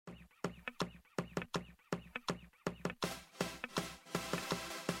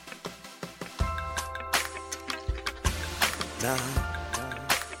Nah,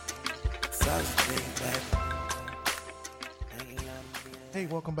 Hey,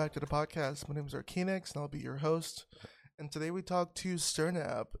 welcome back to the podcast. My name is Arcanix, and I'll be your host. And today we talk to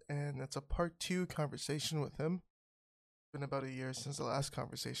Sternab, and it's a part 2 conversation with him. It's been about a year since the last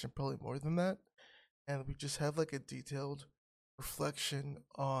conversation, probably more than that. And we just have like a detailed reflection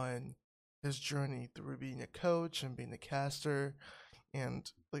on his journey through being a coach and being a caster.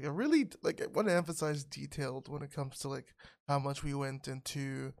 And like I want to emphasize detailed when it comes to like how much we went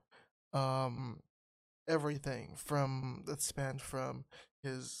into um everything from that spanned from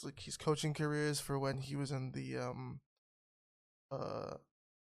his coaching careers for when he was in the uh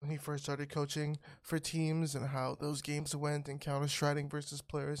when he first started coaching for teams and how those games went and counter striding versus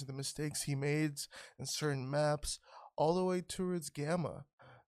players and the mistakes he made in certain maps all the way towards Gamma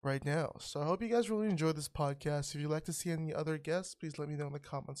right now. So I hope you guys really enjoy this podcast. If you'd like to see any other guests, please let me know in the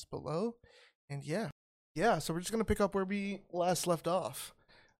comments below. And yeah, so we're just gonna pick up where we last left off.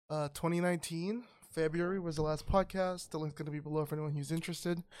 2019 February was the last podcast. The link's gonna be below for anyone who's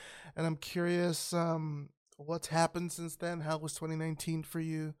interested. And I'm curious, what's happened since then? How was 2019 for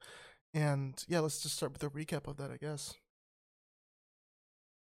you? And yeah, let's just start with a recap of that, I guess.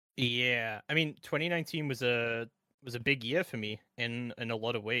 Yeah, I mean, 2019 was a big year for me in a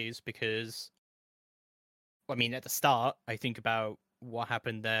lot of ways because, I mean, at the start, I think about what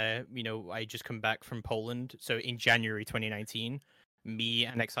happened there. You know, I just come back from Poland, so in January 2019, me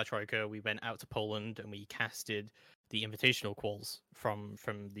and XR Troika, we went out to Poland and we casted the invitational quals from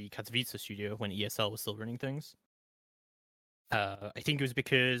the Katowice studio when ESL was still running things. I think it was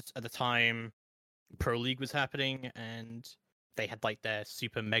because at the time Pro League was happening and they had like their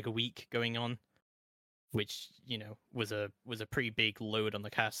super mega week going on, which was a pretty big load on the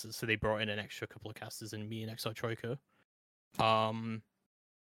casters. So they brought in an extra couple of casters and me and XR Troika.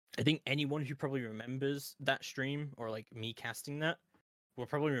 I think anyone who probably remembers that stream or like me casting that will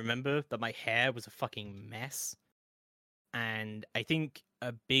probably remember that my hair was a fucking mess. And I think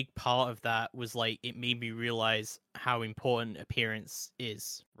a big part of that was like it made me realize how important appearance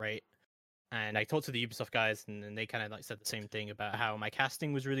is, right? And I talked to the Ubisoft guys, and they kind of like said the same thing about how my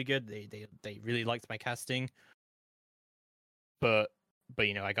casting was really good. They really liked my casting, but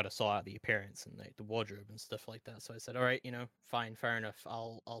I got to sort out the appearance and like the wardrobe and stuff like that. So I said, all right, fine, fair enough.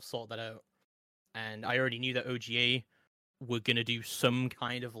 I'll sort that out. And I already knew that OGA were gonna do some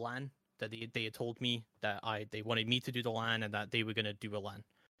kind of LAN. That they had told me that they wanted me to do the LAN and that they were gonna do a LAN.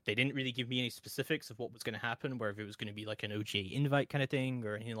 They didn't really give me any specifics of what was gonna happen, whether it was gonna be like an OGA invite kind of thing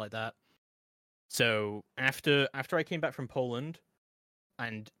or anything like that. So after I came back from Poland,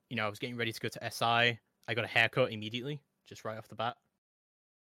 and I was getting ready to go to SI, I got a haircut immediately, just right off the bat,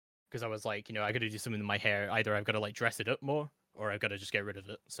 because I was like, I got to do something with my hair. Either I've got to like dress it up more, or I've got to just get rid of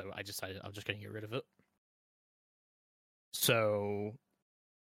it. So I decided I was just going to get rid of it. So,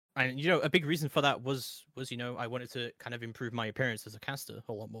 and a big reason for that was I wanted to kind of improve my appearance as a caster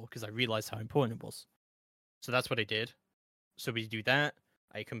a lot more because I realized how important it was. So that's what I did. So we do that.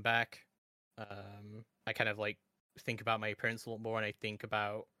 I come back. I kind of like think about my appearance a lot more, and I think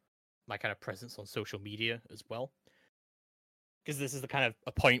about my kind of presence on social media as well. Because this is the kind of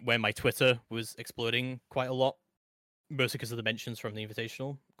a point where my Twitter was exploding quite a lot, mostly because of the mentions from the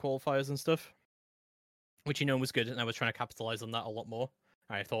invitational qualifiers and stuff, which was good, and I was trying to capitalize on that a lot more.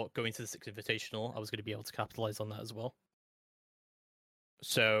 And I thought going to the Six Invitational, I was going to be able to capitalize on that as well.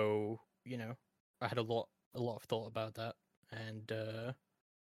 So I had a lot of thought about that, and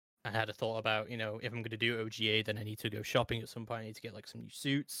I had a thought about, if I'm going to do OGA, then I need to go shopping at some point. I need to get like some new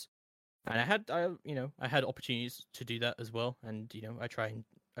suits, and I had opportunities to do that as well. And I tried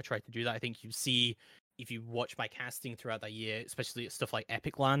to do that. I think you see if you watch my casting throughout that year, especially stuff like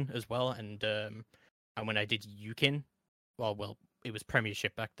Epic LAN as well, and when I did UKIN, well, it was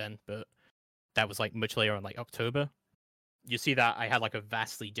Premiership back then, but that was like much later on, like October. You see that I had like a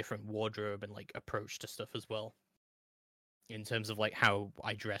vastly different wardrobe and like approach to stuff as well, in terms of like how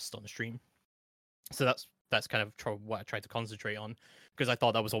I dressed on the stream. So that's kind of what I tried to concentrate on, because I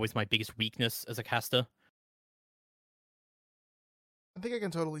thought that was always my biggest weakness as a caster. I think I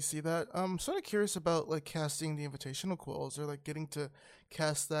can totally see that. I'm sort of curious about like casting the invitational quals or like getting to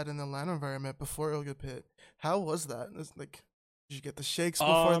cast that in the LAN environment before Ilga Pit. How was that? Like, did you get the shakes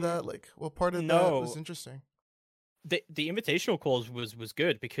before that? Like, what part of that was interesting? The invitational calls was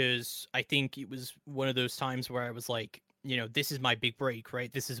good because I think it was one of those times where I was like, this is my big break,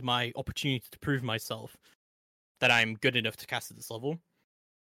 right? This is my opportunity to prove myself that I'm good enough to cast at this level.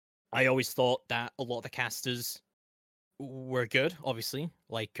 I always thought that a lot of the casters were good, obviously.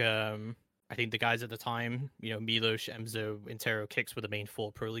 Like, I think the guys at the time, Milos, Emzo, Intero, Kix were the main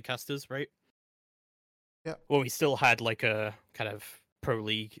 4 Pro League casters, right? Yeah. Well, we still had like a kind of pro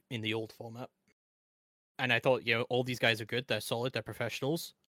league in the old format, and I thought, all these guys are good, they're solid, they're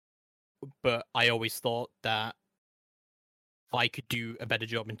professionals. But I always thought that I could do a better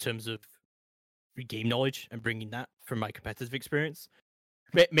job in terms of game knowledge and bringing that from my competitive experience.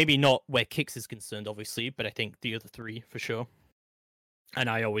 Maybe not where kicks is concerned, obviously, but I think the other three for sure. And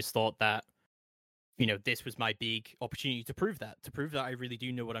I always thought that, this was my big opportunity to prove that I really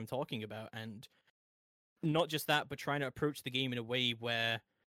do know what I'm talking about. And not just that, but trying to approach the game in a way where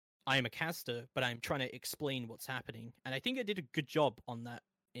I am a caster, but I'm trying to explain what's happening. And I think I did a good job on that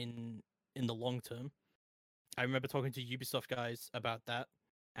in the long term. I remember talking to Ubisoft guys about that,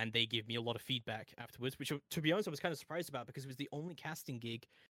 and they gave me a lot of feedback afterwards, which, to be honest, I was kind of surprised about because it was the only casting gig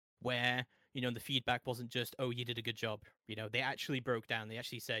where the feedback wasn't just, "Oh, you did a good job." They actually broke down. They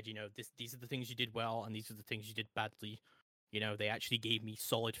actually said, these are the things you did well, and these are the things you did badly. They actually gave me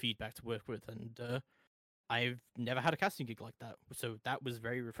solid feedback to work with, and I've never had a casting gig like that, so that was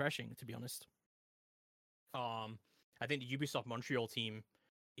very refreshing, to be honest. I think the Ubisoft Montreal team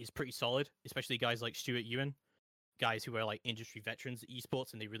is pretty solid, especially guys like Stuart Ewan, guys who are like industry veterans at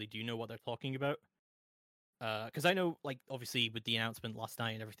esports and they really do know what they're talking about. Because I know, like, obviously with the announcement last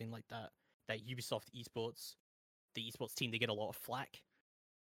night and everything like that, that Ubisoft esports, the esports team, they get a lot of flack.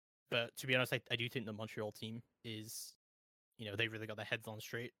 But to be honest, I do think the Montreal team is, they really got their heads on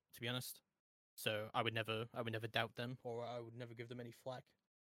straight. To be honest, so I would never doubt them, or I would never give them any flack.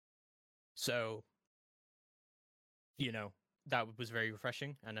 So, you know, that was very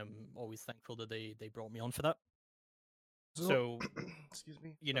refreshing, and I'm always thankful that they brought me on for that. So, So, excuse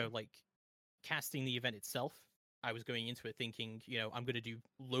me. Sorry. like casting the event itself, I was going into it thinking, I'm going to do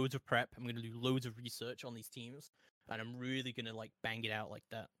loads of prep, I'm going to do loads of research on these teams, and I'm really going to like bang it out like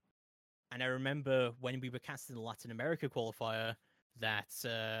that. And I remember when we were casting the Latin America qualifier that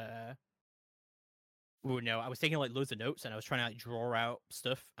I was taking like loads of notes and I was trying to like draw out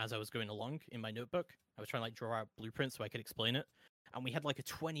stuff as I was going along in my notebook. I was trying to like draw out blueprints so I could explain it. And we had like a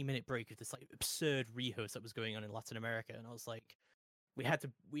 20-minute break of this like absurd rehost that was going on in Latin America, and I was like, we had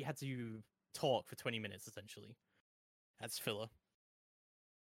to talk for 20 minutes essentially. That's filler.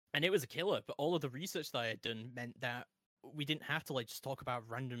 And it was a killer, but all of the research that I had done meant that we didn't have to like just talk about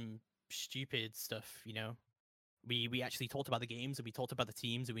random stupid stuff. We actually talked about the games, and we talked about the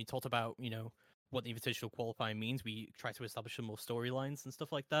teams, and we talked about, what the invitational qualifying means. We tried to establish some more storylines and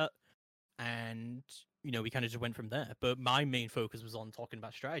stuff like that. And, we kind of just went from there. But my main focus was on talking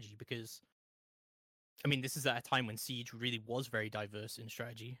about strategy because, I mean, this is at a time when Siege really was very diverse in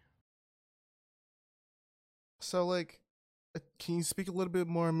strategy. So, like, can you speak a little bit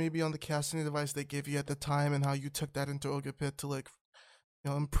more, maybe, on the casting device they gave you at the time and how you took that into Ogapit to, like,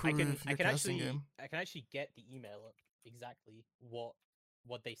 improve your casting game? I can actually get the email up exactly what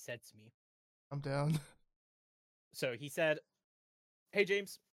they said to me. I'm down. So he said, "Hey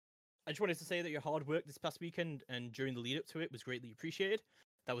James, I just wanted to say that your hard work this past weekend and during the lead up to it was greatly appreciated.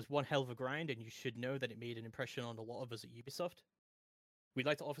 That was one hell of a grind, and you should know that it made an impression on a lot of us at Ubisoft. We'd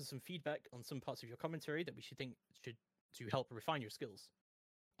like to offer some feedback on some parts of your commentary that we should to help refine your skills.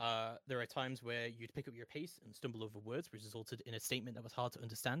 There are times where you'd pick up your pace and stumble over words, which resulted in a statement that was hard to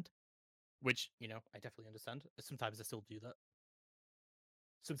understand, which, I definitely understand. Sometimes I still do that.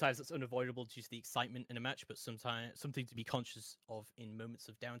 Sometimes it's unavoidable due to the excitement in a match, but sometimes something to be conscious of in moments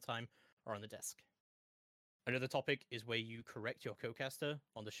of downtime or on the desk. Another topic is where you correct your co-caster.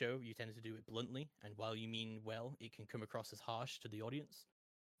 On the show, you tend to do it bluntly, and while you mean well, it can come across as harsh to the audience.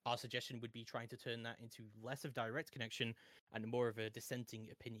 Our suggestion would be trying to turn that into less of direct connection and more of a dissenting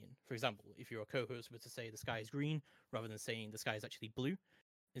opinion. For example, if your co-host were to say the sky is green rather than saying the sky is actually blue,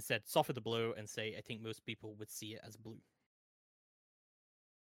 instead soften the blow and say I think most people would see it as blue.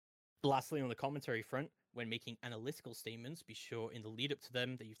 Lastly, on the commentary front, when making analytical statements, be sure in the lead up to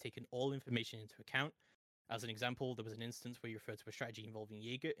them that you've taken all information into account. As an example, there was an instance where you referred to a strategy involving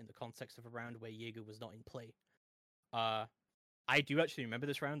Jaeger in the context of a round where Jaeger was not in play. I do actually remember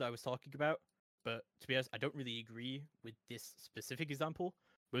this round that I was talking about, but to be honest, I don't really agree with this specific example,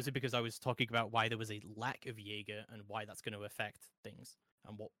 mostly because I was talking about why there was a lack of Jaeger and why that's going to affect things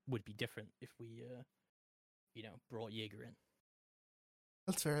and what would be different if we, brought Jaeger in.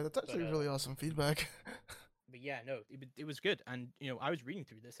 That's fair. That's But actually really awesome feedback. but yeah, no, it was good, and I was reading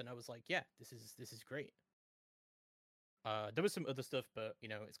through this and I was like, yeah, this is great. There was some other stuff, but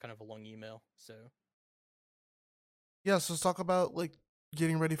it's kind of a long email, so Yeah, so let's talk about, like,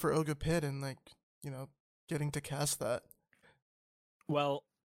 getting ready for Oga Pit and, like, getting to cast that. well,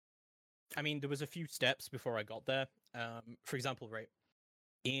 I mean, there was a few steps before I got there. For example, right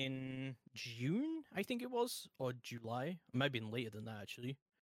in June, I think it was, or July, it might have been later than that actually.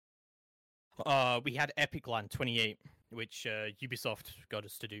 We had Epic Land 28, which Ubisoft got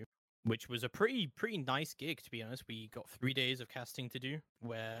us to do, which was a pretty nice gig, to be honest. We got 3 days of casting to do,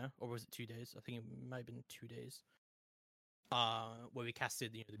 or was it 2 days? I think it might have been 2 days. Where we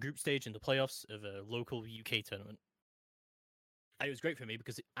casted the group stage and the playoffs of a local UK tournament. And it was great for me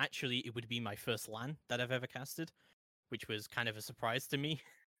because it would be my first LAN that I've ever casted, which was kind of a surprise to me.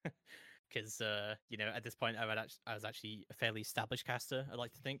 Because at this point I was actually a fairly established caster, I'd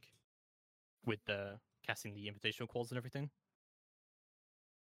like to think, with casting the invitational calls and everything.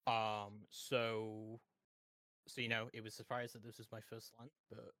 So it was a surprise that this was my first LAN,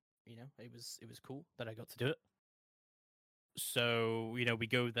 but it was cool that I got to do it. So we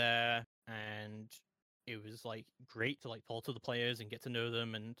go there, and it was like great to like talk to the players and get to know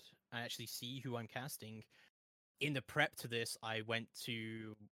them and actually see who I'm casting. In the prep to this, I went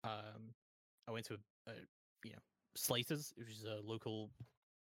to Slater's, which is a local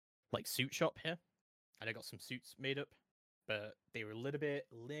like suit shop here, and I got some suits made up, but they were a little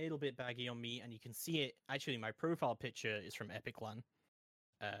bit baggy on me, and you can see it. Actually, my profile picture is from Epic LAN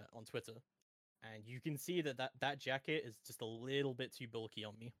on Twitter, and you can see that jacket is just a little bit too bulky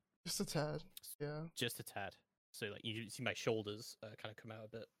on me. Just a tad, yeah. Just a tad. So like you see my shoulders kind of come out a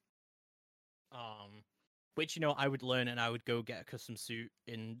bit. Which I would learn, and I would go get a custom suit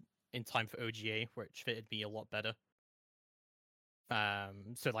in time for OGA, which fitted me a lot better.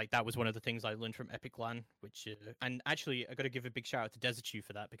 So like that was one of the things I learned from Epic LAN, which and actually I got to give a big shout out to Desitu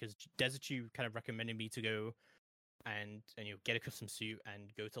for that, because Desitu kind of recommended me to go and get a custom suit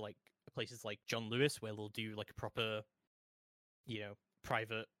and go to like places like John Lewis, where they'll do like a proper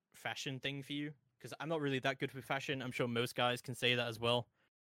private fashion thing for you, because I'm not really that good with fashion. I'm sure most guys can say that as well,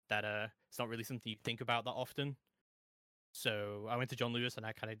 that it's not really something you think about that often. So I went to John Lewis, and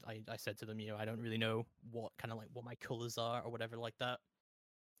I said to them, I don't really know what my colors are or whatever like that.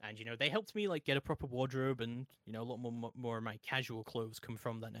 And they helped me like get a proper wardrobe, and a lot more of my casual clothes come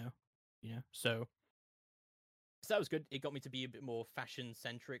from that now. So that was good. It got me to be a bit more fashion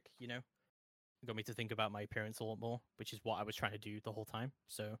centric. It got me to think about my appearance a lot more, which is what I was trying to do the whole time.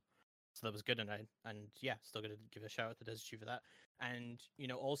 So that was good, and still gonna give a shout out to Desitu for that. And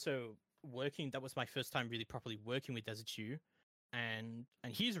also working, that was my first time really properly working with Desitu, and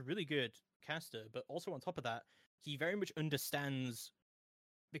he's a really good caster, but also on top of that, he very much understands,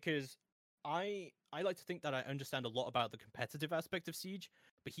 because I like to think that I understand a lot about the competitive aspect of Siege,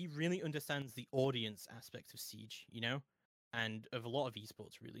 but he really understands the audience aspect of Siege, and of a lot of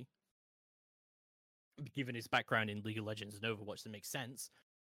esports, really. Given his background in League of Legends and Overwatch, that makes sense.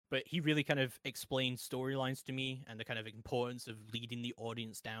 But he really kind of explained storylines to me, and the kind of importance of leading the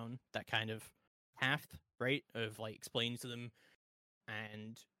audience down that kind of path, right? Of like explaining to them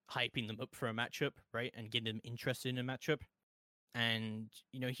and hyping them up for a matchup, right? And getting them interested in a matchup. And,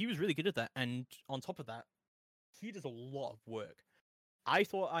 he was really good at that. And on top of that, he does a lot of work. I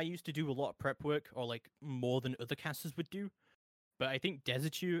thought I used to do a lot of prep work, or like more than other casters would do. But I think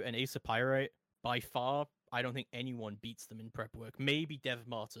Desitu and Ace of Pyrite, by far, I don't think anyone beats them in prep work. Maybe Dev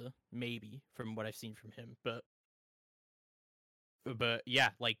Martyr, maybe, from what I've seen from him. But yeah,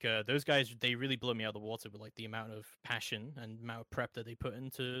 like those guys, they really blow me out of the water with like the amount of passion and amount of prep that they put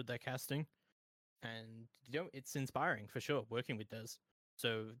into their casting. And it's inspiring for sure working with Des.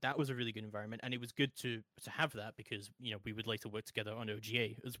 So that was a really good environment, and it was good to have that, because we would later work together on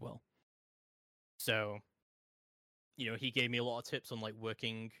OGA as well. So he gave me a lot of tips on like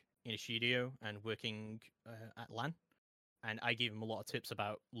working in a studio and working at LAN, and I gave him a lot of tips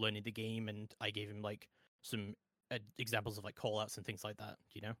about learning the game, and I gave him like some examples of like callouts and things like that.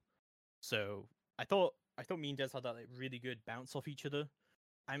 So I thought me and Des had that like really good bounce off each other.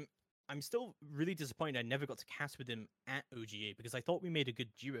 I'm still really disappointed I never got to cast with him at OGA, because I thought we made a good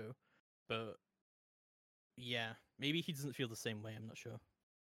duo, but yeah, maybe he doesn't feel the same way. I'm not sure.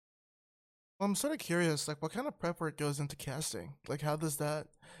 Well, I'm sort of curious, like, what kind of prep work goes into casting? Like, how does that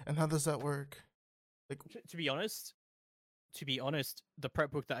work? Like, to be honest, the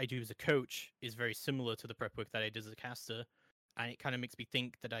prep work that I do as a coach is very similar to the prep work that I did as a caster, and it kind of makes me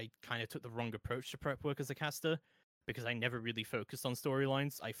think that I kind of took the wrong approach to prep work as a caster, because I never really focused on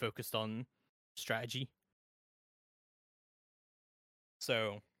storylines. I focused on strategy.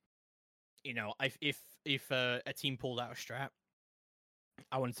 So, if a team pulled out a strat,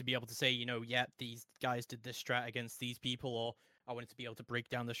 I wanted to be able to say, yeah, these guys did this strat against these people, or I wanted to be able to break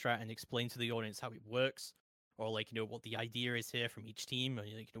down the strat and explain to the audience how it works, or like what the idea is here from each team, or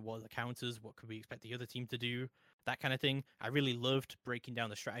like what are the counters, what could we expect the other team to do, that kind of thing. I really loved breaking down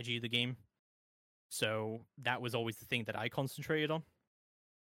the strategy of the game, so that was always the thing that I concentrated on.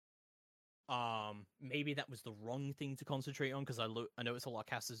 Maybe that was the wrong thing to concentrate on, because I noticed a lot of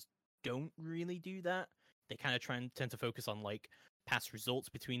casters don't really do that. They kind of tend to focus on like past results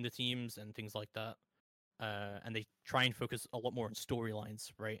between the teams and things like that. And they try and focus a lot more on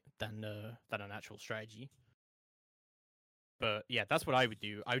storylines, right, than an actual strategy. But yeah, that's what I would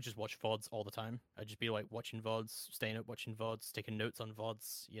do. I would just watch VODs all the time. I'd just be like watching VODs, staying up watching VODs, taking notes on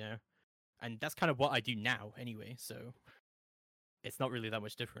VODs, And that's kind of what I do now anyway, so it's not really that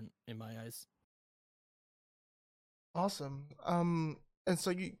much different in my eyes. Awesome. And so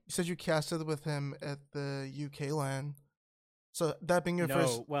you said you casted with him at the UK LAN. So that being your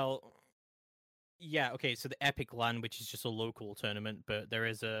first. No, well, yeah, okay, so the Epic LAN, which is just a local tournament, but there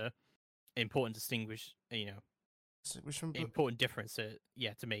is a important important difference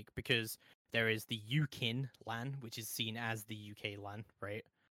to make, because there is the UKIN LAN, which is seen as the UK LAN, right?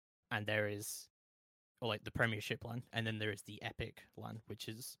 And there is, or like the Premiership LAN, and then there is the Epic LAN, which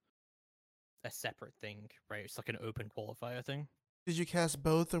is a separate thing, right? It's like an open qualifier thing. Did you cast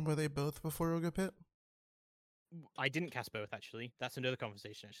both, or were they both before Rogue Pit? I didn't cast both, actually. That's another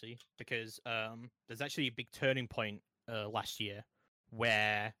conversation, actually, because there's actually a big turning point last year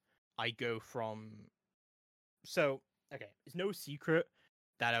where I go from. So, okay, it's no secret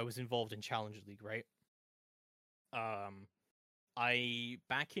that I was involved in Challenger League, right? I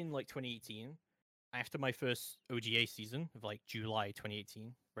back in like 2018, after my first OGA season of like July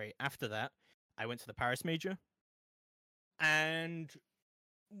 2018, right? After that, I went to the Paris Major, and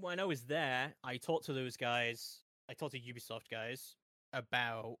when I was there, I talked to those guys. I talked to Ubisoft guys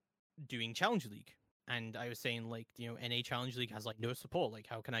about doing Challenge League, and I was saying like, NA Challenge League has like no support. Like,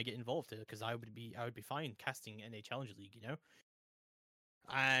 how can I get involved here? Because I would be fine casting NA Challenge League.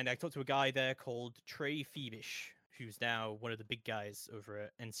 And I talked to a guy there called Trey Phoebish, who's now one of the big guys over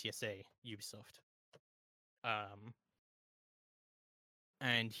at NCSA Ubisoft.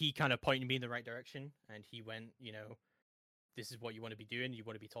 And he kind of pointed me in the right direction, and he went, this is what you want to be doing. You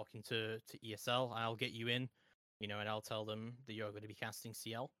want to be talking to ESL. I'll get you in, and I'll tell them that you're going to be casting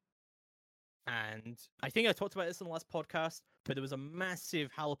CL. And I think I talked about this in the last podcast, but there was a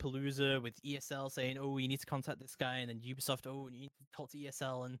massive halapalooza with ESL saying, "Oh, you need to contact this guy," and then Ubisoft, "Oh, you need to talk to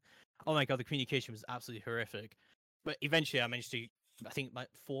ESL," and oh my god, the communication was absolutely horrific. But eventually, I managed to. I think like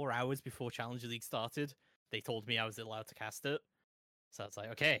 4 hours before Challenger League started, they told me I was allowed to cast it. So I was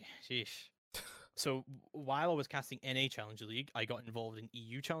like, okay, sheesh. So while I was casting NA Challenger League, I got involved in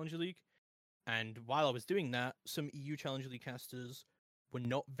EU Challenger League. And while I was doing that, some EU Challenger League casters were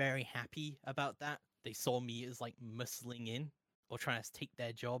not very happy about that. They saw me as like muscling in or trying to take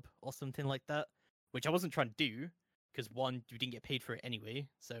their job or something like that, which I wasn't trying to do, because one, you didn't get paid for it anyway,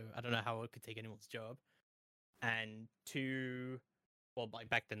 so I don't know how I could take anyone's job. And two, well, like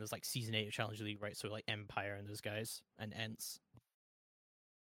back then there's like Season 8 of Challenger League, right? So like Empire and those guys and Ents.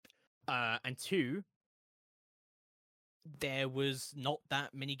 And two, there was not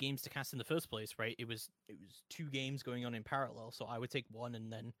that many games to cast in the first place, right? It was 2 games going on in parallel, so I would take one,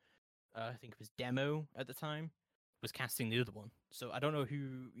 and then I think it was Demo at the time was casting the other one. So I don't know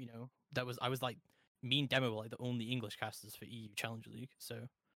who that was. I was like, me and Demo were like the only English casters for EU Challenger League, so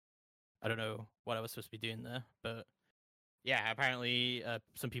I don't know what I was supposed to be doing there, but yeah, apparently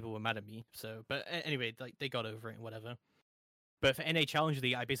some people were mad at me. So, but anyway, like they got over it and whatever. But for NA Challenge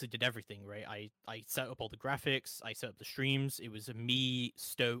League, I basically did everything, right? I set up all the graphics, I set up the streams. It was me,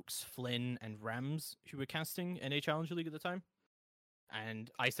 Stokes, Flynn, and Rams who were casting NA Challenge League at the time. And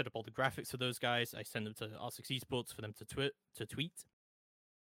I set up all the graphics for those guys. I send them to R6 Esports for them to tweet.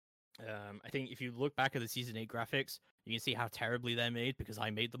 I think if you look back at the Season 8 graphics, you can see how terribly they're made because I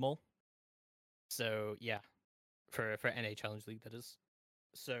made them all. So, yeah. For NA Challenge League, that is.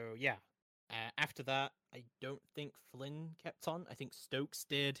 So, yeah. After that, I don't think Flynn kept on. I think Stokes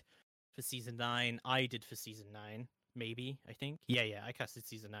did for Season 9. I did for Season 9, maybe, I think. Yeah, I casted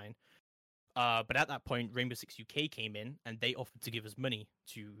Season 9. But at that point, Rainbow Six UK came in, and they offered to give us money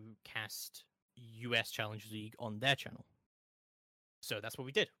to cast US Challenge League on their channel. So that's what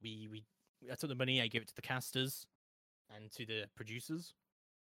we did. I took the money, I gave it to the casters and to the producers,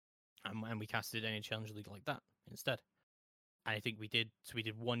 and we casted NA Challenge League like that instead. And I think we did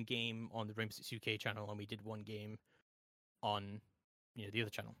one game on the Rainbow Six UK channel, and we did one game on the other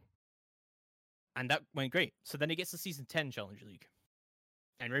channel, and that went great. So then it gets to Season 10 Challenge League,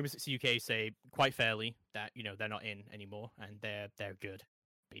 and Rainbow Six UK say quite fairly that they're not in anymore, and they're good,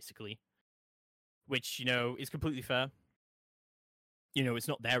 basically, which is completely fair. It's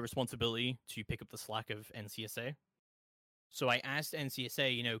not their responsibility to pick up the slack of NCSA. So I asked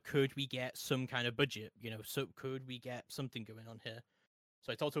NCSA, could we get some kind of budget? So could we get something going on here?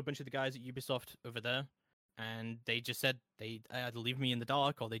 So I talked to a bunch of the guys at Ubisoft over there, and they just said they either leave me in the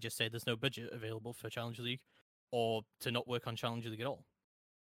dark, or they just say there's no budget available for Challenge League, or to not work on Challenge League at all.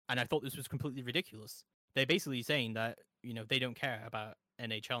 And I thought this was completely ridiculous. They're basically saying that, they don't care about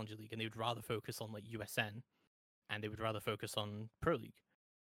NA Challenger League and they would rather focus on like USN and they would rather focus on Pro League.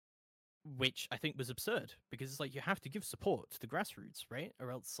 Which I think was absurd because it's like you have to give support to the grassroots, right? Or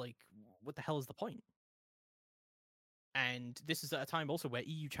else, like, what the hell is the point? And this is at a time also where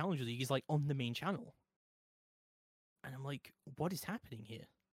EU Challenger League is like on the main channel. And I'm like, what is happening here?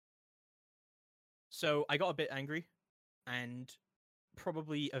 So I got a bit angry, and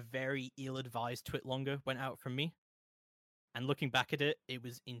probably a very ill-advised twit longer went out from me. And looking back at it, it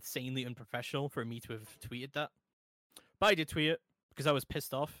was insanely unprofessional for me to have tweeted that. But I did tweet it because I was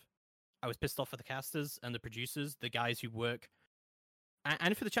pissed off. I was pissed off at the casters and the producers, the guys who work,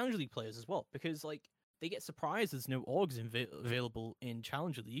 and for the Challenger League players as well, because like they get surprised there's no orgs available in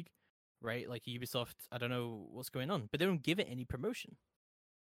Challenger League, right? Like Ubisoft, I don't know what's going on, but they don't give it any promotion.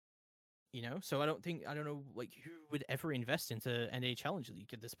 So I don't know like who would ever invest into NA Challenger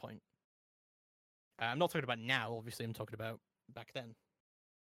League at this point. I'm not talking about now, obviously. I'm talking about back then.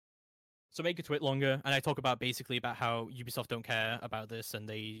 So make a tweet longer, and I talk about basically about how Ubisoft don't care about this, and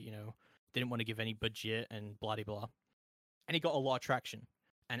they, didn't want to give any budget and blah blah blah. And it got a lot of traction.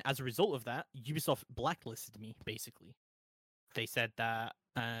 And as a result of that, Ubisoft blacklisted me. Basically, they said that,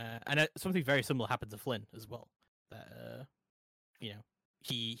 and something very similar happened to Flynn as well. That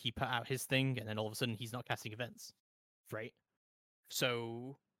he put out his thing, and then all of a sudden he's not casting events, right?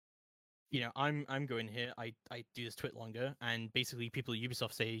 So, I'm going here. I do this twit longer, and basically people at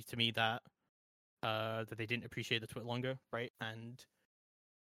Ubisoft say to me that that they didn't appreciate the twit longer, right? And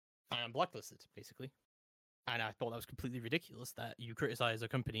I'm blacklisted basically. And I thought that was completely ridiculous that you criticize a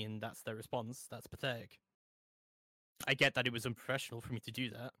company and that's their response. That's pathetic. I get that it was unprofessional for me to do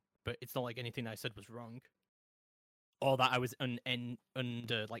that, but it's not like anything I said was wrong. Or that I was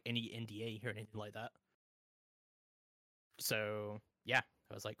under like any NDA or anything like that. So yeah,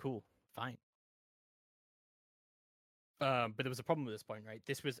 I was like, cool, fine. But there was a problem with this point, right?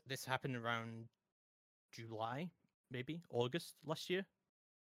 This happened around July, maybe August last year.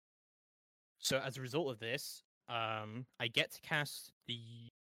 So as a result of this, I get to cast the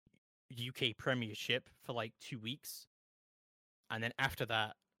UK Premiership for like 2 weeks, and then after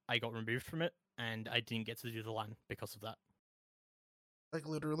that, I got removed from it, and I didn't get to do the LAN because of that. Like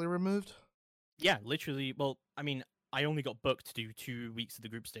literally removed? Yeah, literally. Well, I mean, I only got booked to do 2 weeks of the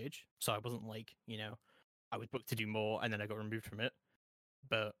group stage, so I wasn't like, I was booked to do more, and then I got removed from it.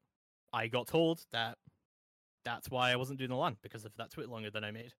 But I got told that that's why I wasn't doing the LAN, because of that tweet longer than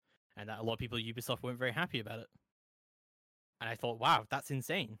I made, and that a lot of people at Ubisoft weren't very happy about it. And I thought, wow, that's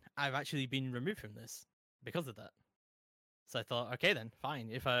insane. I've actually been removed from this because of that. So I thought, okay then, fine.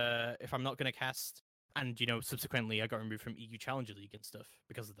 If I'm not gonna cast, and subsequently I got removed from EU Challenger League and stuff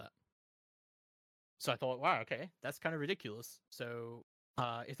because of that. So I thought, wow, okay, that's kind of ridiculous. So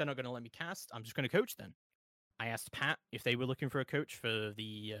if they're not gonna let me cast, I'm just gonna coach then. I asked Pat if they were looking for a coach for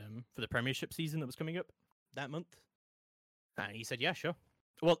the Premiership season that was coming up that month, and he said, yeah, sure.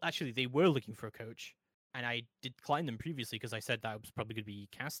 Well, actually, they were looking for a coach, and I declined them previously because I said that I was probably going to be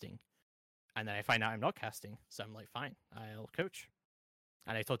casting. And then I find out I'm not casting, so I'm like, fine, I'll coach.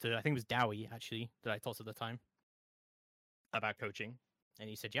 And I think it was Dowie, actually, that I talked to at the time about coaching. And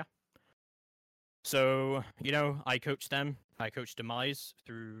he said, yeah. So, I coached them. I coached Demise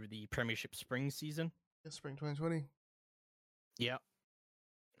through the Premiership Spring season. Yeah, Spring 2020. Yeah.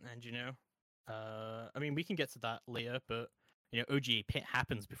 And, I mean, we can get to that later, but, OGA Pit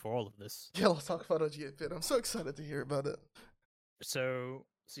happens before all of this. Yeah, let's talk about OGA Pit. I'm so excited to hear about it. So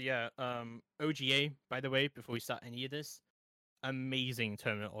yeah, OGA, by the way, before we start any of this, amazing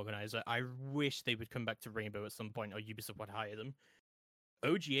tournament organizer. I wish they would come back to Rainbow at some point, or Ubisoft would hire them.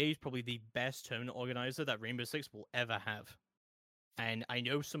 OGA is probably the best tournament organizer that Rainbow Six will ever have. And I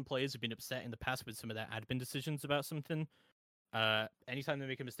know some players have been upset in the past with some of their admin decisions about something. Anytime they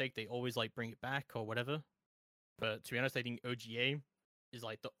make a mistake, they always like bring it back or whatever. But to be honest, I think OGA is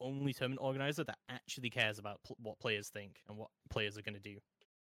like the only tournament organizer that actually cares about what players think and what players are going to do.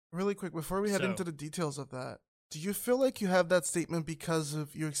 Really quick, before we head into the details of that, do you feel like you have that statement because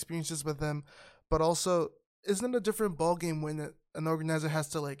of your experiences with them, but also isn't it a different ballgame when an organizer has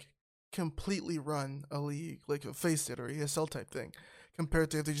to like completely run a league, like a Face It or ESL type thing, compared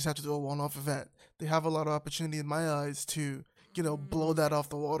to if they just have to do a one-off event? They have a lot of opportunity in my eyes to, blow that off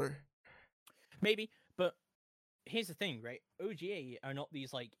the water. Maybe, but here's the thing, right? OGA are not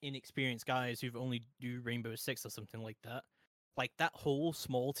these like inexperienced guys who've only do Rainbow Six or something like that. Like that whole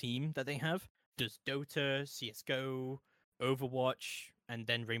small team that they have does Dota, CS:GO, Overwatch, and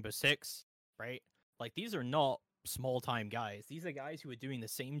then Rainbow Six, right? Like these are not small time guys. These are guys who are doing the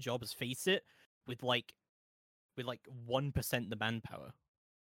same job as Face It with 1% the manpower.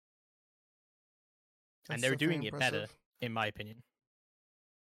 and That's they're definitely doing it better, impressive. in my opinion.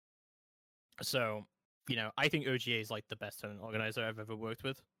 So, I think OGA is like the best tournament organizer I've ever worked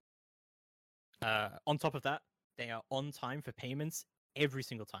with. On top of that, they are on time for payments every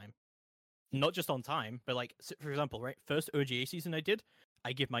single time. Not just on time, but like, for example, right, first OGA season I did,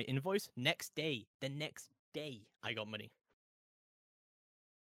 I give my invoice next day. The next day, I got money.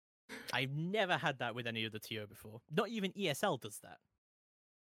 I've never had that with any other TO before. Not even ESL does that.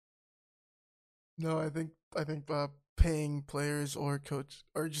 No, I think paying players or coach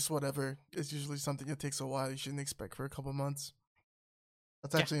or just whatever is usually something that takes a while. You shouldn't expect for a couple months.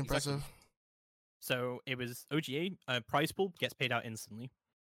 That's Yeah, actually exactly. impressive. So it was OGA, prize pool gets paid out instantly,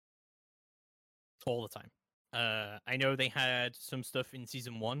 all the time. I know they had some stuff in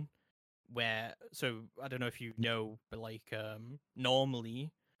season one where, so I don't know if you know, but like,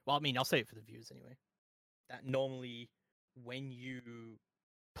 normally, well, I mean, I'll say it for the viewers anyway. That normally, when you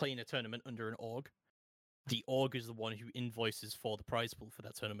play in a tournament under an org, the org is the one who invoices for the prize pool for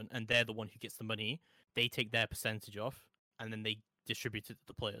that tournament, and they're the one who gets the money. They take their percentage off, and then they distribute it to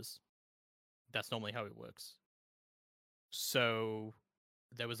the players. That's normally how it works. So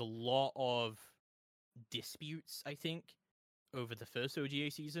there was a lot of disputes, I think, over the first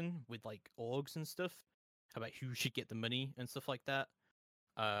OGA season with like orgs and stuff about who should get the money and stuff like that.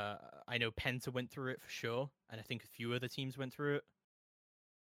 I know Penta went through it for sure, and I think a few other teams went through it.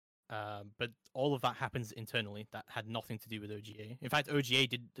 But all of that happens internally. That had nothing to do with OGA. In fact,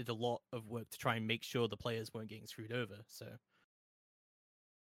 OGA did a lot of work to try and make sure the players weren't getting screwed over. So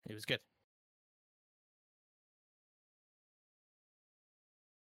it was good.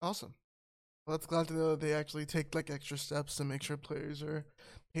 Awesome. Well, that's glad to know that they actually take like extra steps to make sure players are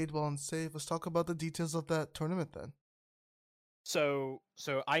paid well and safe. Let's talk about the details of that tournament then. So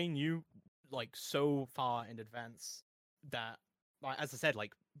I knew like so far in advance that, as I said,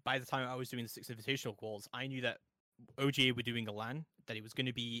 like by the time I was doing the six invitational calls, I knew that OGA were doing a LAN, that it was going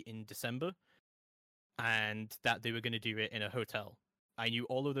to be in December, and that they were going to do it in a hotel. I knew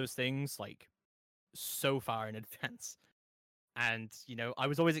all of those things like so far in advance. And I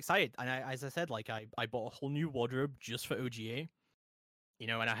was always excited, and as I said, like I bought a whole new wardrobe just for OGA,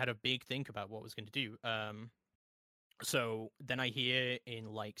 and I had a big think about what I was going to do. So then I hear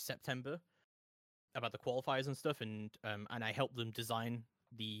in like September about the qualifiers and stuff, and I helped them design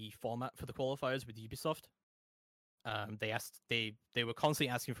the format for the qualifiers with Ubisoft. They were constantly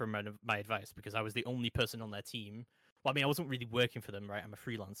asking for my advice because I was the only person on their team. Well, I mean, I wasn't really working for them, right? I'm a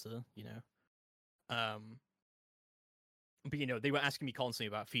freelancer. Um, but they were asking me constantly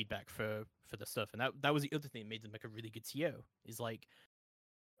about feedback for the stuff, and that was the other thing that made them like a really good TO. Is like,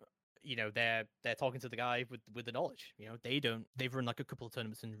 they're talking to the guy with the knowledge. They've run like a couple of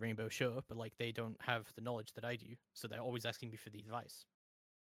tournaments in Rainbow, sure, but like they don't have the knowledge that I do, so they're always asking me for the advice.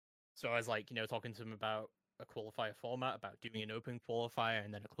 So I was like, talking to them about a qualifier format, about doing an open qualifier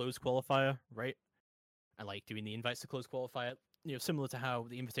and then a closed qualifier, right? And like doing the invites to closed qualifier, similar to how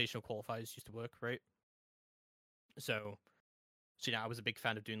the invitational qualifiers used to work, right? So I was a big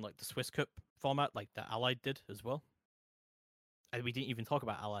fan of doing like the Swiss Cup format, like the Allied did as well. And we didn't even talk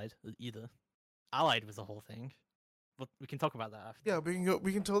about Allied either. Allied was the whole thing. But we can talk about that after. Yeah, we can go.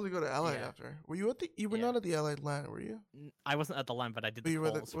 We can totally go to Allied Yeah. after. Were you at the? You were Yeah. not at the Allied LAN, were you? I wasn't at the LAN, but I did But the you were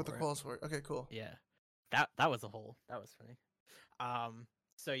calls with the for it. calls for it. Okay, cool. Yeah. That was a whole. That was funny.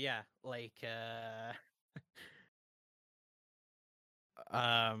 So yeah, like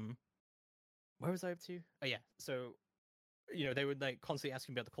um where was I up to? Oh yeah. So they would like constantly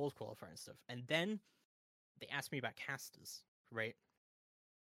asking me about the calls qualifier and stuff. And then they asked me about casters, right?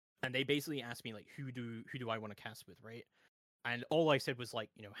 And they basically asked me like who do I want to cast with, right? And all I said was like,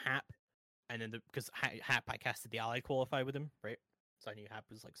 Hap, and then because Hap I casted the Allied qualifier with him, right? So I knew Hap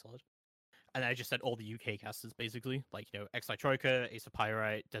was like solid. And I just said all the UK casters basically, like Xi Troika, Ace of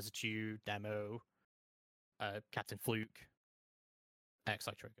Pyrite, Desertu, Demo, Captain Fluke,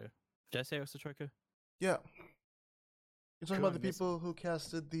 Xi Troika. Did I say Xi Troika? Yeah. You're talking Who about am the I missing? people who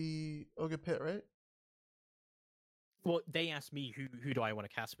casted the Oga Pit, right? Well, they asked me who do I want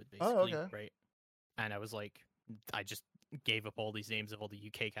to cast with, Oh, basically, okay. right? And I was like, I just gave up all these names of all the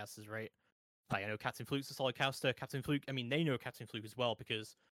UK casters, right? Like I know Captain Fluke's a solid caster. Captain Fluke, I mean, they know Captain Fluke as well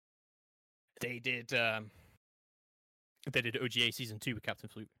because they did OGA season 2 with Captain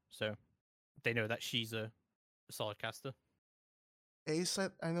Fluke, so they know that she's a solid caster. Ace,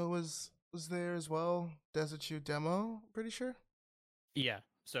 I know was there as well. Desert Shoe demo, pretty sure. Yeah,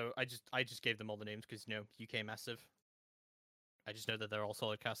 so I just gave them all the names because UK massive. I just know that they're all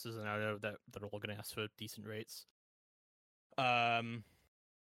solid casters, and I know that they're all going to ask for decent rates. Then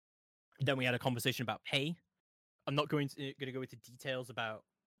we had a conversation about pay. I'm not going to go into details about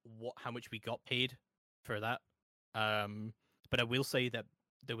how much we got paid for that. But I will say that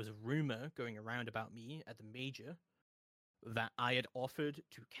there was a rumor going around about me at the major that I had offered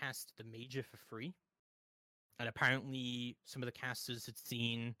to cast the major for free. And apparently some of the casters had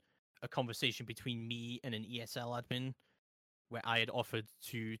seen a conversation between me and an ESL admin where I had offered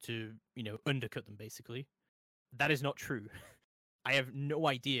to undercut them basically. That is not true. I have no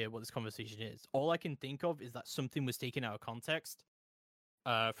idea what this conversation is. All I can think of is that something was taken out of context.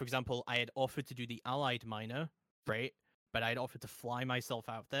 For example, I had offered to do the allied minor, right? But I had offered to fly myself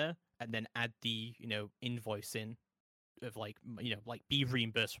out there and then add the, invoice in of like be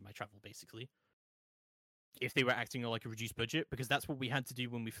reimbursed for my travel basically. If they were acting on like a reduced budget, because that's what we had to do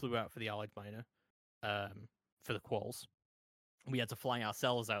when we flew out for the allied minor, for the quals. We had to fly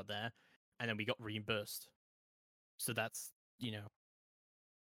ourselves out there, and then we got reimbursed. So that's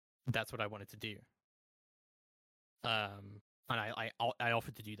that's what I wanted to do. And I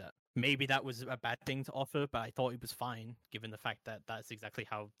offered to do that. Maybe that was a bad thing to offer, but I thought it was fine given the fact that that's exactly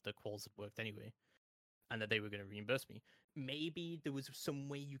how the quals had worked anyway, and that they were going to reimburse me. Maybe there was some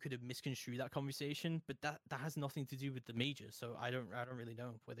way you could have misconstrued that conversation, but that has nothing to do with the major. So I don't really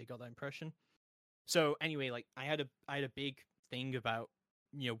know where they got that impression. So anyway, like I had a big thing about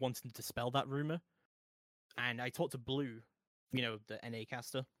wanting to dispel that rumor, and I talked to Blue, the NA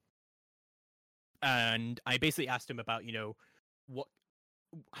caster, and I basically asked him about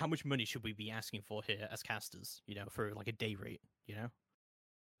how much money should we be asking for here as casters, for like a day rate,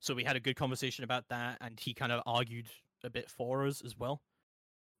 So we had a good conversation about that, and he kind of argued a bit for us as well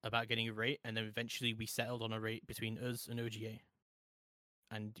about getting a rate, and then eventually we settled on a rate between us and OGA.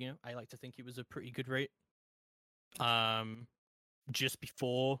 And I like to think it was a pretty good rate. Just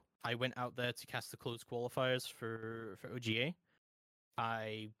before I went out there to cast the closed qualifiers for OGA,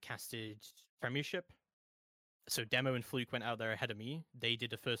 I casted Premiership. So Demo and Fluke went out there ahead of me. They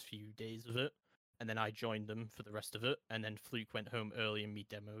did the first few days of it, and then I joined them for the rest of it. And then Fluke went home early, and me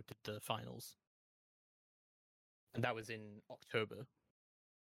Demo did the finals. And that was in October.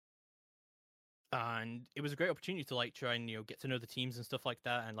 And it was a great opportunity to like try and get to know the teams and stuff like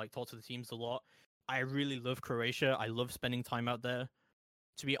that, and like talk to the teams a lot. I really love Croatia. I love spending time out there.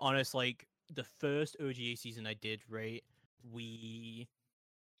 To be honest, like the first OGA season I did, right? We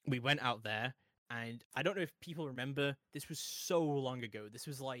went out there, and I don't know if people remember, this was so long ago. This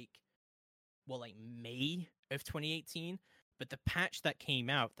was like May of 2018, but the patch that came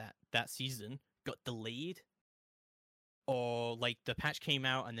out that season got delayed. Or like the patch came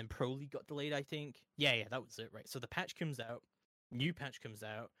out and then Pro League got delayed, I think. Yeah, that was it, right? So the patch comes out, new patch comes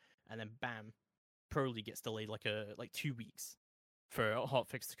out, and then bam, Pro League gets delayed like 2 weeks for a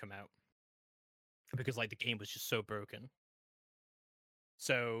hotfix to come out. Because like the game was just so broken.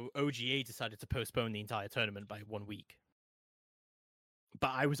 So OGA decided to postpone the entire tournament by 1 week.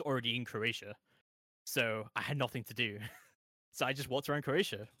 But I was already in Croatia, so I had nothing to do. So I just walked around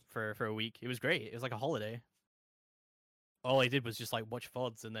Croatia for a week. It was great. It was like a holiday. All I did was just like watch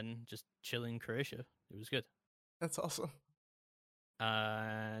VODs and then just chill in Croatia. It was good. That's awesome.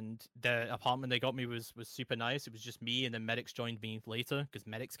 And the apartment they got me was super nice. It was just me, and then Medics joined me later because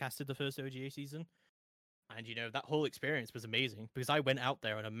Medics casted the first OGA season. And that whole experience was amazing because I went out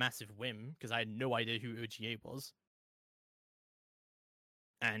there on a massive whim because I had no idea who OGA was.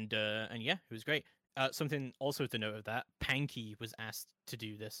 And yeah, it was great. Something also to note of that, Panky was asked to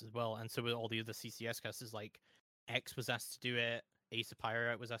do this as well, and so were all the other CCS casters. Like X was asked to do it, Ace of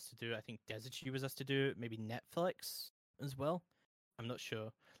Pyro was asked to do it, I think Desigy was asked to do it, maybe Netflix as well. I'm not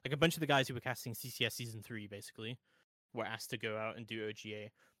sure. Like a bunch of the guys who were casting CCS Season 3, basically, were asked to go out and do OGA,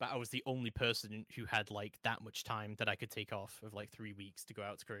 but I was the only person who had like that much time that I could take off of like 3 weeks to go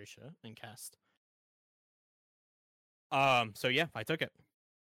out to Croatia and cast. So yeah, I took it.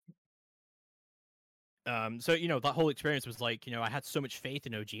 So that whole experience was like, I had so much faith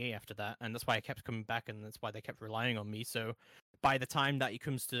in OGA after that, and that's why I kept coming back, and that's why they kept relying on me. So by the time that it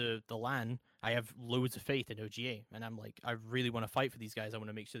comes to the LAN, I have loads of faith in OGA, and I'm like, I really want to fight for these guys. I want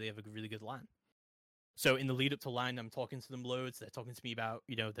to make sure they have a really good LAN. So in the lead up to LAN, I'm talking to them loads. They're talking to me about,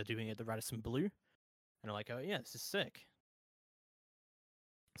 they're doing it at the Radisson Blue, and I'm like, oh yeah, this is sick.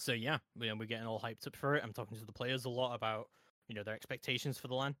 So yeah, we're getting all hyped up for it. I'm talking to the players a lot about, their expectations for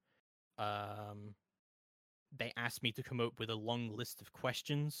the LAN. They asked me to come up with a long list of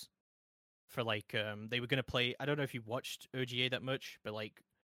questions for like they were going to play. I don't know if you watched OGA that much, but like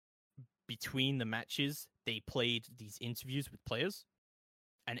between the matches they played these interviews with players,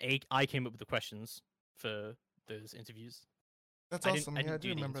 and I came up with the questions for those interviews. That's awesome. I do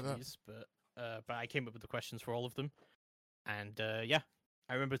remember that. But I came up with the questions for all of them, and yeah,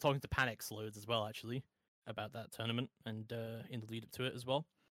 I remember talking to Panics loads as well, actually, about that tournament and in the lead up to it as well.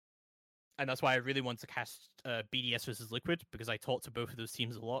 And that's why I really want to cast BDS versus Liquid, because I talk to both of those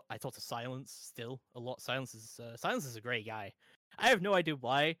teams a lot. I talk to Silence still a lot. Silence is a great guy. I have no idea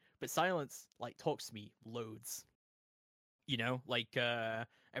why, but Silence like talks to me loads. You know, like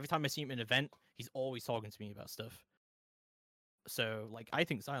every time I see him in an event, he's always talking to me about stuff. So like I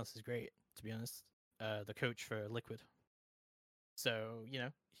think Silence is great, to be honest. The coach for Liquid. So you know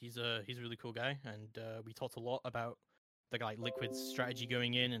he's a really cool guy, and we talked a lot about the like Liquid's strategy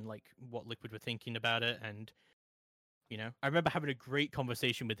going in and like what Liquid were thinking about it, and you know I remember having a great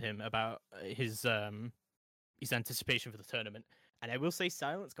conversation with him about his anticipation for the tournament, and I will say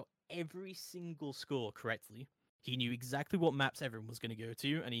Silence got every single score correctly. He knew exactly what maps everyone was going to go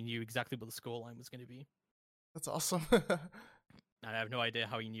to, and he knew exactly what the scoreline was going to be. That's awesome. And I have no idea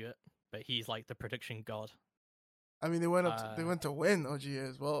how he knew it, but he's like the prediction god. I mean, they went to win OGA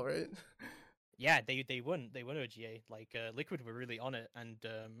as well, right? Yeah, they won OGA. Like Liquid were really on it, and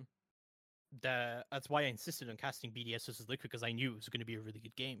that's why I insisted on casting BDS versus Liquid, because I knew it was going to be a really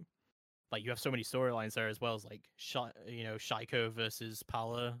good game. Like you have so many storylines there, as well as like Shaiko versus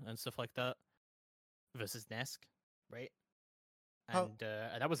Pala and stuff like that, versus Nesk, right? How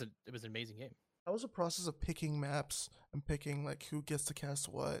And that was it was an amazing game. how was the process of picking maps and picking like who gets to cast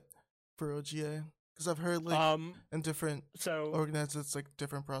what for OGA? Because I've heard like in different so organizations, it's like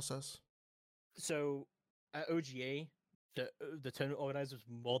different process. so at OGA, the tournament organizers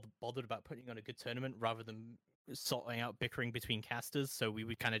were more bothered about putting on a good tournament rather than sorting out bickering between casters. So we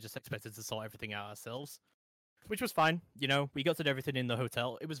would kind of just expected to sort everything out ourselves, which was fine. You know, we got to do everything in the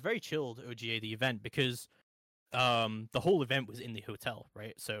hotel. It was very chilled OGA the event, because the whole event was in the hotel,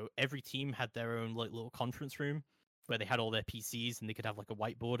 right? So every team had their own like little conference room where they had all their PCs, and they could have like a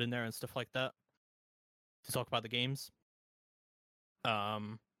whiteboard in there and stuff like that to talk about the games.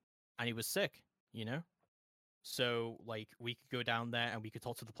 And it was sick, you know. So like we could go down there and we could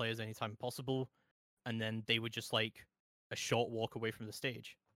talk to the players anytime possible, and then they were just like a short walk away from the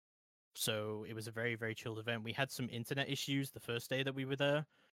stage. So it was a very, very chilled event. We had some internet issues the first day that we were there,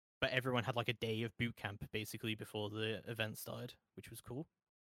 but everyone had like a day of boot camp basically before the event started, which was cool.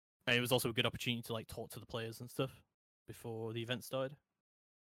 And it was also a good opportunity to like talk to the players and stuff before the event started.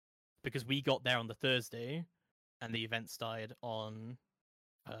 Because we got there on the Thursday and the event started on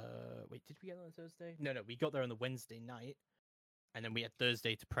wait, did we get there on Thursday? No, we got there on the Wednesday night, and then we had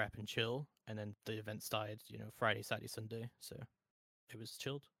Thursday to prep and chill, and then the event started, you know, Friday, Saturday, Sunday. So it was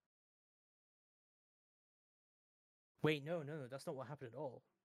chilled. Wait, no, that's not what happened at all.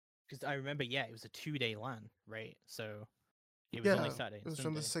 Because I remember, yeah, it was a 2-day LAN, right? So it was only Yeah, Saturday it and was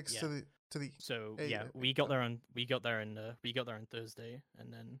from the Sunday. 6th Yeah. to the So 8th, yeah, I we think. got there on Thursday,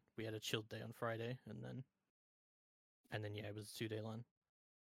 and then we had a chilled day on Friday, and then yeah, it was a 2-day LAN.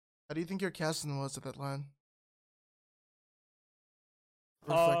 How do you think your casting was at that line?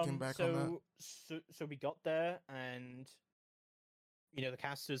 Reflecting back on that. So we got there, and you know the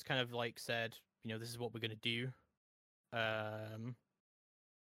casters kind of like said, you know, this is what we're gonna do.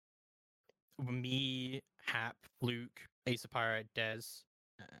 Me, Hap, Fluke, Ace of Pirate, Des,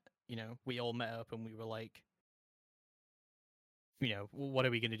 you know, we all met up and we were like, you know, what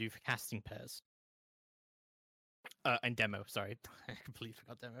are we gonna do for casting pairs? And demo, sorry, I completely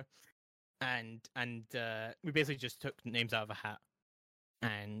forgot demo. And we basically just took names out of a hat,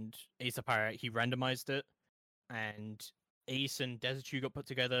 and Ace of Pirate, he randomized it, and Ace and Desertu got put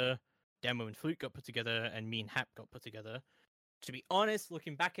together, Demo and Fluke got put together, and me and Hap got put together. To be honest,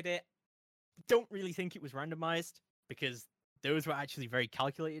 looking back at it, don't really think it was randomized, because those were actually very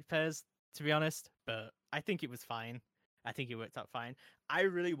calculated pairs, to be honest. But I think it was fine. I think it worked out fine. I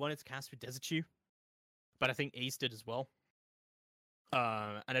really wanted to cast with Desertu, but I think Ace did as well.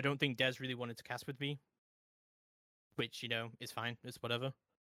 And I don't think Des really wanted to cast with me, which, you know, is fine. It's whatever.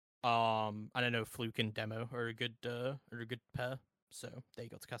 And I know Fluke and Demo are a good pair, so they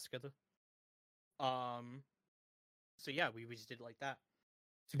got to cast together. So yeah, we just did it like that.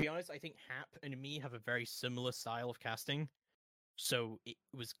 To be honest, I think Hap and me have a very similar style of casting, so it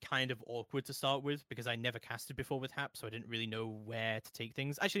was kind of awkward to start with because I never casted before with Hap, so I didn't really know where to take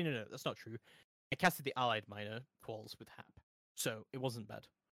things. Actually, no, that's not true. I casted the Allied Minor quals with Hap, so it wasn't bad.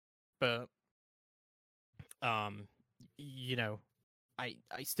 But you know, I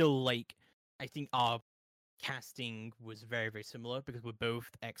still like. I think our casting was very, very similar because we're both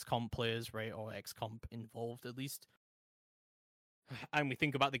XComp players, right, or XComp involved at least. And we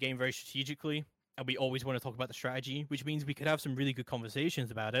think about the game very strategically, and we always want to talk about the strategy, which means we could have some really good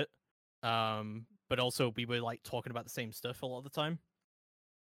conversations about it. But also we were like talking about the same stuff a lot of the time,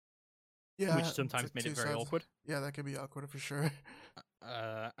 Yeah, which it's sometimes like made two it very sides. awkward. Yeah, that could be awkward for sure.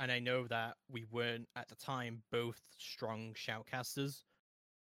 And I know that we weren't at the time both strong shoutcasters.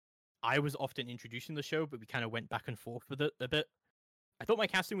 I was often introducing the show, but we kind of went back and forth with it a bit. I thought my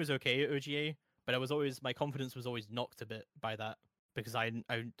casting was okay at OGA, but my confidence was always knocked a bit by that because I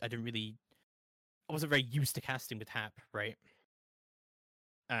didn't really, I wasn't very used to casting with Hap, right?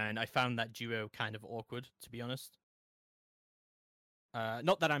 And I found that duo kind of awkward, to be honest.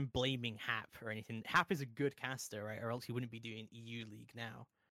 Not that I'm blaming Hap or anything. Hap is a good caster, right? Or else he wouldn't be doing EU League now.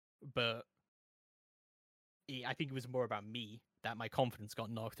 But I think it was more about me that my confidence got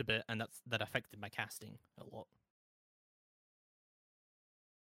knocked a bit, and that affected my casting a lot.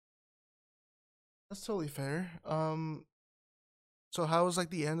 That's totally fair. So how was like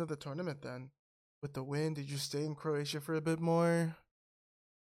the end of the tournament then? With the win, did you stay in Croatia for a bit more?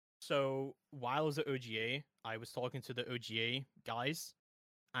 So while I was at OGA, I was talking to the OGA guys,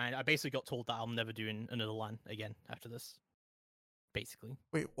 and I basically got told that I'm never doing another LAN again after this. Basically,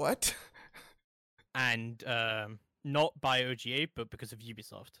 Wait, what? and not by OGA, but because of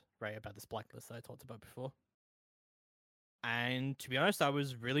Ubisoft, right? About this blacklist that I talked about before. And to be honest, I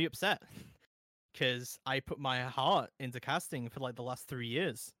was really upset because I put my heart into casting for like the last 3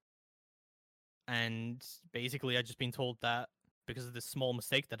 years. And basically, I'd just been told that because of this small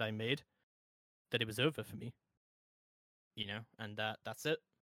mistake that I made, that it was over for me. And that's it.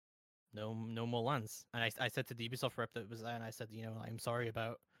 No more lands. And I said to the Ubisoft rep that was there, and I said, I'm sorry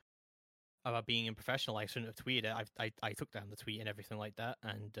about being unprofessional. I shouldn't have tweeted it. I took down the tweet and everything like that,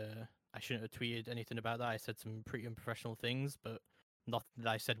 and I shouldn't have tweeted anything about that. I said some pretty unprofessional things, but nothing that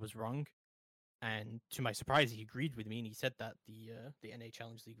I said was wrong. And to my surprise, he agreed with me, and he said that the NA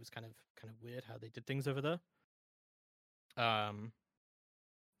Challenge League was kind of weird how they did things over there.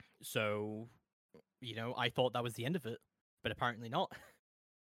 So I thought that was the end of it, but apparently not.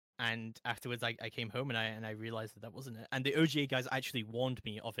 And afterwards, I came home and I realized that wasn't it. And the OGA guys actually warned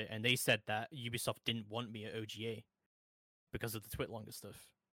me of it, and they said that Ubisoft didn't want me at OGA because of the TwitLonger stuff,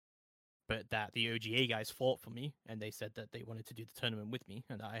 but that the OGA guys fought for me, and they said that they wanted to do the tournament with me,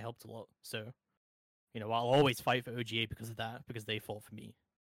 and I helped a lot. So, I'll always fight for OGA because of that, because they fought for me.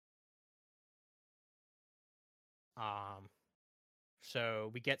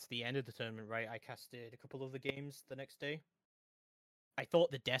 So we get to the end of the tournament, right? I casted a couple of the games the next day. I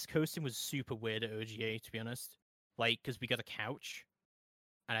thought the desk hosting was super weird at OGA, to be honest. Like, because we got a couch,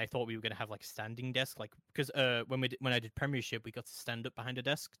 and I thought we were gonna have like a standing desk, like because when I did Premiership, we got to stand up behind a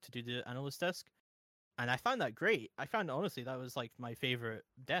desk to do the analyst desk, and I found that great. I found honestly that was like my favorite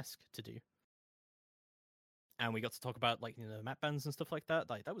desk to do, and we got to talk about like map bans and stuff like that.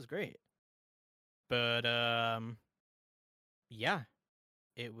 Like that was great. But yeah,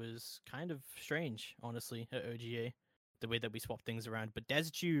 it was kind of strange, honestly, at OGA, the way that we swapped things around. But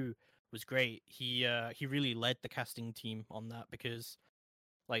Dezichu was great. He really led the casting team on that because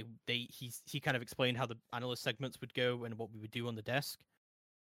like he kind of explained how the analyst segments would go and what we would do on the desk.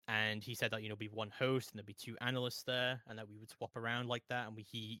 And he said that be one host and there'd be two analysts there, and that we would swap around like that. And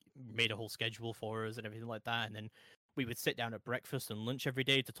he made a whole schedule for us and everything like that. And then we would sit down at breakfast and lunch every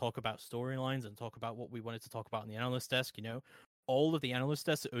day to talk about storylines and talk about what we wanted to talk about on the analyst desk. All of the analyst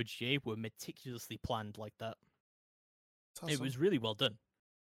desks at OGA were meticulously planned like that. Awesome. It was really well done.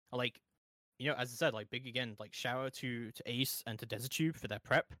 Like, as I said, like big again, like shout out to Ace and to Desertube for their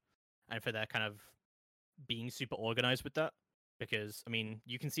prep and for their kind of being super organized with that. Because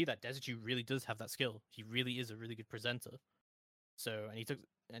you can see that Desertube really does have that skill. He really is a really good presenter. So,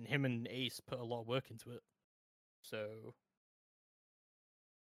 and him and Ace put a lot of work into it. So,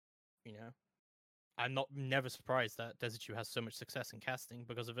 I'm never surprised that Desertube has so much success in casting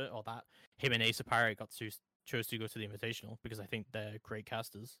because of it, or that him and Ace of Pirate chose to go to the Invitational, because I think they're great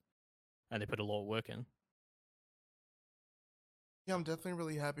casters and they put a lot of work in. Yeah, I'm definitely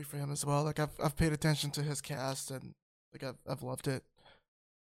really happy for him as well. Like I've paid attention to his cast and like I've loved it.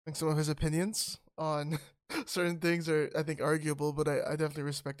 I think some of his opinions on certain things are I think arguable, but I definitely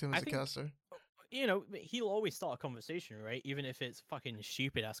respect him as a caster. He'll always start a conversation, right? Even if it's fucking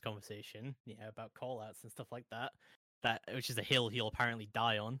stupid ass conversation, about call outs and stuff like that. Which is a hill he'll apparently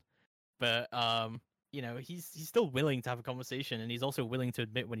die on. But he's still willing to have a conversation, and he's also willing to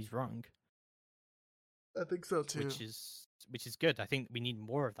admit when he's wrong. I think so too. Which is good. I think we need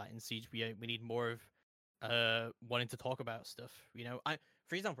more of that in Siege. We need more of wanting to talk about stuff.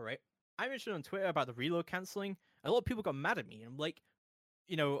 For example, right? I mentioned on Twitter about the reload canceling. A lot of people got mad at me, and I'm like,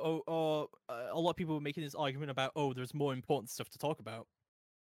 a lot of people were making this argument about, there's more important stuff to talk about.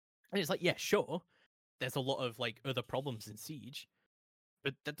 And it's like, yeah, sure, there's a lot of like other problems in Siege,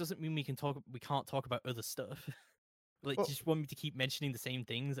 but that doesn't mean we can't talk about other stuff. Like, you just want me to keep mentioning the same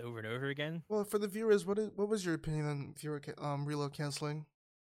things over and over again? Well, for the viewers, what was your opinion on viewer reload canceling?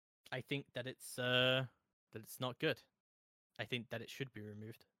 I think that it's not good. I think that it should be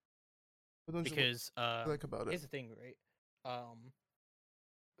removed. What don't because you like about it? here's the thing, right?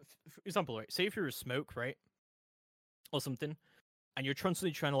 For example, right? Say if you're a smoke, right, or something, and you're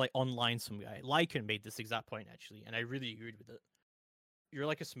constantly trying to like online some guy. Lycan made this exact point actually, and I really agreed with it. You're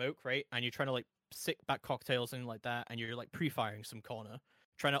like a smoke, right, and you're trying to like sick back cocktails and like that, and you're like pre-firing some corner,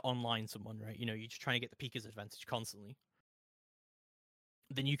 trying to online someone, right? You know, you're just trying to get the peeker's advantage constantly.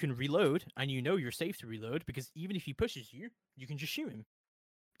 Then you can reload, and you know you're safe to reload because even if he pushes you, you can just shoot him,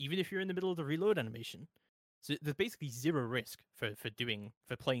 even if you're in the middle of the reload animation. So there's basically zero risk for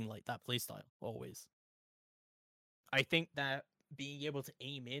playing like that playstyle always. I think that being able to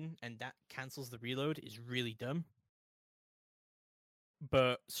aim in and that cancels the reload is really dumb.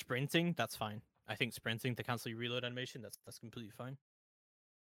 But sprinting, that's fine. I think sprinting to cancel your reload animation, that's completely fine.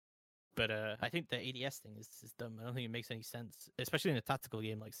 But I think the ADS thing is dumb. I don't think it makes any sense, especially in a tactical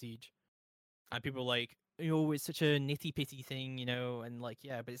game like Siege. And people are like, it's such a nitty pitty thing, and like,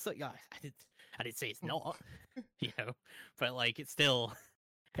 yeah, but it's like, I didn't say it's not, but like, it's still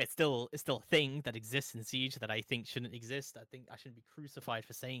a thing that exists in Siege that I think shouldn't exist. I think I shouldn't be crucified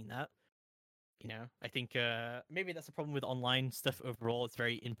for saying that. I think maybe that's a problem with online stuff overall. It's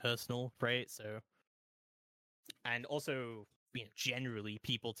very impersonal, right? So, and also, generally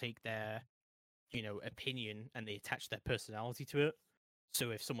people take their, opinion and they attach their personality to it.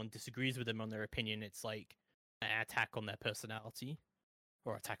 So if someone disagrees with them on their opinion, it's like an attack on their personality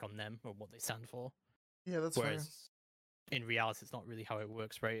or attack on them or what they stand for. Yeah, that's Whereas fair. in reality, it's not really how it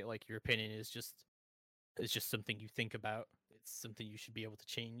works, right? Like your opinion is just something you think about. It's something you should be able to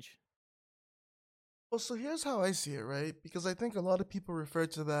change. Well, so here's how I see it, right? Because I think a lot of people refer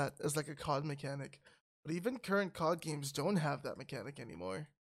to that as like a COD mechanic, but even current COD games don't have that mechanic anymore.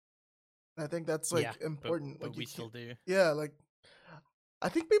 And I think that's Yeah, like important. but Like you we can't, still do. yeah, like I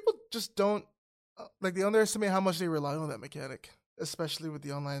think people just don't like they underestimate how much they rely on that mechanic, especially with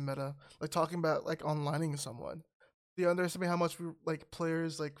the online meta. Like talking about like onlining someone, they underestimate how much like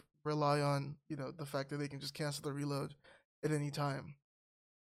players like rely on the fact that they can just cancel the reload at any time.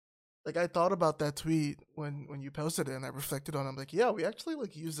 Like I thought about that tweet when you posted it, and I reflected on it. I'm like, yeah, we actually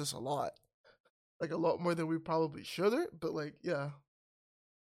like use this a lot, like a lot more than we probably should. But like, yeah,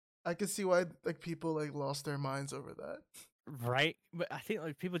 I can see why like people like lost their minds over that. Right, but I think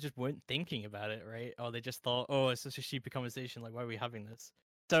like people just weren't thinking about it, right? Or they just thought, "Oh, it's such a stupid conversation. Like, why are we having this?"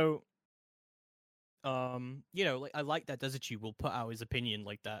 So, like I like that Desertu will put out his opinion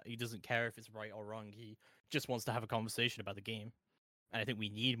like that. He doesn't care if it's right or wrong. He just wants to have a conversation about the game, and I think we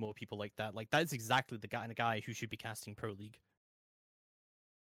need more people like that. Like that's exactly the kind of guy who should be casting Pro League.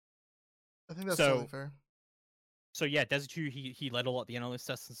 I think that's totally So, fair. yeah, Desertu he led a lot of the analyst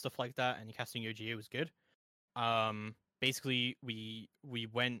tests and stuff like that, and casting OGA was good. Basically we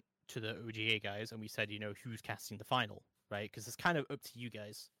went to the OGA guys and we said, who's casting the final, right? Because it's kind of up to you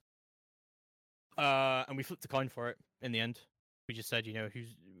guys. And we flipped a coin for it in the end. We just said,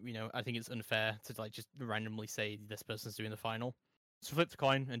 who's, I think it's unfair to like just randomly say this person's doing the final. So flipped a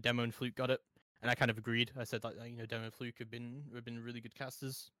coin and Demo and Fluke got it, and I kind of agreed. I said that Demo and Fluke have been really good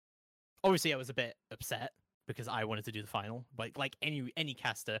casters. Obviously, I was a bit upset because I wanted to do the final. But like any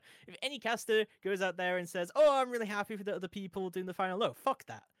caster, if any caster goes out there and says, "Oh, I'm really happy for the other people doing the final," no, fuck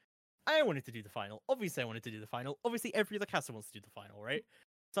that. I wanted to do the final. Obviously, I wanted to do the final. Obviously, every other caster wants to do the final, right?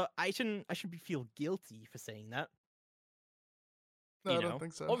 So I shouldn't feel guilty for saying that. No, I don't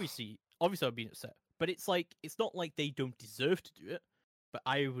think so. Obviously, I've been upset, but it's like it's not like they don't deserve to do it, but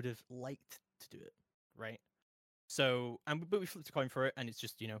I would have liked to do it, right? So, but we flipped a coin for it, and it's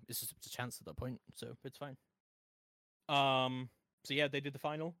just it's just a chance at that point, so it's fine. So yeah, they did the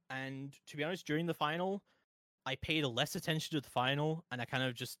final, and to be honest, during the final, I paid less attention to the final, and I kind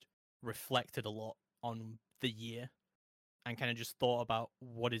of just reflected a lot on the year, and kind of just thought about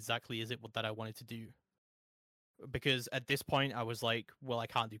what exactly is it that I wanted to do. Because at this point, I was like, well, I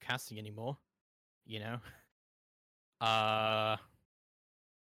can't do casting anymore, you know. Uh,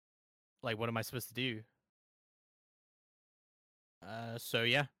 like, what am I supposed to do? So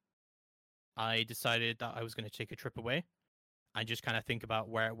yeah, I decided that I was going to take a trip away and just kind of think about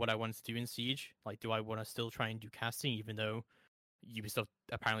what I wanted to do in Siege. Like, do I want to still try and do casting, even though Ubisoft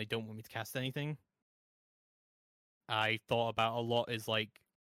apparently don't want me to cast anything? I thought about a lot is like,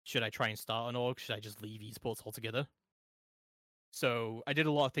 should I try and start an org? Should I just leave esports altogether? So I did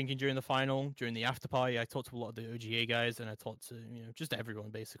a lot of thinking during the final, during the after party. I talked to a lot of the OGA guys, and I talked to just everyone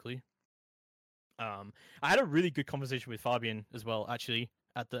basically. I had a really good conversation with Fabian as well, actually,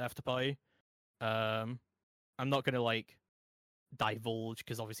 at the after party. I'm not gonna like divulge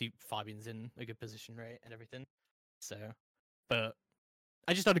because obviously Fabian's in a good position, right, and everything. So, but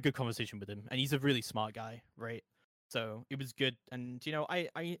I just had a good conversation with him, and he's a really smart guy, right? So it was good, and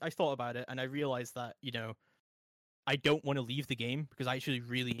I thought about it, and I realized that I don't want to leave the game because I actually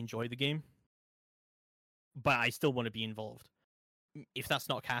really enjoy the game, but I still want to be involved. If that's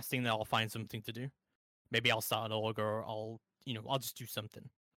not casting, then I'll find something to do. Maybe I'll start an org, or I'll just do something.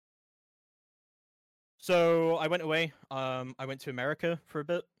 So I went away. I went to America for a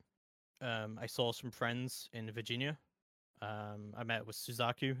bit. I saw some friends in Virginia. I met with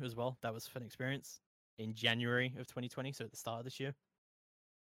Suzaku as well. That was a fun experience in January of 2020, so at the start of this year.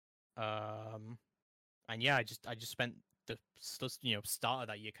 And yeah, I just spent the start of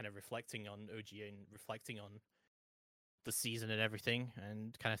that year kind of reflecting on OGA and reflecting on the season and everything,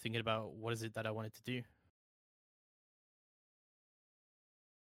 and kind of thinking about what is it that I wanted to do.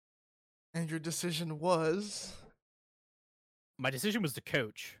 And your decision was. My decision was to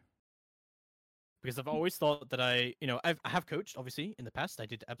coach, because I've always thought that I have coached obviously in the past. I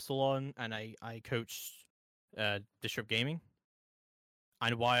did Epsilon, and I coached Disrupt Gaming.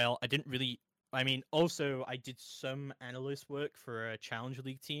 And while I didn't really, also I did some analyst work for a Challenge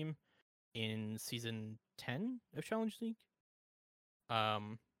League team in season 10 of Challenge League.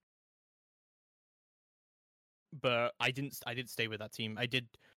 But I didn't stay with that team. I did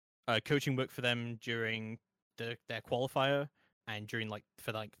coaching work for them during their qualifier and during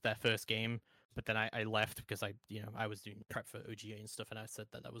their first game. But then I left because I was doing prep for OGA and stuff, and I said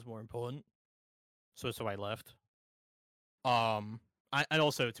that was more important. So I left. And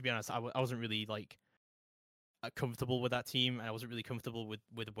also, to be honest, I wasn't really comfortable with that team, and I wasn't really comfortable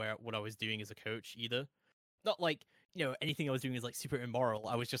with what I was doing as a coach either. Not anything I was doing is super immoral.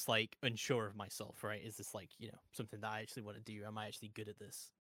 I was just unsure of myself, right? Is this something that I actually want to do? Am I actually good at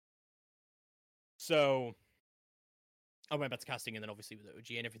this? So I went back to casting, and then obviously with the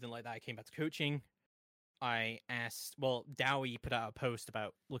OG and everything like that, I came back to coaching. I asked, Dowie put out a post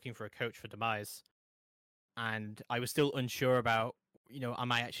about looking for a coach for Demise, and I was still unsure about,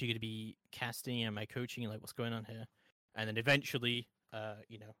 am I actually going to be casting? Am I coaching? What's going on here? And then eventually, I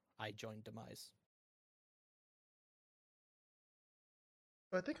joined Demise.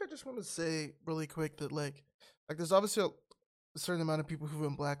 I think I just want to say really quick that there's obviously a certain amount of people who've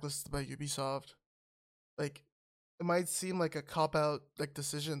been blacklisted by Ubisoft. It might seem like a cop out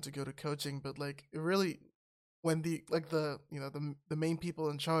decision to go to coaching, but it really, when the main people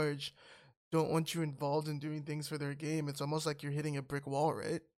in charge don't want you involved in doing things for their game, it's almost like you're hitting a brick wall,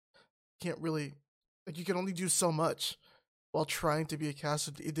 right? Can't really, you can only do so much while trying to be a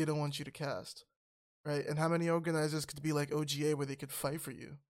caster they don't want you to cast, right? And how many organizers could be like OGA where they could fight for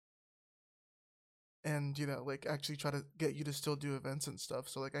you and actually try to get you to still do events and stuff.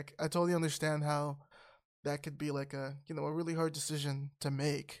 So I totally understand how that could be a a really hard decision to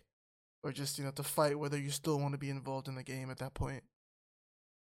make, or just to fight whether you still want to be involved in the game at that point.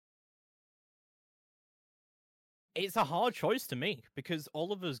 It's a hard choice to make because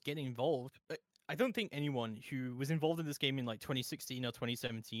all of us get involved. I don't think anyone who was involved in this game in 2016 or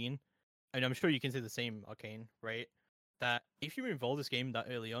 2017, and I'm sure you can say the same, Arcane, right? That if you were involved in this game that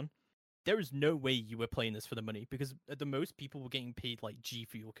early on, there is no way you were playing this for the money, because at the most people were getting paid G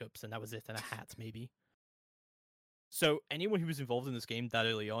Fuel cups, and that was it, and a hat maybe. So anyone who was involved in this game that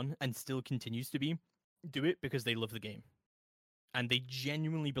early on and still continues to be, do it because they love the game. And they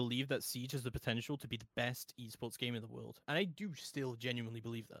genuinely believe that Siege has the potential to be the best esports game in the world. And I do still genuinely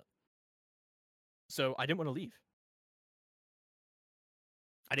believe that. So I didn't want to leave.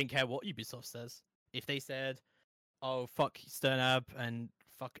 I didn't care what Ubisoft says. If they said, oh, fuck Sternab and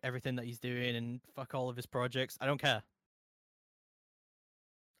fuck everything that he's doing and fuck all of his projects, I don't care.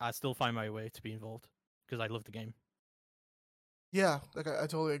 I still find my way to be involved because I love the game. Yeah, I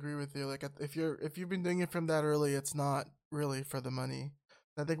totally agree with you. If you've been doing it from that early, it's not really for the money.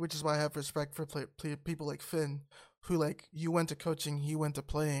 I think, which is why I have respect for people like Finn, who you went to coaching, he went to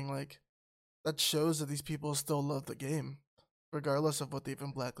playing. That shows that these people still love the game, regardless of what they've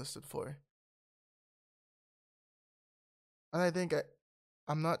been blacklisted for. And I think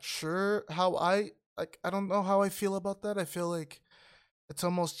I'm not sure how I don't know how I feel about that. I feel like it's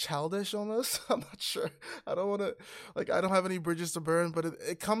almost childish almost. I'm not sure. I don't want to, I don't have any bridges to burn, but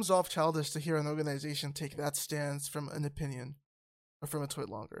it comes off childish to hear an organization take that stance from an opinion or from a tweet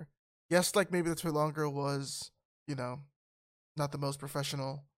longer. Yes, maybe the tweet longer was, not the most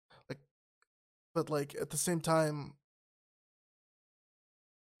professional, but at the same time,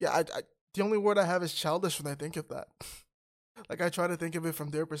 yeah, I the only word I have is childish when I think of that. I try to think of it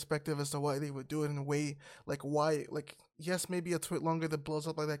from their perspective as to why they would do it in a way, why, yes, maybe a tweet longer that blows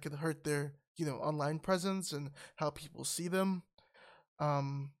up like that could hurt their, online presence and how people see them.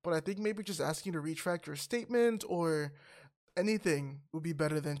 But I think maybe just asking to retract your statement or anything would be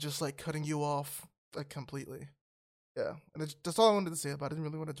better than just cutting you off completely. Yeah, and that's all I wanted to say about it. I didn't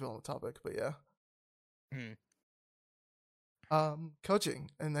really want to dwell on the topic, but yeah. Hmm. Coaching,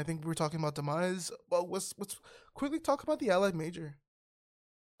 and I think we were talking about demise. Well, let's quickly talk about the Allied Major,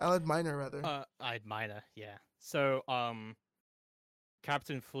 Allied Minor rather. I'd minor, yeah. So,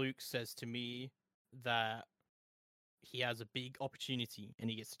 Captain Fluke says to me that he has a big opportunity and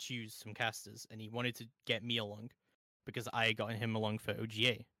he gets to choose some casters, and he wanted to get me along because I got him along for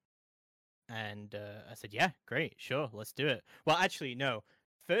OGA. And I said, yeah, great, sure, let's do it. Well, actually, no.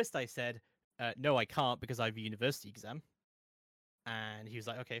 First, I said, no, I can't because I have a university exam. And he was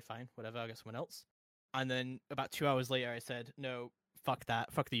like, okay, fine, whatever, I'll get someone else. And then about 2 hours later, I said, no, fuck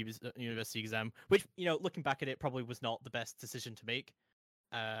that, fuck the university exam, which, looking back at it, probably was not the best decision to make.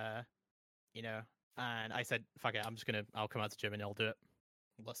 Uh, you know, and I said, fuck it, I'll come out to Germany, I'll do it.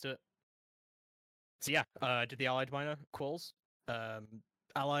 Let's do it. So yeah, did the Allied minor quals.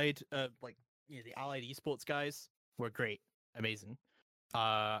 Allied, the Allied esports guys were great, amazing.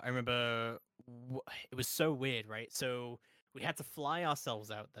 I remember it was so weird, right? So we had to fly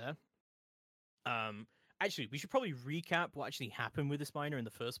ourselves out there. Um, Actually, we should probably recap what actually happened with this minor in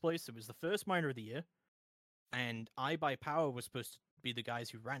the first place. It was the first minor of the year, and I by Power was supposed to be the guys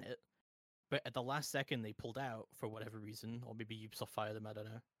who ran it, but at the last second they pulled out for whatever reason, or maybe Ubisoft fired them. I don't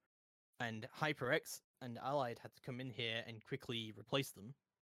know. And HyperX and Allied had to come in here and quickly replace them.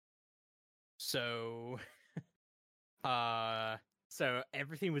 So Uh, so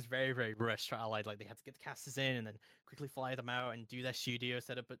everything was very, very rushed for Allied. Like they had to get the casters in and then quickly fly them out and do their studio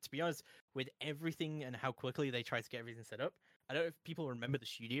setup. But to be honest, with everything and how quickly they tried to get everything set up, I don't know if people remember the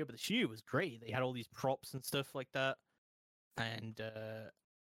studio, but the studio was great. They had all these props and stuff like that, and they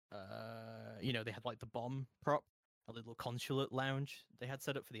had like the bomb prop, a little consulate lounge they had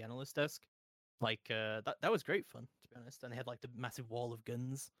set up for the analyst desk. Like that was great fun, to be honest. And they had like the massive wall of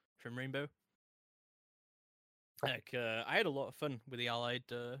guns from Rainbow. Like, I had a lot of fun with the Allied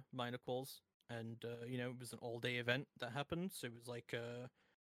minor quals, and it was an all-day event that happened. So it was like,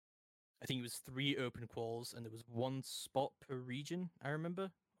 I think it was 3 open quals, and there was 1 spot per region. I remember,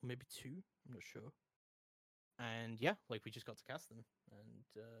 or maybe 2. I'm not sure. And yeah, like we just got to cast them,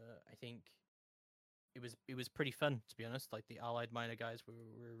 and I think it was pretty fun, to be honest. Like the Allied minor guys were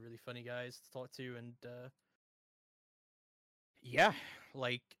really funny guys to talk to, and yeah,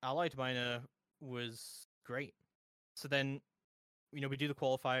 like Allied minor was great. So then we do the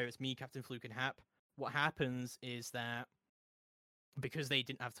qualifier. It's me, Captain Fluke, and Hap. What happens is that because they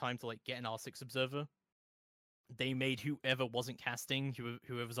didn't have time to like get an R6 observer, they made whoever wasn't casting,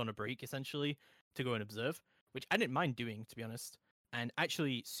 whoever's on a break, essentially, to go and observe, which I didn't mind doing, to be honest. And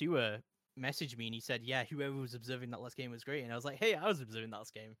actually, Sewer messaged me and he said, "Yeah, whoever was observing that last game was great." And I was like, "Hey, I was observing that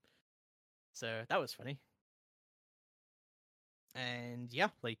last game," so that was funny. And yeah,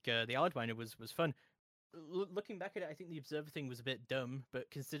 like the Allied Miner was fun. Looking back at it, I think the observer thing was a bit dumb,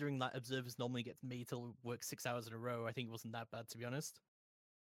 but considering that observers normally get made to work 6 hours in a row, I think it wasn't that bad, to be honest.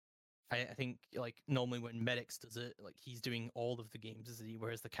 I think like normally when Medics does it, like he's doing all of the games, isn't he?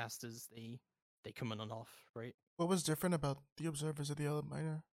 Whereas the casters they come on and off, right? What was different about the observers of the Allied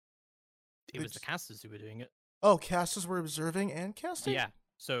Minor? It was the casters who were doing it. Oh, casters were observing and casting. Yeah.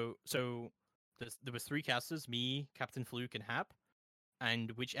 So there was 3 casters: me, Captain Fluke, and Hap,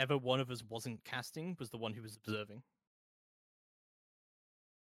 and whichever one of us wasn't casting was the one who was observing.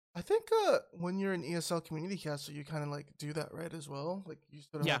 I think when you're an ESL community caster, you kind of like do that, right? As well, like you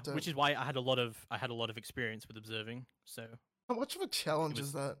sort of Yeah, have to. which is why I had a lot of experience with observing. So How much of a it challenge is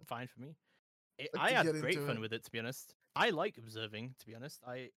was that? fine for me. Like I to had get great into fun it. with it, to be honest. I like observing, to be honest.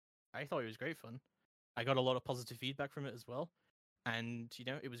 I thought it was great fun. I got a lot of positive feedback from it as well, and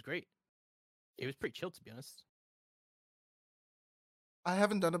it was great. It was pretty chill, to be honest. I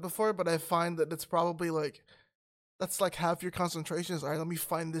haven't done it before, but I find that it's probably like that's like half your concentration is all right. Let me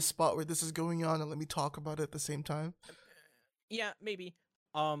find this spot where this is going on, and let me talk about it at the same time. Yeah, maybe.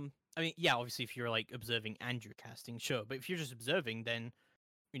 I mean, yeah, obviously, if you're like observing and you're casting, sure. But if you're just observing, then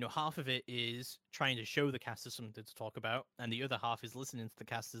half of it is trying to show the casters something to talk about, and the other half is listening to the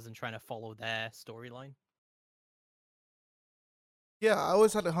casters and trying to follow their storyline. Yeah, I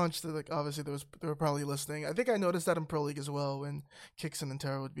always had a hunch that like obviously they were probably listening. I think I noticed that in Pro League as well when Kixon and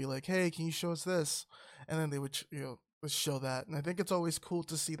Terra would be like, "Hey, can you show us this?" And then they would would show that. And I think it's always cool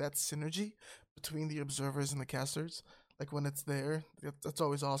to see that synergy between the observers and the casters. Like when it's there, that's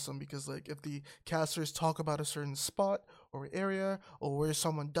always awesome because like if the casters talk about a certain spot or area or where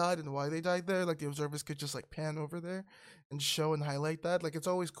someone died and why they died there, like the observers could just like pan over there and show and highlight that. Like it's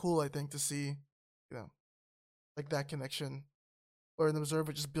always cool, I think, to see, you know, like that connection or an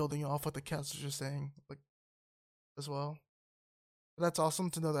observer just building off what the casters are saying, like as well. But that's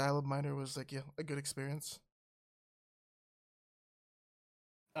awesome to know that Isle of Minor was like a good experience.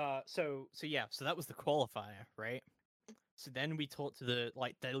 So that was the qualifier, right? So then we talked to the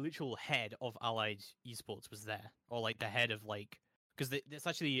literal head of Allied Esports was there, or like the head of like, because it's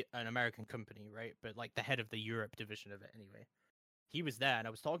actually an American company, right? But like the head of the Europe division of it anyway. He was there, and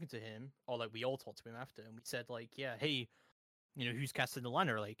I was talking to him, or like we all talked to him after, and we said like, yeah, hey, who's casting the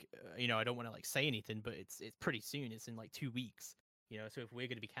ladder? Like, I don't want to like say anything, but it's pretty soon. It's in like 2 weeks. So if we're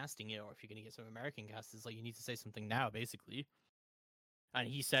going to be casting it, or if you're going to get some American casters, like you need to say something now, basically. And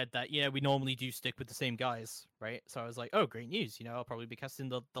he said that, yeah, we normally do stick with the same guys, right? So I was like, oh, great news. I'll probably be casting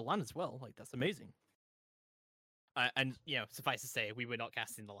the LAN as well. Like, that's amazing. And, suffice to say, we were not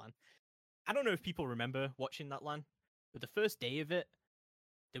casting the LAN. I don't know if people remember watching that LAN, but the first day of it,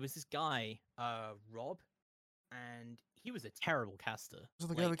 there was this guy, Rob, and he was a terrible caster. Was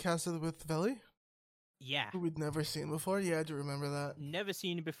it the guy that casted with Veli? Yeah. Who we'd never seen before? Yeah, I do remember that. Never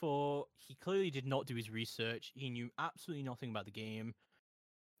seen him before. He clearly did not do his research. He knew absolutely nothing about the game.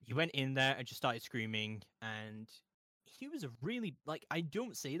 He went in there and just started screaming, and he was a really, like, I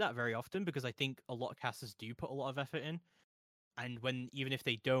don't say that very often because I think a lot of casters do put a lot of effort in, and even if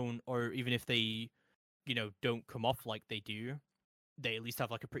they don't, or even if they don't come off like they do, they at least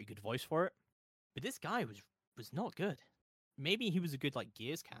have like a pretty good voice for it. But this guy was not good. Maybe he was a good like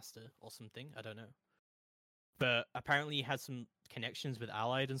Gears caster or something, I don't know. But apparently he had some connections with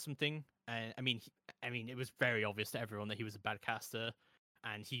Allied and something, and I mean it was very obvious to everyone that he was a bad caster,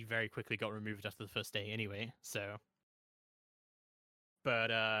 and he very quickly got removed after the first day anyway. So,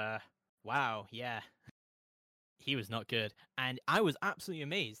 but wow, yeah, he was not good, and I was absolutely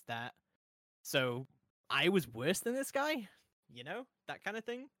amazed that. So I was worse than this guy, that kind of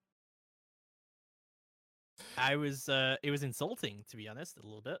thing. It was insulting, to be honest, a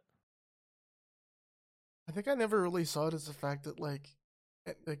little bit. I think I never really saw it as the fact that like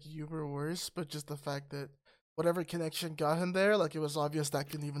you were worse, but just the fact that whatever connection got him there, like it was obvious that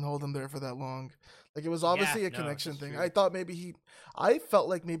couldn't even hold him there for that long. Like it was obviously a connection thing. True. I thought I felt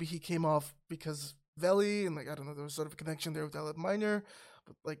like maybe he came off because Veli and like I don't know, there was sort of a connection there with Allied Minor,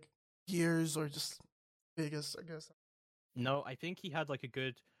 but like years or just Vegas, I guess. No, I think he had like a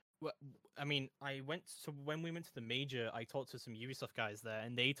good. I mean, so when we went to the major, I talked to some Ubisoft guys there,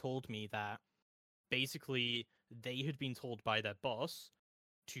 and they told me that basically they had been told by their boss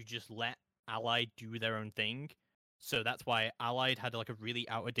to just let Allied do their own thing. So that's why Allied had like a really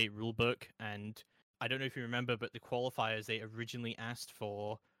out of date rulebook, and I don't know if you remember, but the qualifiers they originally asked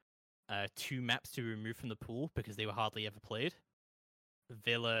for 2 maps to be removed from the pool because they were hardly ever played.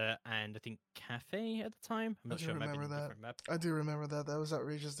 Villa and I think Cafe at the time. I'm not sure. Remember that. I do remember that. That was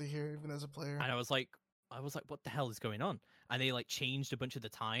outrageous to hear, even as a player. And I was like, what the hell is going on? And they like changed a bunch of the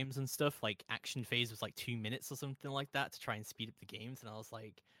times and stuff. Like action phase was like 2 minutes or something like that to try and speed up the games. And I was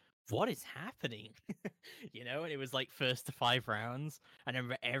like, what is happening? And it was like first to 5 rounds. And I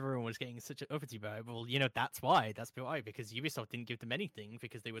remember everyone was getting such an uppity about it. Well, that's why. That's why, because Ubisoft didn't give them anything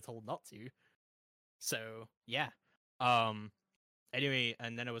because they were told not to. So yeah. Anyway,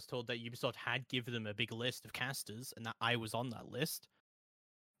 and then I was told that Ubisoft had given them a big list of casters, and that I was on that list.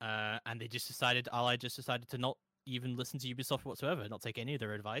 And Allied just decided to not even listen to Ubisoft whatsoever, not take any of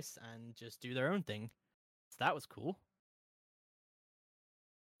their advice, and just do their own thing. So that was cool.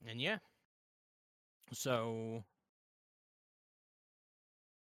 And yeah. So,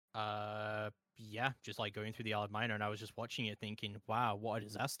 yeah, just like going through the Allied Minor, and I was just watching it thinking, wow, what a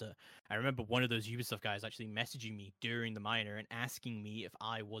disaster. I remember one of those Ubisoft guys actually messaging me during the minor and asking me if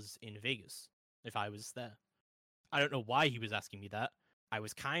I was in Vegas, if I was there. I don't know why he was asking me that. I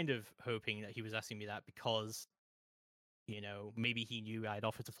was kind of hoping that he was asking me that because, maybe he knew I'd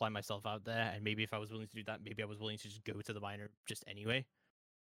offered to fly myself out there, and maybe if I was willing to do that, maybe I was willing to just go to the minor just anyway.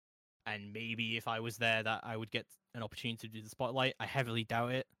 And maybe if I was there, that I would get an opportunity to do the spotlight. I heavily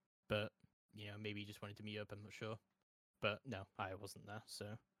doubt it, but maybe he just wanted to meet up. I'm not sure, but no, I wasn't there. So,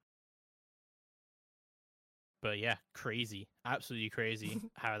 but yeah, crazy, absolutely crazy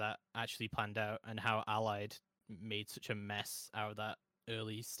how that actually planned out and how Allied made such a mess out of that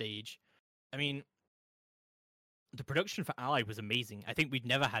early stage. I mean, the production for Allied was amazing. I think we'd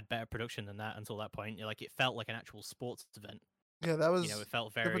never had better production than that until that point. Like it felt like an actual sports event. Yeah, that was. It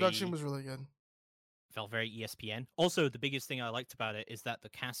felt very. The production was really good. Felt very ESPN. Also, the biggest thing I liked about it is that the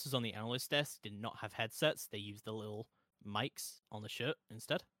casters on the analyst desk did not have headsets. They used the little mics on the shirt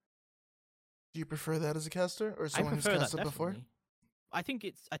instead. Do you prefer that as a caster or someone who's casted before? I think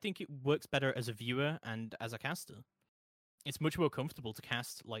it works better as a viewer and as a caster. It's much more comfortable to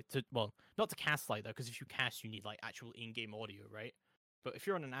cast not to cast like that, because if you cast, you need like actual in-game audio, right? But if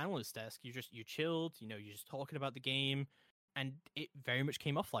you're on an analyst desk, you're chilled. You're just talking about the game, and it very much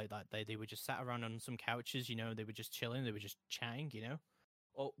came off like that. They were just sat around on some couches, they were just chilling, they were just chatting,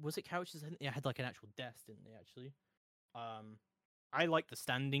 or was it couches? I think they had like an actual desk, didn't they? Actually, I like the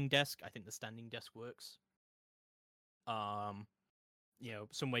standing desk. I think the standing desk works. Um,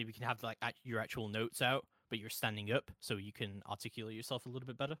 some way we can have like your actual notes out, but you're standing up, so you can articulate yourself a little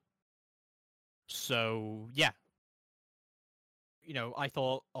bit better. So yeah, I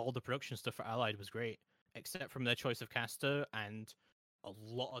thought all the production stuff for Allied was great, except from their choice of caster and a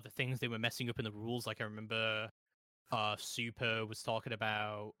lot of the things they were messing up in the rules. Like I remember, Super was talking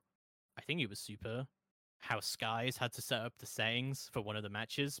about, I think it was Super, how Skies had to set up the settings for one of the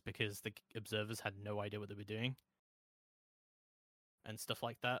matches because the observers had no idea what they were doing and stuff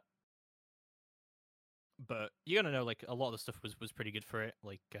like that. But you gotta know, like a lot of the stuff was pretty good for it.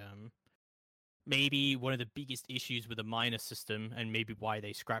 Like maybe one of the biggest issues with the minor system and maybe why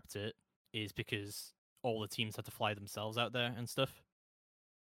they scrapped it is because all the teams had to fly themselves out there and stuff.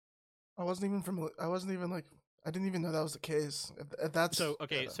 I wasn't even from. I wasn't even like. I didn't even know that was the case. If that's So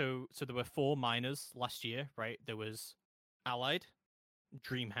okay, yeah. so there were 4 minors last year, right? There was Allied,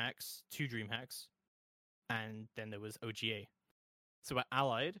 DreamHacks, 2 DreamHacks, and then there was OGA. So at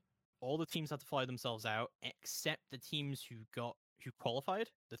Allied, all the teams had to fly themselves out except the teams who qualified,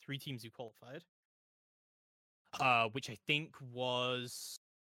 the 3 teams who qualified. Which I think was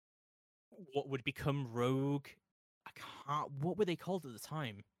what would become Rogue. I can't. What were they called at the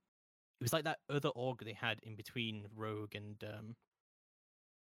time? It was like that other org they had in between Rogue and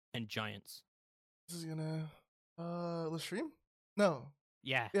Giants. This is gonna Lestream? No.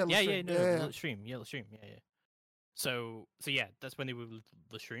 Yeah, Yeah, yeah, Lestream. yeah. No, Yeah, yeah, yeah. Stream. Yeah, Stream. Yeah, yeah. So yeah, that's when they were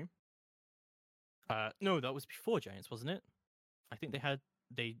the Stream. No, that was before Giants, wasn't it? I think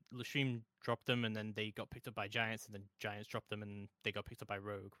they Lestream dropped them, and then they got picked up by Giants, and then Giants dropped them, and they got picked up by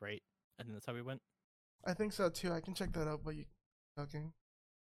Rogue, right? And then that's how we went. I think so too. I can check that out. But you talking?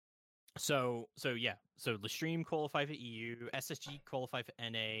 So yeah, so the stream qualified for EU, SSG qualified for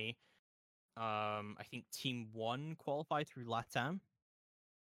NA. I think Team One qualified through LATAM.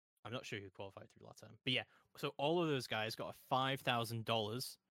 I'm not sure who qualified through LATAM, but yeah. So all of those guys got a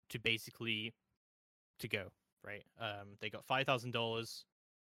 $5,000 to basically to go, right? They got $5,000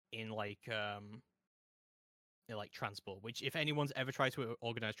 in like transport. Which, if anyone's ever tried to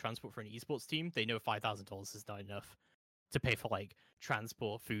organize transport for an esports team, they know $5,000 is not enough to pay for like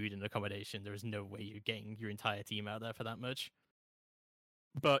transport, food, and accommodation. There is no way you're getting your entire team out there for that much.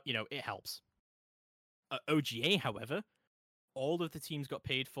 But it helps. OGA, however, all of the teams got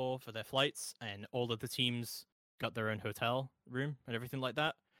paid for their flights, and all of the teams got their own hotel room and everything like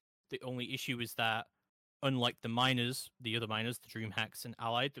that. The only issue is that, unlike the other minors, the DreamHacks and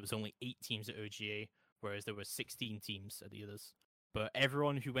Allied, there was only 8 teams at OGA, whereas there were 16 teams at the others. But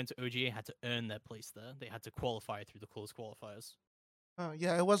everyone who went to OGA had to earn their place there. They had to qualify through the closed qualifiers.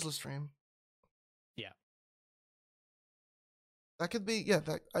 Yeah, it was Lestream. Yeah. That could be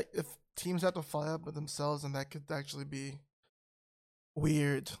if teams have to fly up with themselves, and that could actually be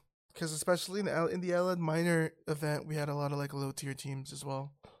weird. Because especially in the Allied minor event, we had a lot of like low tier teams as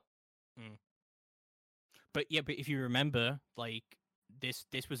well. But if you remember, like this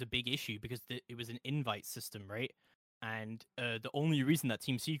was a big issue because it was an invite system, right? And the only reason that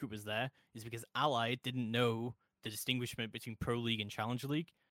Team Secret was there is because Allied didn't know the distinguishment between Pro League and Challenger League,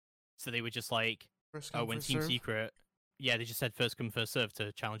 so they were just like, First oh, come, when first Team serve. Secret, yeah, they just said first come first serve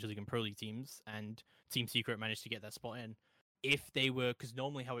to Challenger League and Pro League teams, and Team Secret managed to get that spot in. If they were, because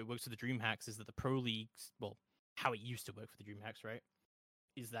normally how it works with the DreamHacks is that the Pro Leagues, well, how it used to work for the DreamHacks, right,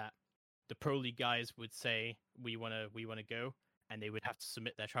 is that the Pro League guys would say we wanna go, and they would have to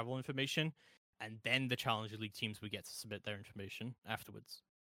submit their travel information, and then the Challenger League teams would get to submit their information afterwards.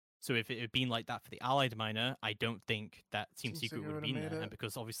 So if it had been like that for the Allied minor, I don't think that Team Secret would have been there, and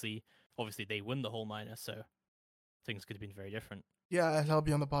because obviously they won the whole minor, so things could have been very different. Yeah, I helped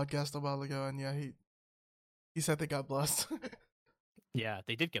you on the podcast a while ago, and yeah, he said they got blessed. Yeah,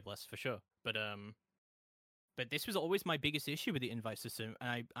 they did get blessed for sure, but this was always my biggest issue with the invite system,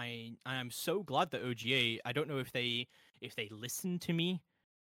 and I'm so glad that OGA. I don't know if they listened to me,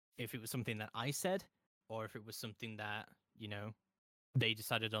 if it was something that I said, or if it was something that they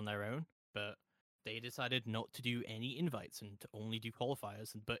decided on their own. But they decided not to do any invites and to only do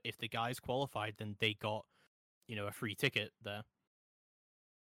qualifiers. But if the guys qualified, then they got a free ticket there.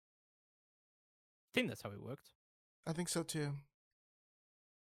 I think that's how it worked. I think so too.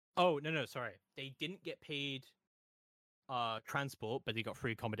 Oh no, sorry, they didn't get paid transport, but they got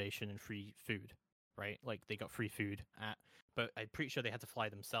free accommodation and free food, right? Like they got free food but I'm pretty sure they had to fly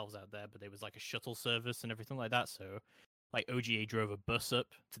themselves out there, but there was like a shuttle service and everything like that. So like OGA drove a bus up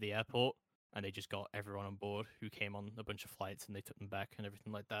to the airport, and they just got everyone on board who came on a bunch of flights, and they took them back and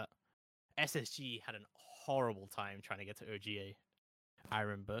everything like that. SSG had a horrible time trying to get to OGA. I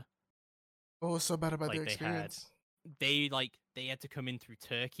remember. What was so bad about their Like experience? they had to come in through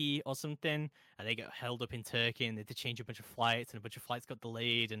Turkey or something, and they got held up in Turkey, and they had to change a bunch of flights, and a bunch of flights got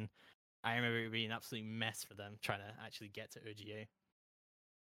delayed, and I remember it being an absolute mess for them trying to actually get to OGA.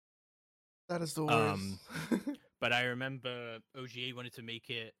 That is the worst. Um, but I remember OGA wanted to make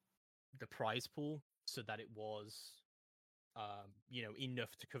it the prize pool so that it was,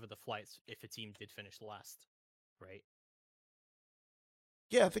 enough to cover the flights if a team did finish last, right?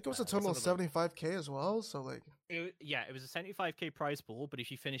 Yeah, I think it was a That's total of another. 75K as well. So like, It was a 75K prize pool, but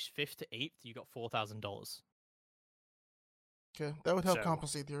if you finished fifth to eighth, you got $4,000. okay, that would help So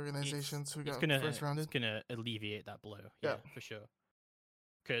compensate the it's organizations who it's got gonna first it's rounded. gonna alleviate that blow, Yeah, yeah, for sure.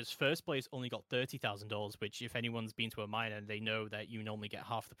 Because first place only got $30,000, which if anyone's been to a minor, they know that you normally get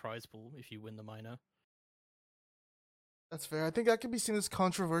half the prize pool if you win the minor. that's fair. I think that could be seen as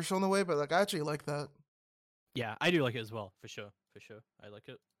controversial in a way, but like I actually like that. Yeah, I do like it as well, for sure, for sure. I like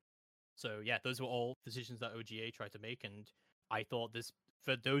it. So yeah, those were all decisions that OGA tried to make, and I thought this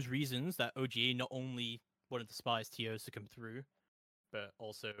for those reasons that OGA not only wanted the spies TOs to come through, but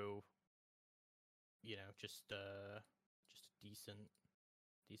also, just decent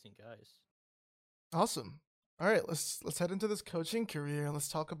guys. Awesome. All right, let's head into this coaching career. Let's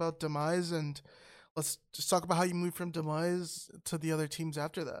talk about Demise and let's just talk about how you moved from Demise to the other teams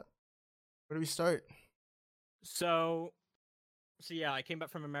after that. Where do we start? So yeah, I came back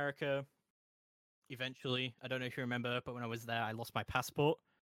from America eventually. I don't know if you remember, but when I was there, I lost my passport.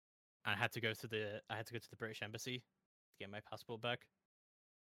 I had to go to the British embassy to get my passport back,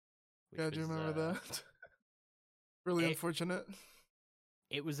 which God, do you was remember that? Really it. unfortunate.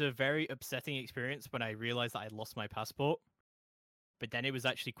 It was a very upsetting experience when I realized that I lost my passport. But then it was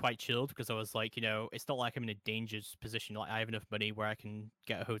actually quite chilled because I was like, it's not like I'm in a dangerous position. Like I have enough money where I can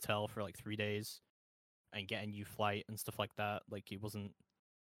get a hotel for like 3 days and get a new flight and stuff like that. Like it wasn't,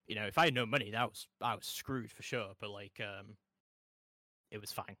 if I had no money, I was screwed for sure. But like, it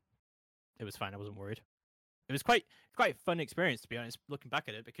was fine. It was fine. I wasn't worried. It was quite a fun experience to be honest. Looking back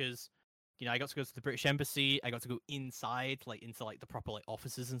at it, because I got to go to the British Embassy. I got to go inside, like into like the proper like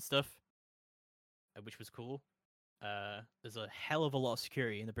offices and stuff, which was cool. There's a hell of a lot of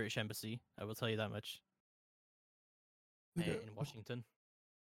security in the British Embassy. I will tell you that much. Okay. In Washington.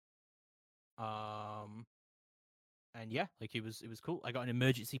 Um, and yeah, like it was cool. I got an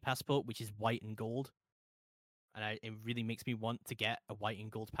emergency passport, which is white and gold, and it really makes me want to get a white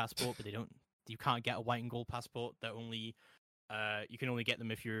and gold passport, but they don't. You can't get a white and gold passport. They're only, you can only get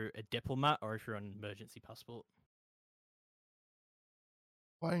them if you're a diplomat or if you're on an emergency passport.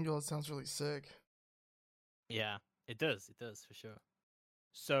 Wine Gold sounds really sick. Yeah, it does. It does for sure.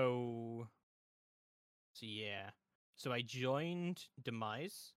 So, yeah. So I joined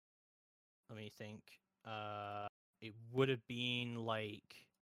Demise. Let me think. It would have been like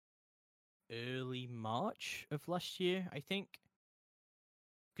early March of last year, I think,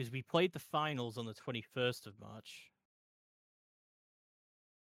 because we played the finals on the 21st of March.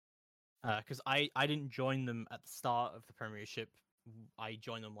 Because I didn't join them at the start of the Premiership. I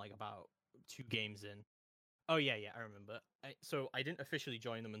joined them like about 2 games in. Oh yeah, I remember. So I didn't officially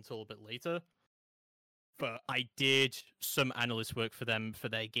join them until a bit later, but I did some analyst work for them for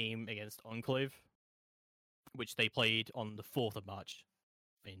their game against Enclave, which they played on the 4th of March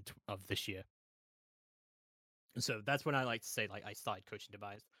of this year. So that's when I like to say like I started coaching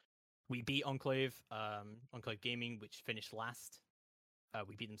Demise. We beat Enclave, Enclave Gaming, which finished last.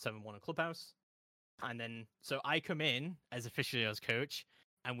 We beat them 7-1 in Clubhouse. And then so I come in as officially as coach,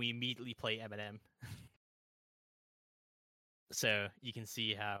 and we immediately play Eminem. So you can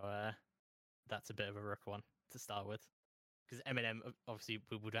see how that's a bit of a rough one to start with, because Eminem obviously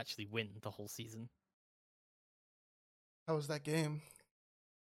would actually win the whole season. How was that game?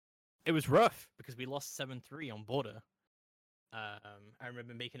 It was rough because we lost 7-3 on border. I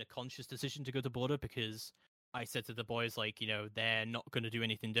remember making a conscious decision to go to border because I said to the boys, like, they're not going to do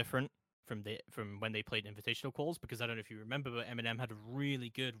anything different from when they played invitational calls, because I don't know if you remember, but Eminem had a really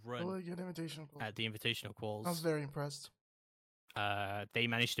good run Really good invitation. at the invitational calls. I was very impressed. They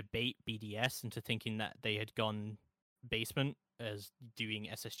managed to bait BDS into thinking that they had gone basement as doing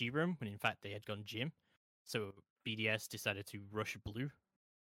SSG room, when in fact they had gone gym. So BDS decided to rush blue,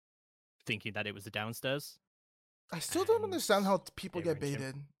 thinking that it was the downstairs. I still don't understand how people they were get in gym.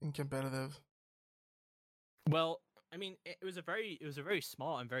 baited in competitive. Well, I mean, it was a very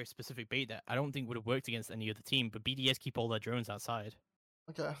smart and very specific bait that I don't think would have worked against any other team. But BDS keep all their drones outside.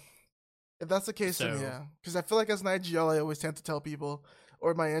 Okay. If that's the case, then So yeah. Because I feel like as an IGL, I always tend to tell people,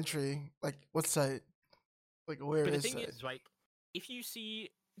 or my entry, like, what site? Like, where but the is thing site? is, like, if you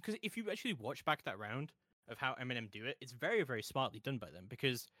actually watch back that round, of how Eminem do it, it's very, very smartly done by them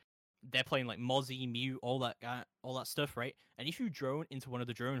because they're playing like Mozzie, Mute, all that stuff, right? And if you drone into one of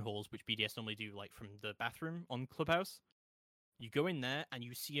the drone halls, which BDS normally do, like from the bathroom on Clubhouse, you go in there and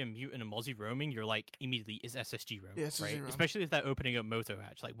you see a Mute and a Mozzie roaming, you're like immediately is SSG roam, Yeah, SSG right? roam. Especially if they're opening up Moto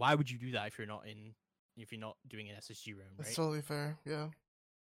Hatch. Like, why would you do that if you're not doing an SSG roam, right? That's totally fair. Yeah.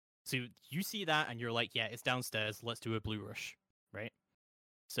 So you see that and you're like, yeah, it's downstairs. Let's do a blue rush, right?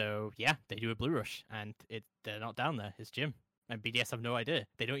 So yeah, they do a blue rush, and they're not down there. It's Jim, and BDS have no idea.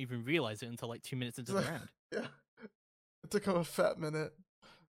 They don't even realize it until like 2 minutes into the round. Yeah, it took him a fat minute.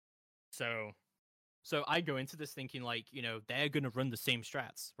 So I go into this thinking like, they're gonna run the same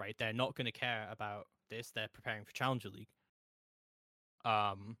strats, right? They're not gonna care about this. They're preparing for Challenger League.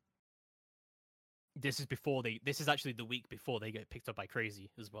 This is actually the week before they get picked up by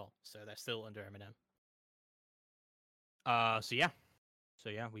Crazy as well. So they're still under Eminem. So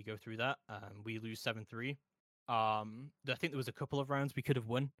yeah, we go through that. We lose 7-3. I think there was a couple of rounds we could have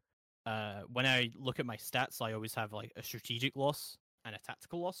won. When I look at my stats, I always have like a strategic loss and a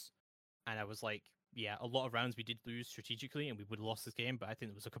tactical loss. And I was like, yeah, a lot of rounds we did lose strategically and we would have lost this game, but I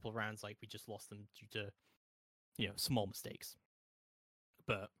think there was a couple of rounds like we just lost them due to, small mistakes.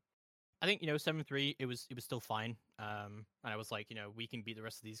 But I think, 7-3, it was still fine. And I was like, we can beat the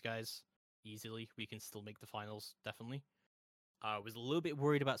rest of these guys easily. We can still make the finals, definitely. I was a little bit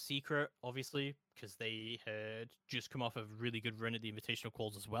worried about Secret, obviously, because they had just come off a really good run at the Invitational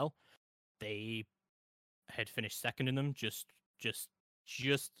Calls as well. They had finished second in them, just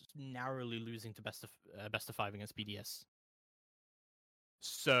narrowly losing to best of 5 against BDS.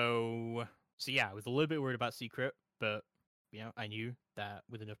 So yeah, I was a little bit worried about Secret, but I knew that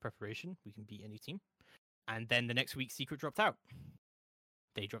with enough preparation, we can beat any team. And then the next week, Secret dropped out.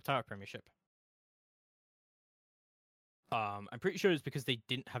 They dropped out of Premiership. I'm pretty sure it's because they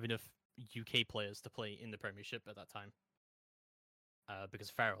didn't have enough UK players to play in the Premiership at that time. Because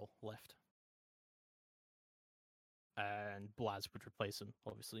Farrell left. And Blaz would replace him,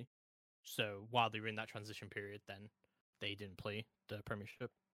 obviously. So while they were in that transition period, then they didn't play the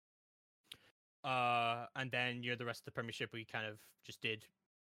Premiership. And then, the rest of the Premiership, we kind of just did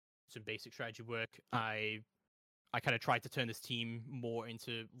some basic strategy work. I kind of tried to turn this team more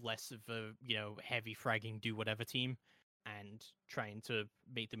into less of a, heavy fragging, do whatever team, and trying to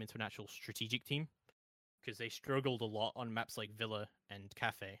make them into an actual strategic team, because they struggled a lot on maps like Villa and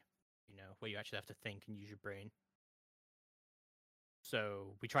Cafe, where you actually have to think and use your brain.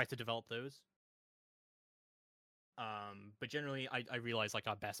 So we tried to develop those. But generally, I realized like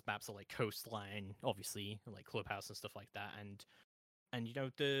our best maps are like Coastline, obviously, like Clubhouse and stuff like that, and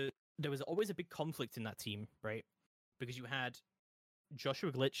there was always a big conflict in that team, right? Because you had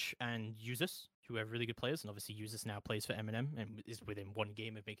Joshua Glitch and Usus, who are really good players, and obviously Usus now plays for Eminem and is within one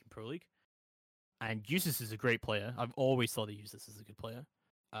game of making Pro League. And Usus is a great player. I've always thought that Usus is a good player.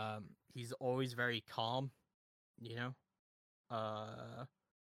 He's always very calm,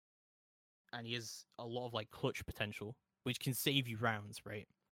 and he has a lot of like clutch potential, which can save you rounds, right?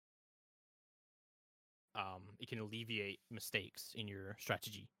 It can alleviate mistakes in your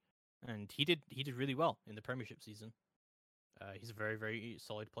strategy, and he did really well in the Premiership season. He's a very, very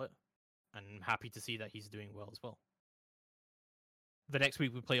solid player, and I'm happy to see that he's doing well as well. The next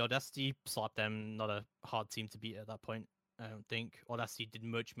week we play Audacity, slap them. Not a hard team to beat at that point, I don't think. Audacity did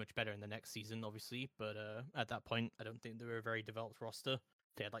much, much better in the next season, obviously, but at that point, I don't think they were a very developed roster.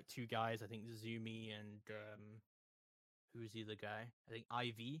 They had like two guys, I think Zumi and who's the other guy? I think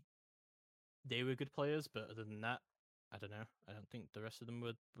Ivy. They were good players, but other than that, I don't know. I don't think the rest of them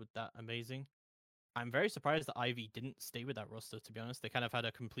were that amazing. I'm very surprised that Ivy didn't stay with that roster, to be honest. They kind of had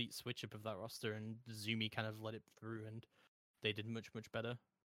a complete switch up of that roster, and Zumi kind of led it through, and they did much, much better.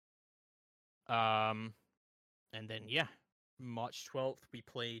 And then, yeah, March 12th, we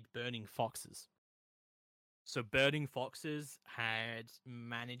played Burning Foxes. So Burning Foxes had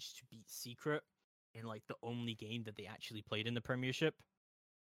managed to beat Secret in like the only game that they actually played in the Premiership.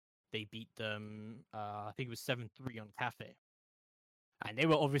 They beat them, I think it was 7-3 on Cafe. And they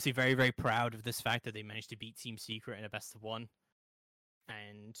were obviously very, very proud of this fact that they managed to beat Team Secret in a best of one.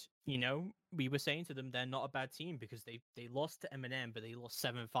 And, we were saying to them they're not a bad team because they lost to Eminem, but they lost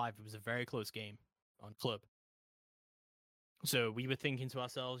 7-5. It was a very close game on Club. So we were thinking to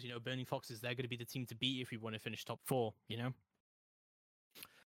ourselves, Burning Foxes, they're going to be the team to beat if we want to finish top 4, We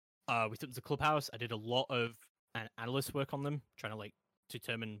took them to Clubhouse. I did a lot of analyst work on them, trying to like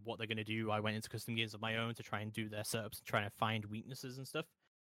determine what they're going to do. I went into custom games of my own to try and do their setups and trying to find weaknesses and stuff.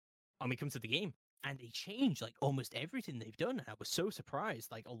 And we come to the game, and they changed like almost everything they've done. And I was so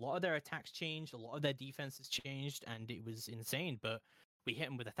surprised. Like a lot of their attacks changed, a lot of their defenses changed, and it was insane. But we hit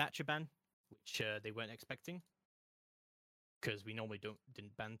them with a Thatcher ban. which they weren't expecting because we normally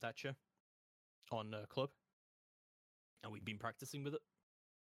didn't ban Thatcher on club, and we've been practicing with it.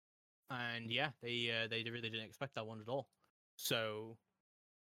 And yeah, they really didn't expect that one at all. So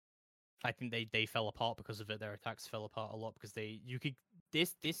I think they fell apart because of it. Their attacks fell apart a lot because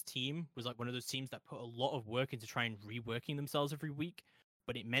this team was like one of those teams that put a lot of work into trying reworking themselves every week,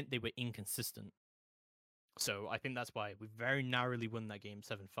 but it meant they were inconsistent. So I think that's why we very narrowly won that game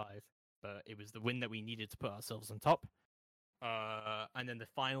 7-5, but it was the win that we needed to put ourselves on top. And then the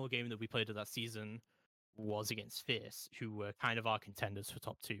final game that we played of that season was against Fierce, who were kind of our contenders for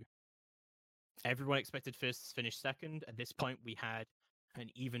top 2. Everyone expected Fierce to finish second. At this point, we had an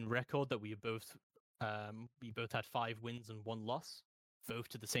even record that we both had 5 wins and 1 loss, both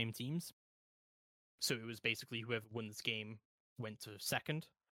to the same teams. So it was basically whoever won this game went to second.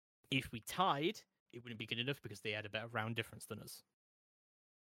 If we tied, it wouldn't be good enough because they had a better round difference than us.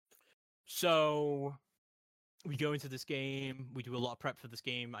 So we go into this game. We do a lot of prep for this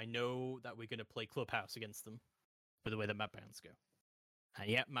game. I know that we're going to play Clubhouse against them for the way that map bans go. And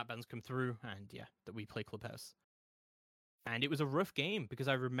yeah, map bans come through, and yeah, that we play Clubhouse. And it was a rough game because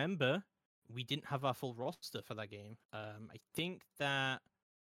I remember we didn't have our full roster for that game. I think that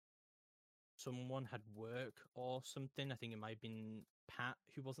someone had work or something. I think it might have been Pat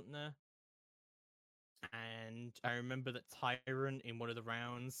who wasn't there. And I remember that Tyrant in one of the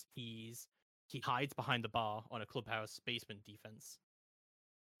rounds, he hides behind the bar on a Clubhouse basement defense.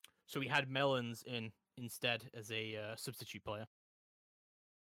 So we had Melons in instead as a substitute player.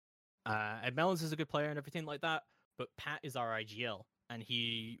 And Melons is a good player and everything like that, but Pat is our IGL, and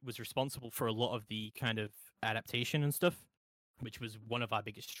he was responsible for a lot of the kind of adaptation and stuff, which was one of our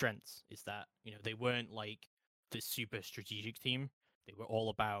biggest strengths, is that, they weren't like this super strategic team. They were all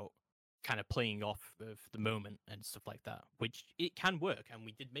about kind of playing off of the moment and stuff like that, which it can work, and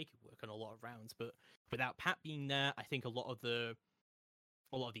we did make it work on a lot of rounds. But without Pat being there, I think a lot of the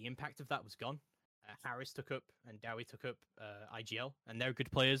impact of that was gone. Harris took up and Dowie took up IGL, and they're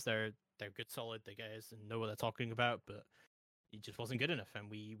good players. They're good, solid. They guys and know what they're talking about, but it just wasn't good enough, and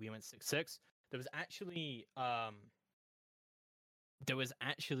we went 6-6. There was actually a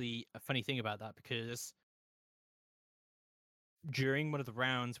funny thing about that, because during one of the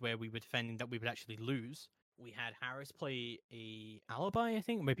rounds where we were defending that we would actually lose, we had Harris play a alibi, I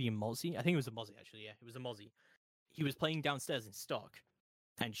think, maybe a Mozzie. I think it was a Mozzie, actually. Yeah, it was a Mozzie. He was playing downstairs in stock,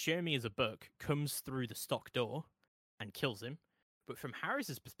 and Shermie as a book comes through the stock door and kills him. But from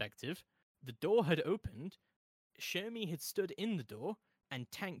Harris's perspective, the door had opened, Shermie had stood in the door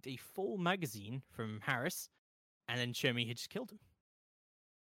and tanked a full magazine from Harris, and then Shermie had just killed him.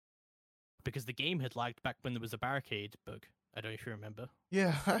 Because the game had lagged back when there was a barricade bug. I don't know if you remember.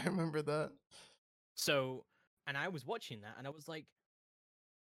 Yeah, I remember that. So, and I was watching that, and I was like,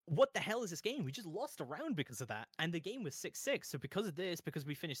 what the hell is this game? We just lost a round because of that. And the game was 6-6. So because of this, because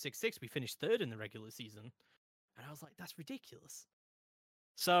we finished 6-6, we finished 3rd in the regular season. And I was like, that's ridiculous.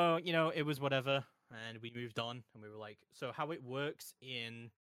 So, it was whatever. And we moved on, and we were like, so how it works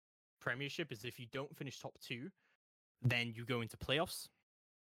in Premiership is if you don't finish top 2, then you go into playoffs.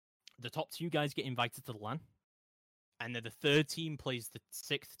 The top 2 guys get invited to the LAN. And then the 3rd team plays the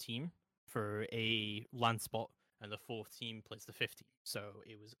 6th team for a LAN spot, and the 4th team plays the 5th team. So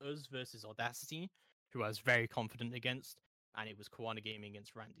it was us versus Audacity, who I was very confident against, and it was Koana Gaming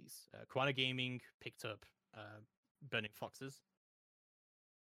against Randy's. Koana Gaming picked up Burning Foxes.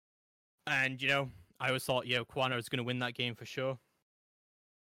 And, I always thought, Koana was going to win that game for sure.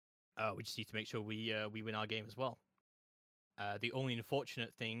 We just need to make sure we win our game as well. The only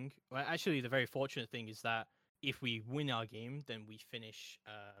unfortunate thing, well, actually, the very fortunate thing is that if we win our game, then we finish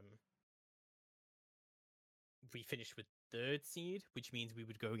with 3rd seed, which means we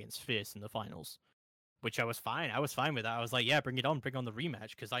would go against Fierce in the finals, which I was fine. I was fine with that. I was like, yeah, bring on the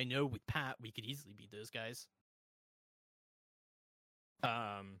rematch, because I know with Pat we could easily beat those guys.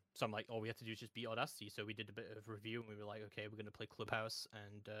 So I'm like, all we have to do is just beat Audacity. So we did a bit of review, and we were like, okay, we're going to play Clubhouse,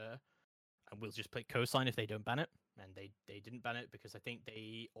 and we'll just play Coastline if they don't ban it. And they didn't ban it because I think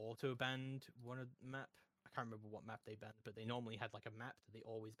they auto banned one of the map. I can't remember what map they banned, but they normally had like a map that they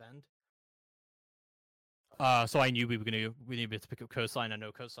always banned. So I knew we needed to pick up Coastline. I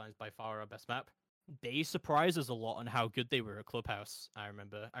know Coastline is by far our best map. They surprised us a lot on how good they were at Clubhouse. I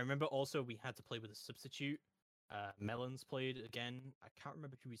remember also we had to play with a substitute. Melons played again. I can't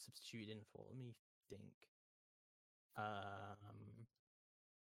remember who we substituted in for. Let me think.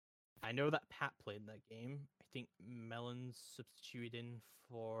 I know that Pat played in that game. I think Melons substituted in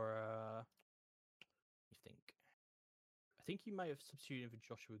for. Let me think. I think he might have substituted in for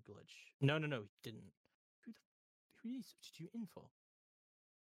Joshua Glitch. No, he didn't. Who did he substitute in for?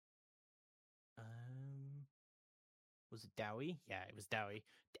 Was it Dowie? Yeah, it was Dowie.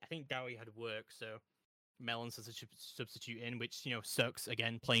 I think Dowie had work, so Melons as a substitute in, which sucks.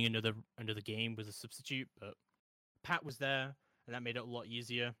 Again, playing another game was a substitute, but Pat was there, and that made it a lot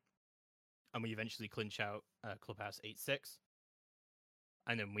easier. And we eventually clinch out Clubhouse 8-6.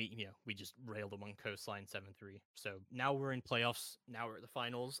 And then we just railed them on Coastline 7-3. So now we're in playoffs. Now we're at the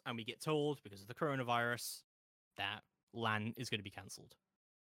finals, and we get told because of the coronavirus that LAN is going to be cancelled,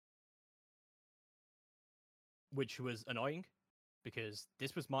 which was annoying because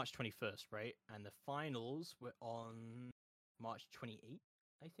this was March 21st, right? And the finals were on March 28th,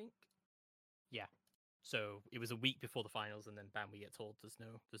 I think. Yeah. So it was a week before the finals, and then bam, we get told there's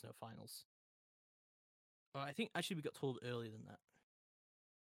no finals. I think actually we got told earlier than that.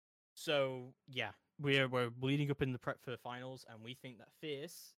 So yeah, we're leading up in the prep for the finals, and we think that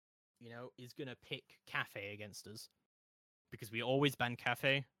Fierce, is gonna pick Cafe against us because we always ban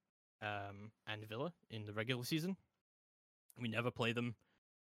Cafe, and Villa in the regular season. We never play them,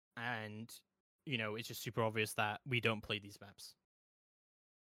 and it's just super obvious that we don't play these maps.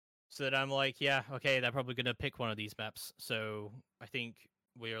 So that I'm like, yeah, okay, they're probably gonna pick one of these maps. So I think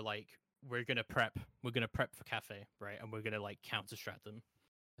we're gonna prep. We're gonna prep for Cafe, right? And we're gonna counter strat them.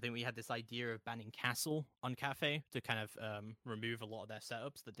 I think we had this idea of banning Castle on Cafe to kind of remove a lot of their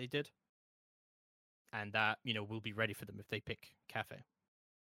setups that they did, and that we'll be ready for them if they pick Cafe.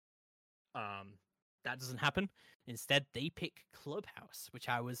 That doesn't happen. Instead, they pick Clubhouse, which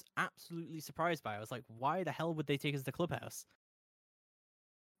I was absolutely surprised by. I was like, why the hell would they take us to Clubhouse?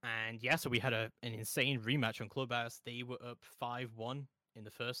 And yeah, so we had an insane rematch on Clubhouse. They were up 5-1 in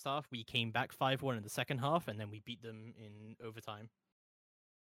the first half. We came back 5-1 in the second half, and then we beat them in overtime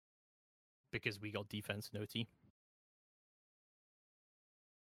because we got defense in OT.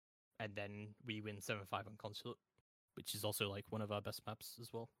 And then we win 7-5 on Consulate, which is also one of our best maps as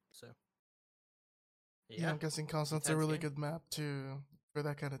well. So yeah, I'm guessing Consulate's a really good map for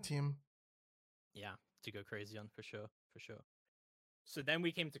that kind of team. Yeah, to go crazy on for sure. So then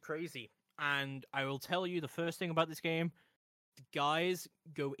we came to Crazy, and I will tell you the first thing about this game: the guys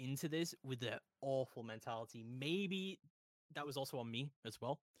go into this with an awful mentality. Maybe that was also on me as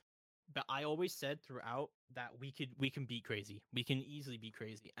well. But I always said throughout that we can beat Crazy. We can easily beat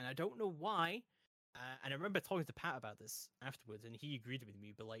Crazy, and I don't know why. And I remember talking to Pat about this afterwards, and he agreed with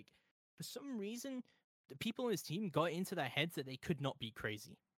me. But for some reason, the people on his team got into their heads that they could not beat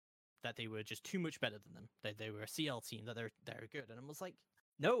Crazy, that they were just too much better than them. That they were a CL team, that they're good. And I was like,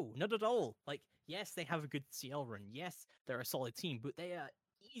 no, not at all. Yes, they have a good CL run. Yes, they're a solid team, but they are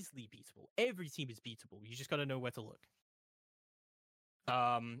easily beatable. Every team is beatable. You just got to know where to look.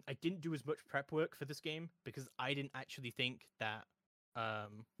 I didn't do as much prep work for this game because I didn't actually think that.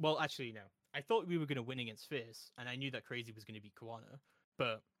 Well, actually, no. I thought we were going to win against Fierce, and I knew that Crazy was going to beat Koana,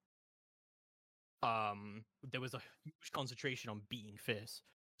 but there was a huge concentration on beating Fierce.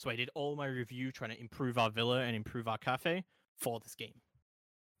 So I did all my review trying to improve our Villa and improve our Cafe for this game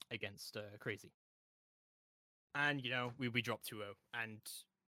against Crazy. And we dropped 2-0, and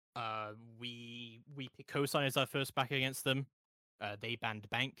we picked Cosign as our first back against them. They banned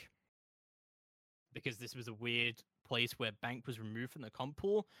Bank because this was a weird place where Bank was removed from the comp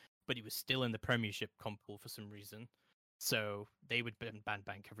pool, but he was still in the Premiership comp pool for some reason. So they would ban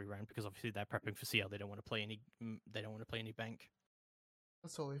Bank every round because obviously they're prepping for CL. They don't want to play any. They don't want to play any Bank.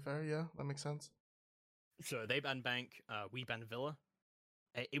 That's totally fair. Yeah, that makes sense. So they banned Bank. We banned Villa.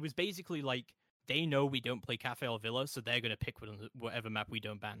 It was basically they know we don't play Cafe or Villa, so they're gonna pick whatever map we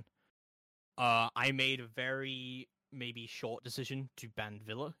don't ban. I made a very maybe short decision to ban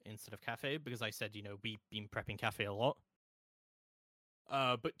Villa instead of Cafe because I said we've been prepping Cafe a lot.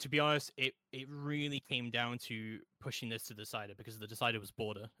 But to be honest, it really came down to pushing this to the decider because the decider was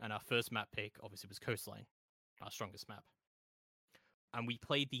Border, and our first map pick obviously was Coastline, our strongest map. And we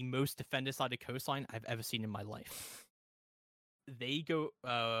played the most defender-sided Coastline I've ever seen in my life. We go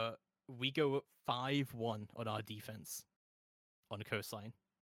up 5-1 on our defense on Coastline,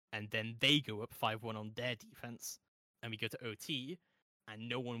 and then they go up 5-1 on their defense, and we go to OT, and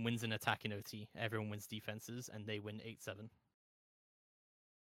no one wins an attack in OT. Everyone wins defenses, and they win 8-7.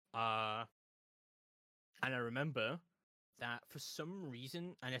 And I remember that for some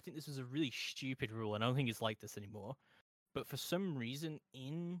reason, and I think this was a really stupid rule, and I don't think it's like this anymore, but for some reason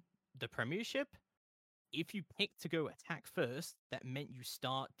in the Premiership, if you pick to go attack first, that meant you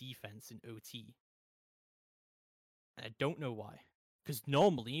start defense in OT. And I don't know why. Because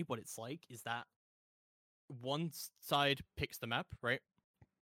normally what it's like is that one side picks the map, right?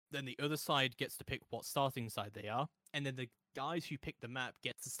 Then the other side gets to pick what starting side they are, and then the guys who pick the map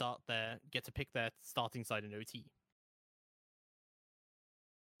get to pick their starting side in OT.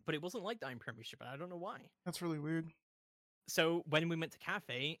 But it wasn't like that in Premiership, and I don't know why. That's really weird. So when we went to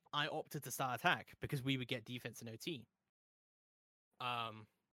cafe, I opted to start attack because we would get defense and OT.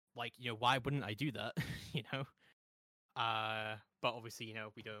 Like, why wouldn't I do that? you know. But obviously,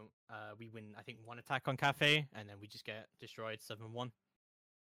 we don't. We win, I think, one attack on cafe, and then we just get destroyed 7-1.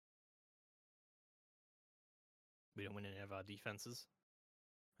 We don't win any of our defenses.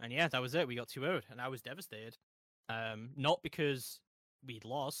 And yeah, that was it. We got 2-0'd, and I was devastated. Not because we'd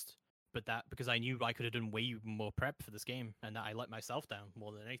lost, but that because I knew I could have done way more prep for this game, and that I let myself down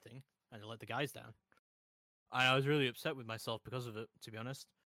more than anything, and I let the guys down. And I was really upset with myself because of it, to be honest.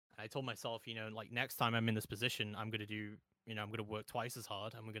 And I told myself, like next time I'm in this position, I'm gonna do, I'm gonna work twice as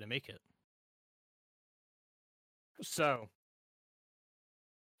hard, and we're gonna make it. So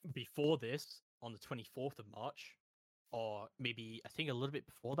before this, on the 24th of March, or maybe I think a little bit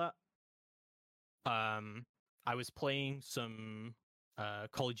before that, I was playing some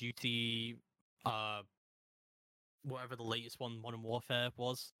Call of Duty, whatever the latest one, Modern Warfare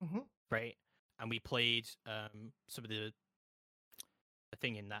was, right? And we played some of the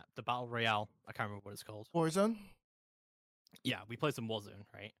thing in that, the Battle Royale. I can't remember what it's called. Warzone? Yeah, we played some Warzone,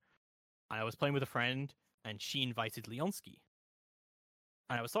 right? And I was playing with a friend, and she invited Leonsky.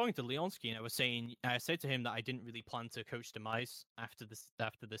 And I was talking to Leonsky, and I said to him that I didn't really plan to coach Demise after this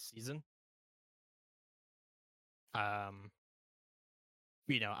season. I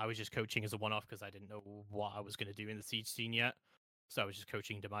was just coaching as a one-off because I didn't know what I was going to do in the Siege scene yet. So I was just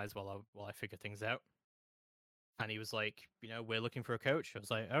coaching Demise while I figured things out. And he was like, we're looking for a coach. I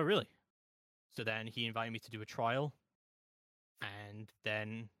was like, oh, really? So then he invited me to do a trial. And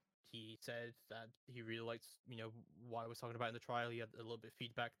then he said that he really liked, what I was talking about in the trial. He had a little bit of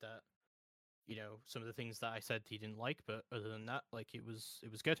feedback that, some of the things that I said he didn't like. But other than that, like, it was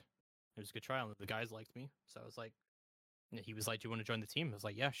good. It was a good trial. And the guys liked me. So I was like, he was like, do you want to join the team? I was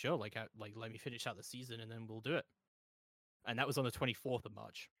like, yeah, sure. Like, let me finish out the season and then we'll do it. And that was on the 24th of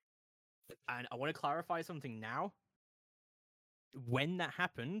March. And I want to clarify something now. When that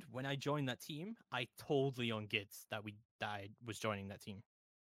happened, when I joined that team, I told Leon Gids that I was joining that team.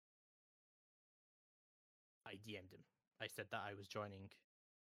 I DM'd him. I said that I was joining.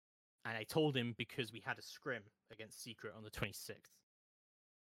 And I told him because we had a scrim against Secret on the 26th.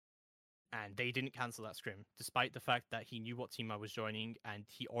 And they didn't cancel that scrim, despite the fact that he knew what team I was joining and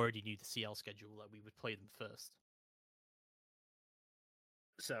he already knew the CL schedule that we would play them first.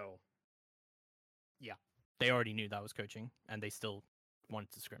 So, yeah, they already knew that I was coaching, and they still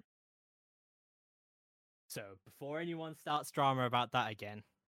wanted to scrim. So, before anyone starts drama about that again,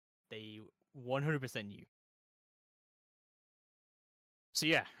 they 100% knew. So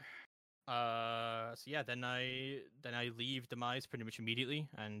yeah, then I leave Demise pretty much immediately,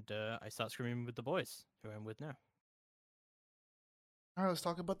 and I start scrimming with the boys, who I'm with now. All right, let's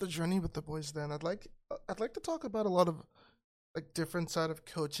talk about the journey with the boys. Then I'd like to talk about a lot of like different side of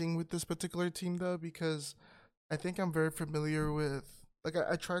coaching with this particular team though, because I think I'm very familiar with like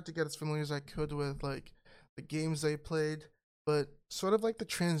I tried to get as familiar as I could with like the games they played, but sort of like the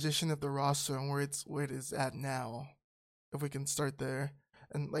transition of the roster and where it is at now. If we can start there,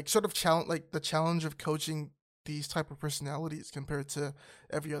 and like sort of challenge like the challenge of coaching these type of personalities compared to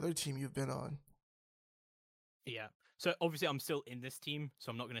every other team you've been on. Yeah. So obviously I'm still in this team,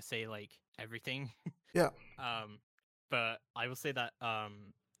 so I'm not gonna say like everything. Yeah. But I will say that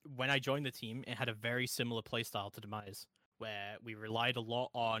when I joined the team, it had a very similar playstyle to Demise, where we relied a lot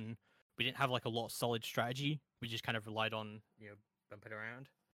on. We didn't have like a lot of solid strategy. We just kind of relied on bumping around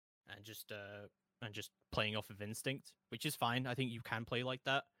and just playing off of instinct, which is fine. I think you can play like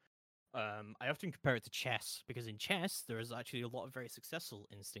that. I often compare it to chess because in chess there is actually a lot of very successful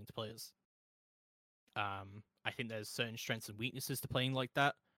instinct players. I think there's certain strengths and weaknesses to playing like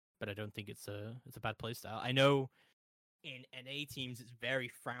that, but I don't think it's a bad playstyle. I know in NA teams it's very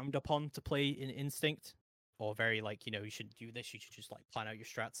frowned upon to play in instinct, or very like you shouldn't do this. You should just like plan out your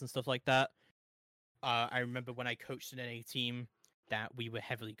strats and stuff like that. I remember when I coached an NA team that we were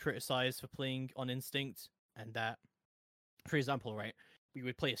heavily criticized for playing on instinct, and that, for example, right, we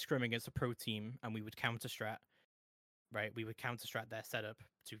would play a scrim against a pro team and we would counter strat. Right, we would counter strat their setup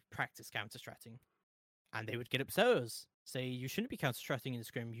to practice counter stratting. And they would get upset at us, say, you shouldn't be counter-stratting in the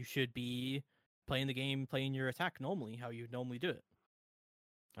scrim, you should be playing the game, playing your attack normally, how you would normally do it.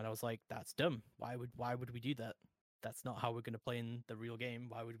 And I was like, that's dumb. Why would we do that? That's not how we're going to play in the real game.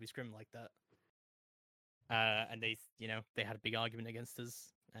 Why would we scrim like that? And they had a big argument against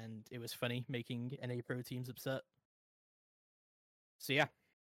us, and it was funny making NA pro teams upset. So yeah.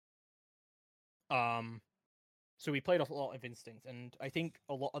 So we played off a lot of instinct, and I think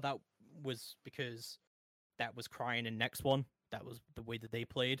a lot of that was because that was Crying and Next One. That was the way that they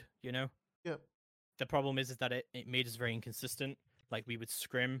played, Yep. the problem is that it made us very inconsistent. Like we would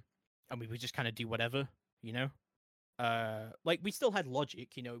scrim, and we would just kind of do whatever, you know. Like we still had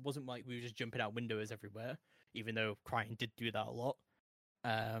logic, you know. It wasn't like we were just jumping out windows everywhere, even though Crying did do that a lot.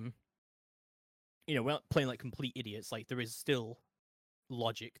 You know, we're not playing like complete idiots. Like there is still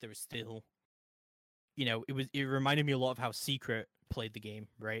logic. There is still, you know, it reminded me a lot of how Secret played the game,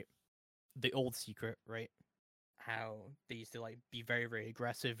 right? The old Secret, right? How they used to like be very, very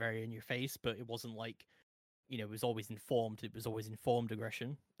aggressive, very in your face, but it wasn't like, you know, it was always informed. It was always informed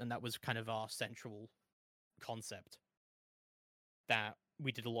aggression, and that was kind of our central concept. That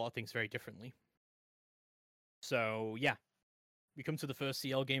we did a lot of things very differently. So yeah, we come to the first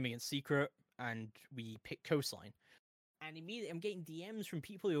CL game against Secret, and we pick Coastline. And immediately, I'm getting DMs from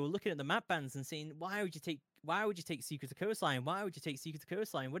people who are looking at the map bans and saying, "Why would you take Secret to Coastline? Why would you take Secret to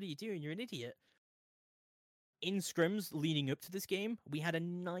Coastline? What are you doing? You're an idiot." In scrims leading up to this game, we had a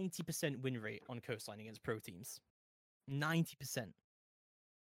 90% win rate on Coastline against pro teams. 90%.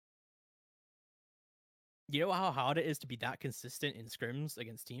 You know how hard it is to be that consistent in scrims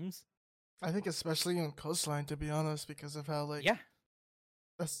against teams? I think especially on Coastline, to be honest, because of how like Yeah.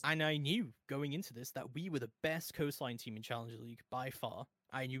 that's And I knew going into this that we were the best Coastline team in Challenger League by far.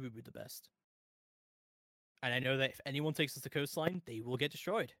 I knew we were the best. And I know that if anyone takes us to Coastline, they will get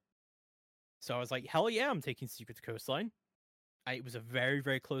destroyed. So I was like, hell yeah, I'm taking Secret to Coastline. It was a very,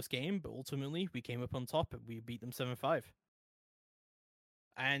 very close game, but ultimately we came up on top and we beat them 7-5.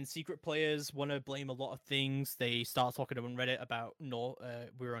 And Secret players want to blame a lot of things. They start talking on Reddit about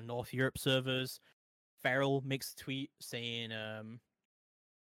we're on North Europe servers. Feral makes a tweet saying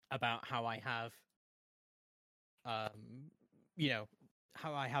about how I have you know,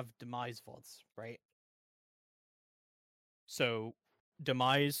 how I have demise VODs, right? So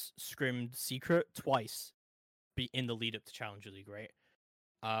demise scrimmed Secret twice in the lead up to Challenger League, right?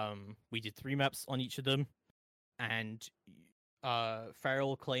 We did 3 maps on each of them, and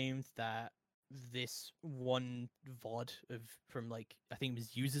Feral claimed that this one VOD from like I think it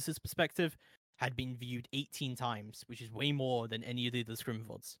was users' perspective had been viewed 18 times, which is way more than any of the other scrim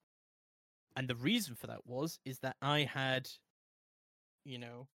VODs. And the reason for that is that I had, you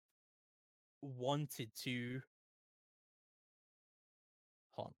know, wanted to.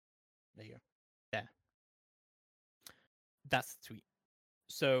 Hold on. There you go. There. That's the tweet.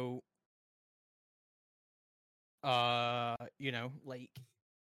 So, you know, like,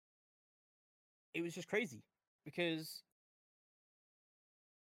 it was just crazy because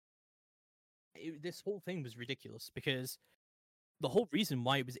this whole thing was ridiculous because the whole reason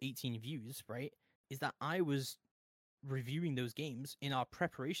why it was 18 views, right, is that I was reviewing those games in our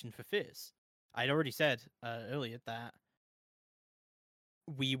preparation for Fierce. I'd already said earlier that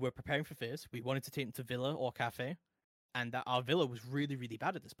we were preparing for Fierce. We wanted to take them to Villa or Cafe, and that our Villa was really, really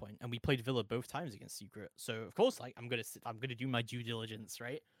bad at this point, and we played Villa both times against Secret. So of course, like I'm gonna do my due diligence,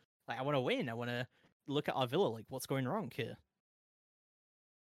 right? Like I want to win. I want to look at our Villa, like what's going wrong here.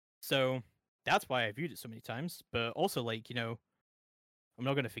 So that's why I viewed it so many times. But also, like you know, I'm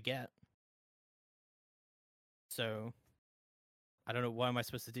not gonna forget. So I don't know what am I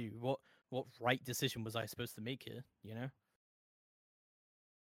supposed to do. What right decision was I supposed to make here? You know.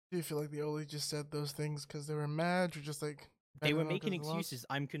 do you feel like they only just said those things because they were mad, or just like They were on 'cause making of the loss? excuses.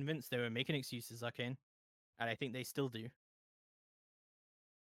 I'm convinced they were making excuses, Arcane, and I think they still do.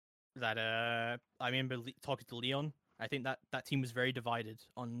 That I remember talking to Leon. I think that team was very divided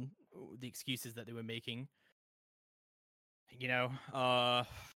on the excuses that they were making. You know, I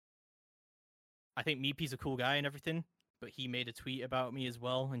think Meepy's a cool guy and everything, but he made a tweet about me as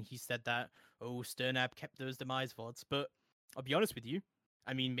well, and he said that Sternab kept those demise VODs. But I'll be honest with you.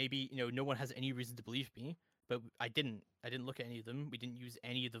 I mean, maybe you know no one has any reason to believe me, but I didn't. I didn't look at any of them. We didn't use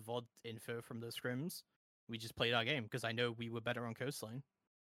any of the VOD info from those scrims. We just played our game because I know we were better on Coastline.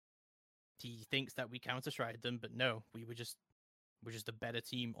 He thinks that we counter-striked them, but no, we're just a better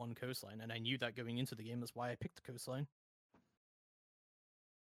team on Coastline, and I knew that going into the game. That's why I picked the Coastline.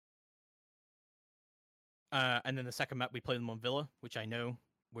 And then the second map, we played them on Villa, which I know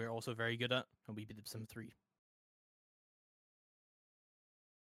we're also very good at, and we beat them 3.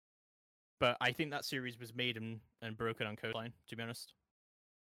 But I think that series was made and broken on Coastline, to be honest.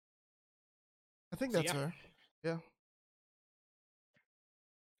 I think that's fair. Yeah.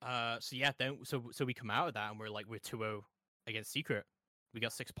 So yeah, then so we come out of that and we're 2-0 against Secret. We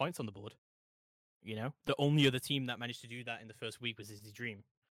got 6 points on the board. You know, the only other team that managed to do that in the first week was Izzy Dream,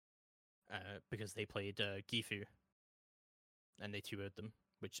 because they played Gifu, and they 2-0'd them,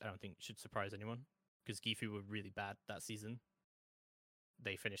 which I don't think should surprise anyone, because Gifu were really bad that season.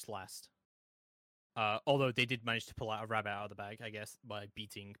 They finished last. Although they did manage to pull out a rabbit out of the bag, I guess, by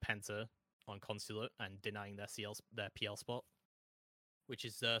beating Penta on Consulate and denying their PL spot, which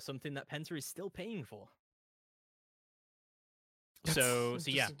is something that Penta is still paying for. That's So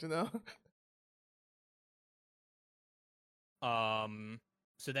yeah. interesting to know.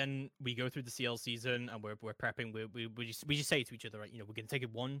 So then we go through the CL season and we're prepping. We just say to each other, right, we're gonna take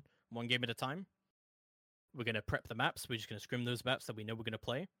it one game at a time. We're gonna prep the maps. We're just gonna scrim those maps that we know we're gonna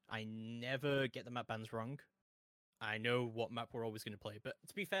play. I never get the map bans wrong. I know what map we're always gonna play. But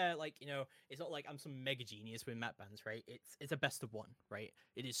to be fair, it's not like I'm some mega genius with map bans, right? It's a best of one, right?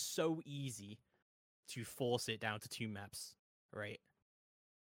 It is so easy to force it down to 2 maps, right?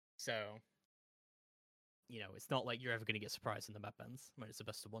 So it's not like you're ever going to get surprised in the map bans when it's the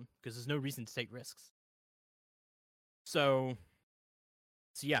best of one, because there's no reason to take risks. So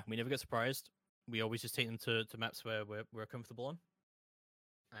yeah, we never get surprised. We always just take them to maps where we're comfortable on.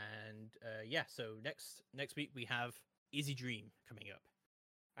 And yeah, so next week we have Easy Dream coming up,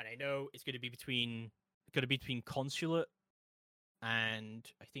 and I know it's going to be between Consulate and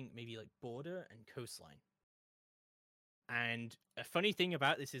I think maybe like Border and Coastline. And a funny thing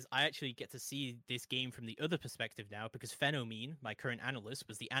about this is I actually get to see this game from the other perspective now, because Phenomene, my current analyst,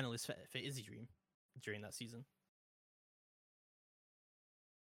 was the analyst for Izzy Dream during that season.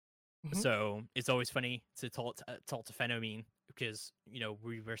 Mm-hmm. So it's always funny to talk to Phenomene, because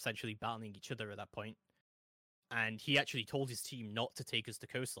we were essentially battling each other at that point, and he actually told his team not to take us to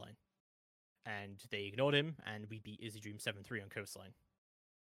Coastline, and they ignored him, and we beat Izzy Dream 7-3 on Coastline,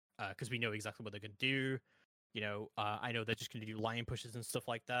 because we know exactly what they're going to do. I know they're just going to do lion pushes and stuff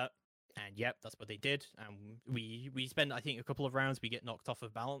like that. And yep, that's what they did. And we spend, I think, a couple of rounds. We get knocked off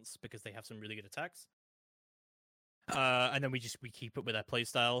of balance because they have some really good attacks. And then we keep up with their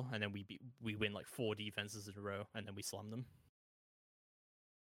playstyle, and then we win like 4 defenses in a row, and then we slam them.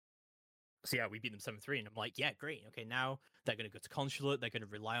 So yeah, we beat them 7-3, and I'm like, yeah, great. Okay, now they're going to go to Consulate. They're going to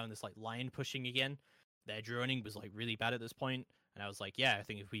rely on this like lion pushing again. Their droning was like really bad at this point, and I was like, yeah, I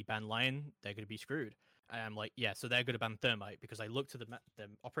think if we ban lion, they're going to be screwed. And I'm like, yeah, so they're going to ban Thermite, because I looked at the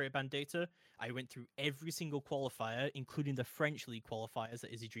operator ban data. I went through every single qualifier, including the French League qualifiers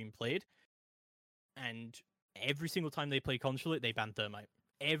that Izzy Dream played. And every single time they played Consulate, they banned Thermite.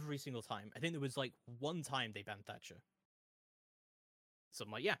 Every single time. I think there was like one time they banned Thatcher. So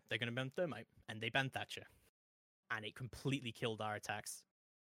I'm like, yeah, they're going to ban Thermite. And they banned Thatcher. And it completely killed our attacks.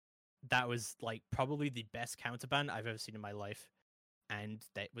 That was like probably the best counterban I've ever seen in my life. And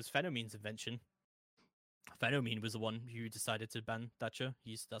that was Phenomene's invention. Phenomene was the one who decided to ban Thatcher.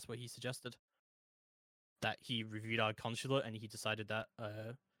 That's what he suggested. That he reviewed our Consulate, and he decided that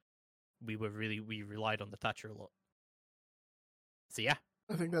we relied on the Thatcher a lot. So yeah,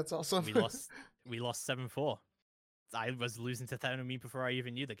 I think that's awesome. we lost 7-4. I was losing to Phenomene before I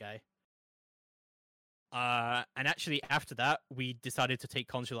even knew the guy. And actually after that, we decided to take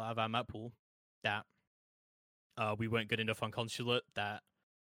Consulate out of our map pool. That we weren't good enough on Consulate. That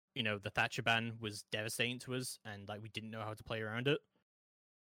the Thatcher ban was devastating to us, and like we didn't know how to play around it,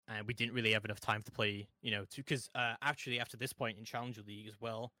 and we didn't really have enough time to play, because actually after this point in Challenger League as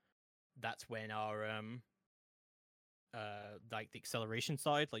well, that's when our like the acceleration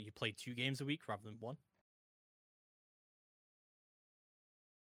side, like you play 2 games a week rather than 1.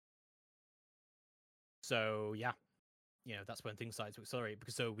 So yeah, that's when things started to accelerate,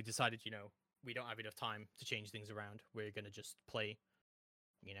 because so we decided, we don't have enough time to change things around. We're gonna just play,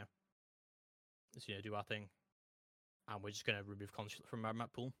 just do our thing, and we're just gonna remove Consulate from our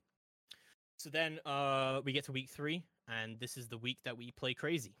map pool. So then we get to week 3, and this is the week that we play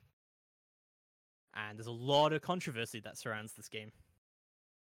Crazy. And there's a lot of controversy that surrounds this game.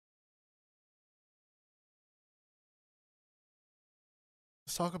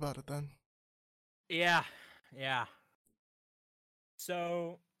 Let's talk about it then. Yeah.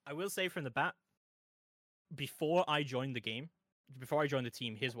 So I will say from the bat, before I joined the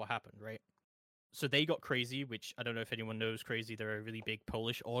team, here's what happened, right? So they got Crazy, which I don't know if anyone knows Crazy. They're a really big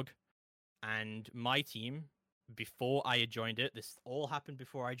Polish org. And my team, before I had joined it, this all happened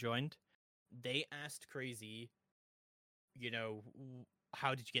before I joined, they asked Crazy,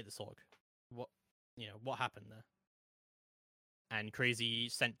 how did you get this org? What happened there? And Crazy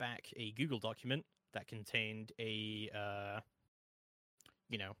sent back a Google document that contained a,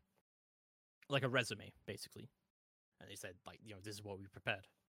 like a resume, basically. And they said, like, this is what we prepared.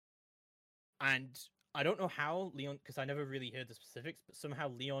 And I don't know how Leon, because I never really heard the specifics, but somehow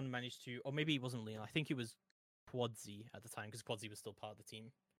Leon managed to, or maybe it wasn't Leon, I think it was Quadzy at the time, because Quadzy was still part of the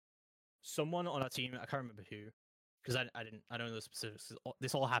team. Someone on our team, I can't remember who, because I don't know the specifics.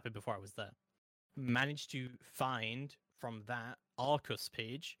 This all happened before I was there. Managed to find from that Arcus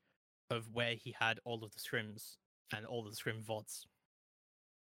page of where he had all of the scrims and all of the scrim VODs.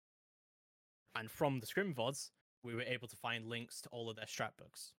 And from the scrim VODs, we were able to find links to all of their strat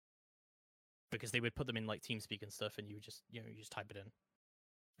books. Because they would put them in like TeamSpeak and stuff, and you would just you just type it in.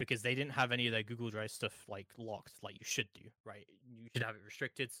 Because they didn't have any of their Google Drive stuff like locked like you should do, right? You should have it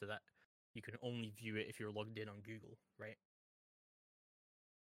restricted so that you can only view it if you're logged in on Google, right?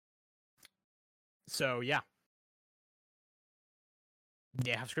 So yeah,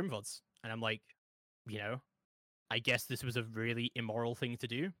 they have scrim VODs, and I'm like, I guess this was a really immoral thing to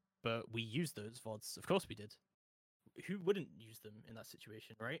do, but we used those VODs. Of course we did. Who wouldn't use them in that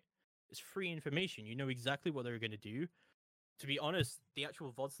situation, right? It's free information. You know exactly what they're going to do. To be honest, the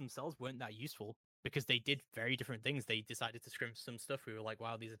actual VODs themselves weren't that useful because they did very different things. They decided to scrim some stuff. We were like,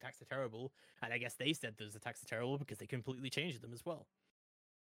 wow, these attacks are terrible. And I guess they said those attacks are terrible because they completely changed them as well.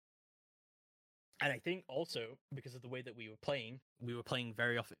 And I think also because of the way that we were playing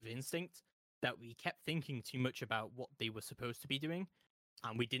very off of instinct, that we kept thinking too much about what they were supposed to be doing,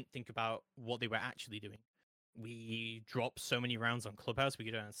 and we didn't think about what they were actually doing. We dropped so many rounds on Clubhouse, we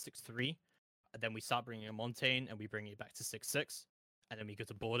go down 6-3, and then we start bringing a Montaigne, and we bring it back to 6-6, and then we go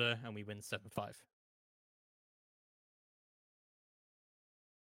to Border, and we win 7-5.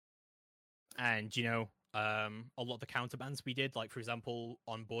 And, a lot of the counter bans we did, like, for example,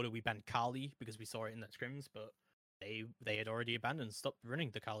 on Border, we banned Kali because we saw it in their scrims, but they had already abandoned and stopped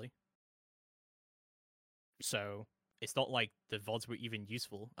running the Kali. So it's not like the VODs were even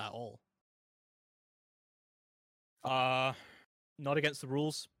useful at all. Not against the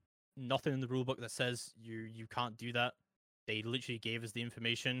rules. Nothing in the rulebook that says you can't do that. They literally gave us the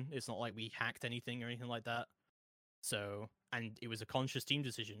information. It's not like we hacked anything or anything like that. So, and it was a conscious team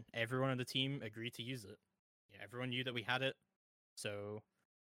decision. Everyone on the team agreed to use it. Yeah, everyone knew that we had it. So,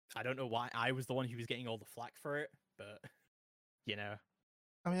 I don't know why I was the one who was getting all the flack for it, but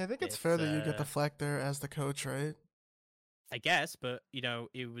I mean, I think it's fair that you get the flack there as the coach, right? I guess, but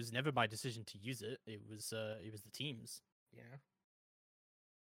it was never my decision to use it. It was the team's,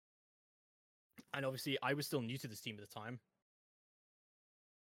 And obviously, I was still new to this team at the time.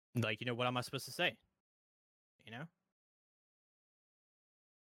 Like, what am I supposed to say?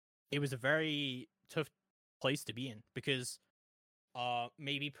 It was a very tough place to be in because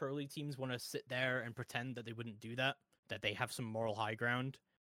maybe pro league teams want to sit there and pretend that they wouldn't do that they have some moral high ground,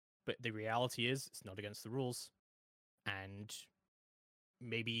 but the reality is it's not against the rules, and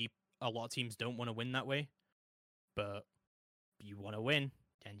maybe a lot of teams don't want to win that way, but you want to win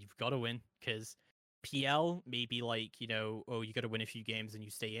and you've got to win because PL may be like, oh, you got to win a few games and you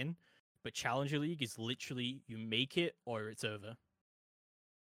stay in, but Challenger League is literally you make it or it's over.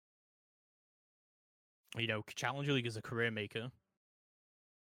 Challenger League is a career maker.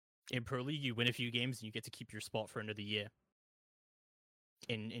 In Pro League, you win a few games and you get to keep your spot for another year.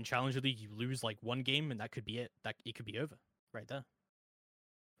 In Challenger League, you lose like one game and that could be it. That it could be over right there.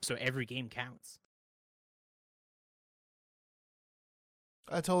 So every game counts.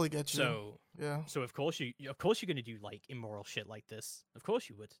 I totally get you. So yeah. So of course you're gonna do like immoral shit like this. Of course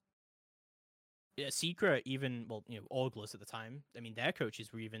you would. Yeah, Secret even Auglis at the time. I mean, their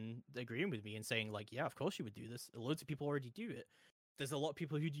coaches were even agreeing with me and saying like, yeah, of course you would do this. Loads of people already do it. There's a lot of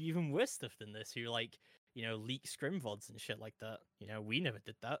people who do even worse stuff than this, who like leak scrim VODs and shit like that. We never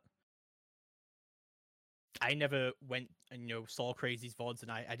did that. I never went and saw Crazy's VODs,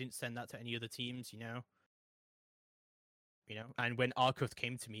 and I didn't send that to any other teams. And when Arkuth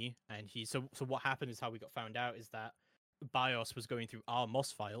came to me, and so what happened is how we got found out is that BIOS was going through our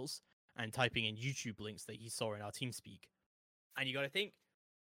MOS files and typing in YouTube links that he saw in our TeamSpeak. And you got to think,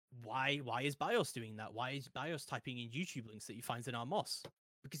 why is BIOS doing that? Why is BIOS typing in YouTube links that he finds in our MOS?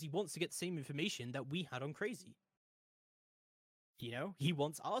 Because he wants to get the same information that we had on Crazy. He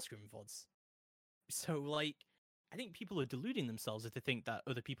wants our scrim VODs. So, like, I think people are deluding themselves if they think that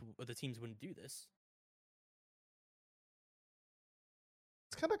other teams wouldn't do this.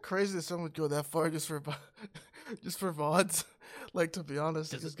 It's kind of crazy that someone would go that far just for VODs. Like, to be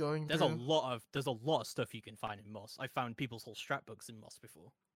honest, there's a lot of stuff you can find in MOS. I found people's whole strat books in MOS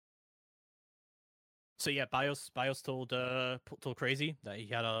before. So yeah, BIOS told Crazy that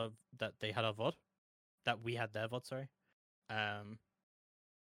they had a VOD, that we had their VOD, sorry.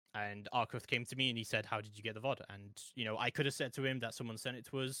 And Arkuth came to me and he said, "How did you get the VOD?" And I could have said to him that someone sent it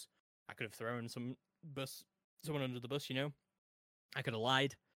to us. I could have thrown someone under the bus. I could have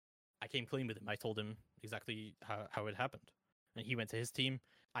lied. I came clean with him. I told him exactly how it happened, and he went to his team.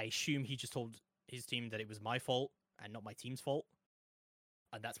 I assume he just told his team that it was my fault and not my team's fault,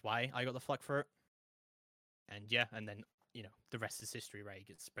 and that's why I got the flack for it. And yeah, and then the rest is history, right? It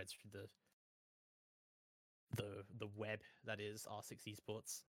gets spread through the web that is R6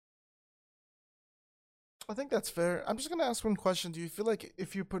 Esports. I think that's fair. I'm just gonna ask one question. Do you feel like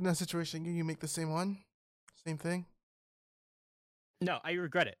if you're put in that situation again, you make the same one, same thing? No, I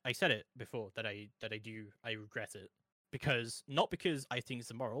regret it. I said it before that I regret it because not because I think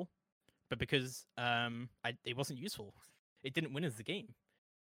it's immoral, but because it wasn't useful. It didn't win us the game.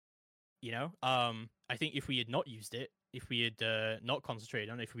 You know, I think if we had not used it, if we had not concentrated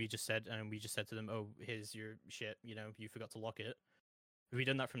on it, if we just said to them, "Oh, here's your shit," you know, you forgot to lock it. If we'd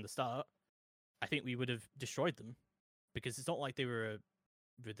done that from the start, I think we would have destroyed them because it's not like they were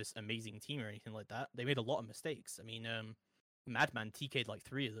this amazing team or anything like that. They made a lot of mistakes. I mean, Madman TK'd like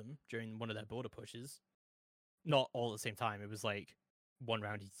 3 of them during one of their border pushes. Not all at the same time. It was like one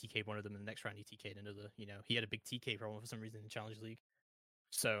round he TK'd one of them, and the next round he TK'd another. You know, he had a big TK problem for some reason in Challenge League.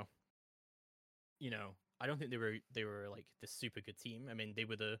 So, you know, I don't think they were like this super good team. I mean, they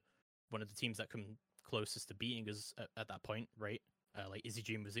were one of the teams that come closest to beating us at that point, right? Like Izzy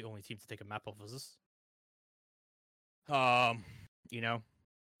Dream was the only team to take a map off of us. You know,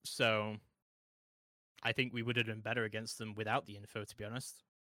 so I think we would have been better against them without the info, to be honest.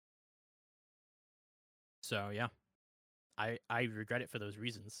 So yeah, I regret it for those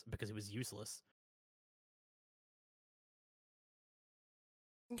reasons because it was useless.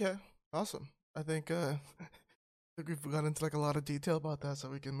 Okay, awesome. I think I think we've got into like a lot of detail about that, so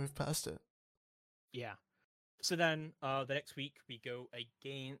we can move past it. Yeah. So then the next week we go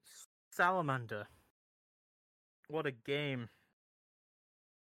against Salamander. What a game.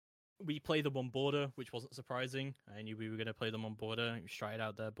 We play them on border, which wasn't surprising. I knew we were going to play them on border. We tried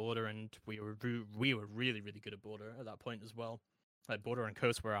out their border, and we were really good at border at that point as well. Like border and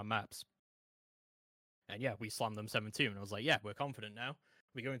coast were our maps. And yeah, we slammed them 7-2, and I was like, yeah, we're confident now.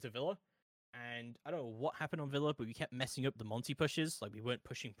 We go into Villa, and I don't know what happened on Villa, but we kept messing up the Monty pushes. Like we weren't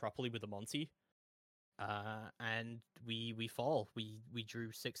pushing properly with the Monty. And we fall. We drew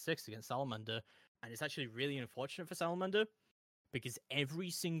 6-6 against Salamander, and it's actually really unfortunate for Salamander because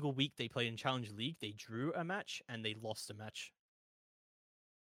every single week they played in Challenge League, they drew a match and they lost a match.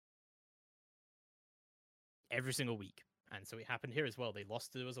 Every single week. And so it happened here as well. They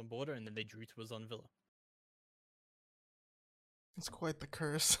lost to us on border and then they drew to us on Villa. It's quite the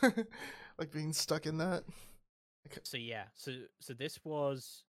curse, like being stuck in that. So yeah, so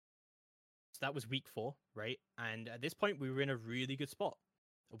that was week 4, right? And at this point we were in a really good spot.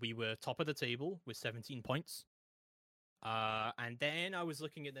 We were top of the table with 17 points. And then I was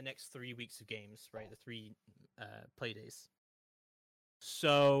looking at the next 3 weeks of games, right? The 3 play days.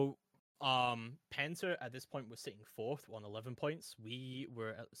 So, Penta at this point was sitting 4th on 11 points. We were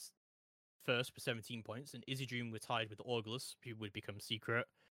at first with 17 points, and Izzy Dream were tied with August, who would become Secret,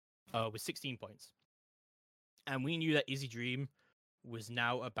 with 16 points. And we knew that Izzy Dream was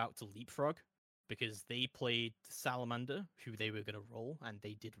now about to leapfrog because they played Salamander, who they were going to roll, and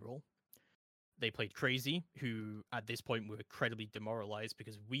they did roll. They played Crazy, who at this point were incredibly demoralized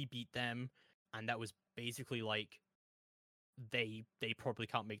because we beat them, and that was basically like they probably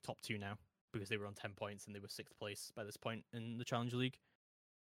can't make top 2 now because they were on 10 points and they were 6th place by this point in the Challenge League.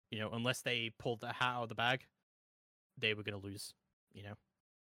 You know, unless they pulled the hat out of the bag, they were going to lose, you know.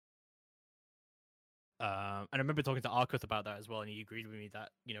 And I remember talking to Arkuth about that as well, and he agreed with me that,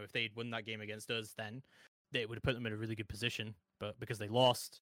 you know, if they'd won that game against us, then they would have put them in a really good position. But because they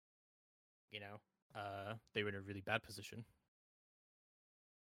lost, you know, they were in a really bad position.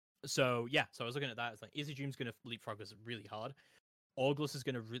 So yeah, so I was looking at that. It's like Izzy Dream's going to leapfrog us really hard. August is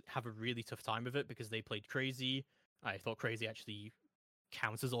going to have a really tough time with it because they played Crazy. I thought Crazy actually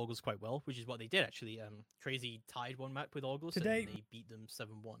counts as August quite well, which is what they did actually. Crazy tied one map with August and they beat them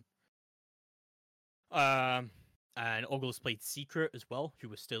 7-1. And August played Secret as well, who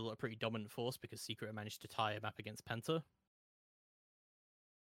was still a pretty dominant force because Secret managed to tie a map against Penta.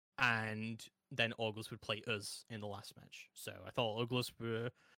 And then August would play us in the last match. So I thought August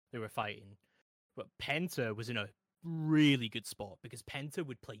they were fighting. But Penta was in a really good spot because Penta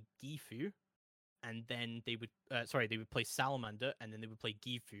would play Gifu and then they would they would play Salamander and then they would play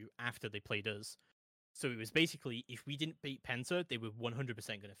Gifu after they played us. So it was basically if we didn't beat Penta, they were 100% going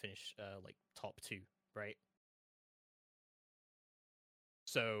to finish like top 2, right?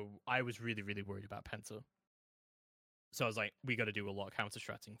 So I was really worried about Penta. So I was like, we got to do a lot of counter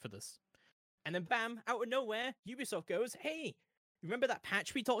stratting for this. And then bam, out of nowhere, Ubisoft goes, hey, remember that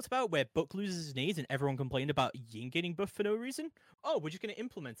patch we talked about where Buck loses his nades and everyone complained about Yin getting buffed for no reason? Oh, we're just going to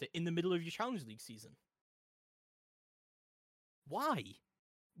implement it in the middle of your Challenge League season. Why?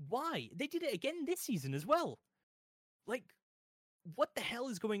 Why? They did it again this season as well. Like, what the hell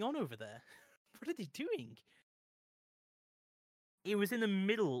is going on over there? What are they doing? It was in the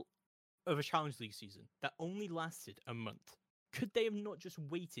middle of a Challenge League season that only lasted a month. Could they have not just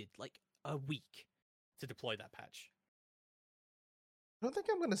waited like a week to deploy that patch. I don't think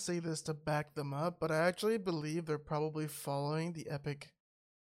I'm gonna say this to back them up, but I actually believe they're probably following the Epic,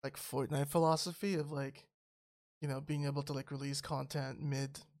 like, Fortnite philosophy of, like, being able to, like, release content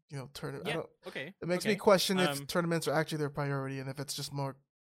mid, tournament. Yeah. Okay. It makes me Okay. question if tournaments are actually their priority and if it's just more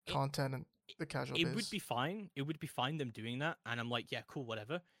It, content and the casual it base. would be fine. It would be fine them doing that, and I'm like, yeah, cool,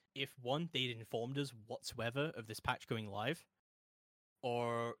 whatever. If one, they'd informed us whatsoever of this patch going live,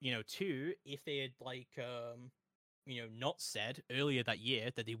 or two, if they had like not said earlier that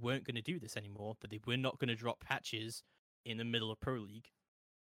year that they weren't going to do this anymore, that they were not going to drop patches in the middle of Pro League.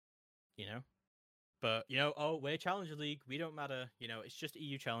 But oh, we're Challenger League, we don't matter. It's just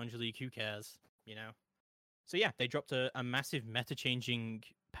EU Challenger League. Who cares? So yeah, they dropped a massive meta-changing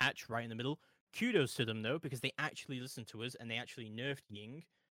patch right in the middle. Kudos to them though, because they actually listened to us and they actually nerfed Ying,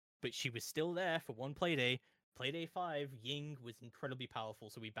 but she was still there for one playday. Playday 5, Ying was incredibly powerful,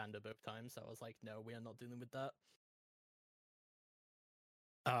 so we banned her both times. So I was like, no, we are not dealing with that.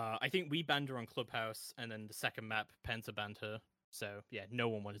 I think we banned her on Clubhouse, and then the second map, Penta banned her. So yeah, no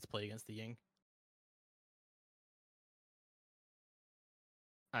one wanted to play against the Ying.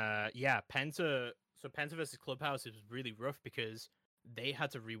 Yeah, Penta. So Penta versus Clubhouse is really rough because they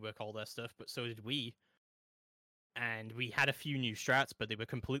had to rework all their stuff, but so did we. And we had a few new strats, but they were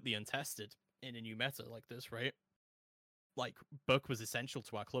completely untested in a new meta like this, right? Like, Buck was essential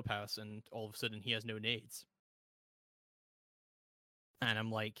to our Clubhouse, and all of a sudden he has no nades. And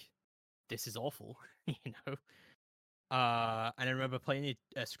I'm like, this is awful, And I remember playing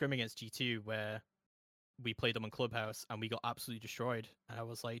a scrim against G2 where we played them on Clubhouse and we got absolutely destroyed. And I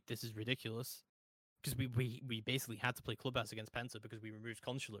was like, this is ridiculous. Because we basically had to play Clubhouse against Penta because we removed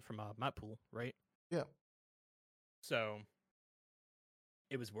Consulate from our map pool, right? Yeah. So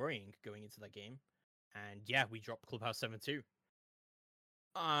it was worrying going into that game. And yeah, we dropped Clubhouse 7-2.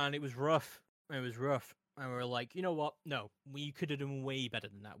 And it was rough. And we were like, you know what? No, we could have done way better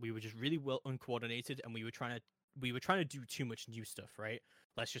than that. We were just really well uncoordinated, and we were trying to do too much new stuff, right?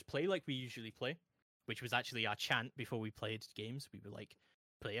 Let's just play like we usually play, which was actually our chant before we played games. We were like,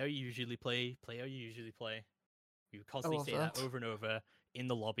 play how you usually play, play how you usually play. We would constantly say that over and over in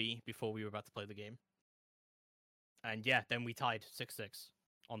the lobby before we were about to play the game. And yeah, then we tied 6-6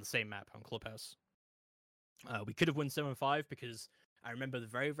 on the same map on Clubhouse. We could have won 7-5 because I remember the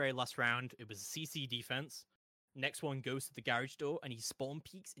very, very last round, it was a CC defense. Next one goes to the garage door and he spawn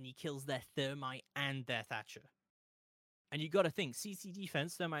peeks and he kills their Thermite and their Thatcher. And you gotta think, CC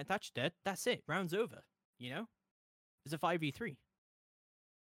defense, Thermite, Thatcher dead, that's it, round's over, It's a 5v3.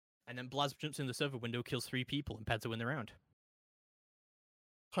 And then Blaz jumps in the server window, kills 3 people, and Penta win the round.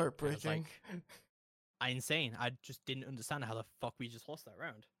 Heartbreaking. Insane. I just didn't understand how the fuck we just lost that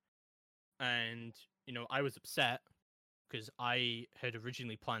round. And, I was upset because I had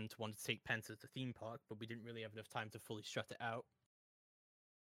originally planned to want to take Penta to theme park, but we didn't really have enough time to fully strat it out.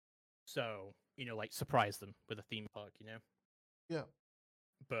 So, surprise them with a theme park, Yeah.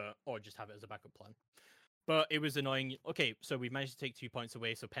 Or just have it as a backup plan. But it was annoying. Okay, so we managed to take 2 points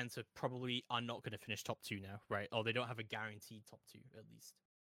away, so Penta probably are not going to finish top 2 now, right? Or they don't have a guaranteed top 2, at least.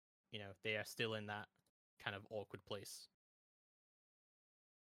 They are still in that kind of awkward place.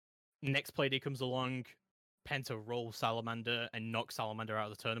 Next playday comes along, Penta rolls Salamander and knocks Salamander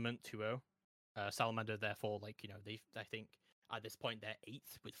out of the tournament 2-0. Salamander, therefore, I think at this point they're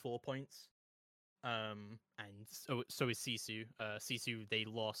 8th with 4 points. And so is Sisu. Sisu, they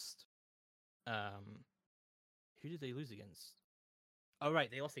lost. Who did they lose against? Oh, right,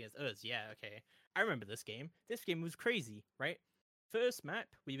 they lost against us. Yeah, okay. I remember this game. This game was crazy, right? First map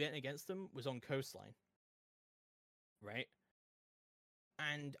we went against them was on Coastline, right?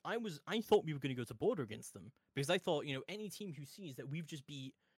 And I thought we were going to go to border against them because I thought, any team who sees that we've just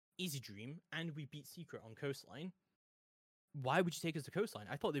beat Easy Dream and we beat Secret on Coastline, why would you take us to Coastline?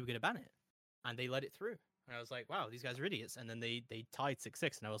 I thought they were going to ban it, and they let it through. And I was like, wow, these guys are idiots. And then they tied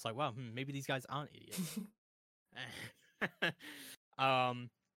 6-6, and I was like, wow, maybe these guys aren't idiots.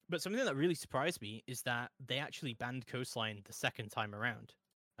 But something that really surprised me is that they actually banned Coastline the second time around.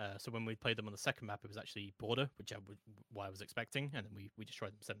 So when we played them on the second map, it was actually border, which I was expecting, and then we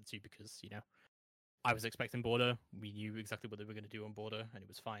destroyed them 7-2 because I was expecting border. We knew exactly what they were going to do on border, and it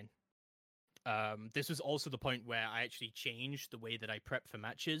was fine. This was also the point where I actually changed the way that I prep for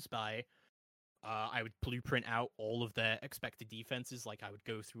matches by I would blueprint out all of their expected defenses. Like, I would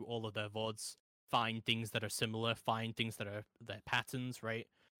go through all of their VODs, find things that are similar, find things that are their patterns, right?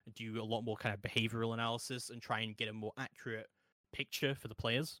 Do a lot more kind of behavioral analysis and try and get a more accurate picture for the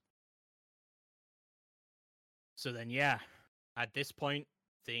players. So then, yeah, at this point,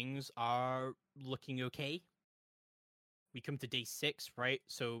 things are looking okay. We come to day 6, right?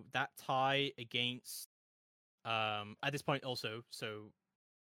 So that tie against At this point, also, so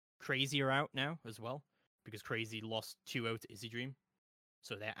Crazy are out now as well because Crazy lost 2-0 to Izzy Dream,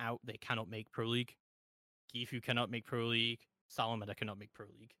 so they're out. They cannot make Pro League. Gifu cannot make Pro League. Salamander cannot make Pro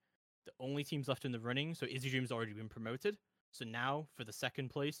League. The only teams left in the running, so Izzy Dream's already been promoted. So now for the second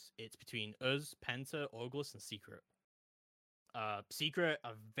place, it's between us, Penta, August, and Secret. Secret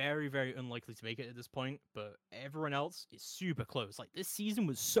are very, very unlikely to make it at this point, but everyone else is super close. Like, this season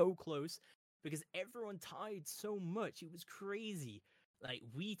was so close because everyone tied so much. It was crazy. Like,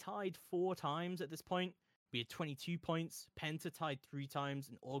 we tied 4 times at this point. We had 22 points. Penta tied 3 times,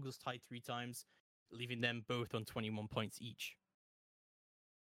 and August tied 3 times, leaving them both on 21 points each.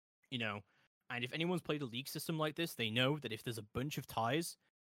 You know, and if anyone's played a league system like this, they know that if there's a bunch of ties,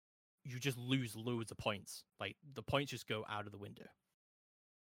 you just lose loads of points. Like, the points just go out of the window.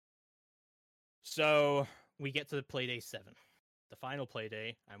 So we get to Playday 7, the final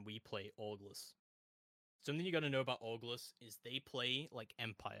Playday, and we play August. Something you got to know about August is they play like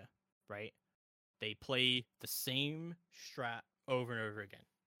Empire, right? They play the same strat over and over again,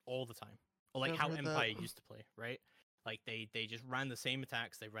 all the time. Or like I've how heard Empire that. used to play, right? Like they just ran the same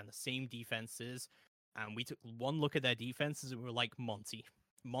attacks, they ran the same defenses, and we took one look at their defenses and we were like,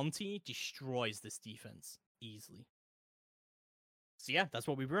 Monty destroys this defense easily. So yeah, that's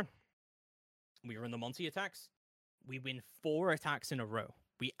what we run. We run the Monty attacks. We win 4 attacks in a row.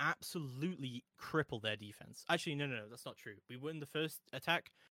 We absolutely cripple their defense. Actually, no, that's not true. We win the first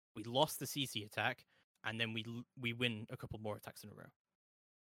attack, we lost the CC attack, and then we win a couple more attacks in a row.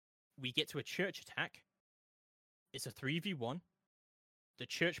 We get to a church attack. It's a 3v1. The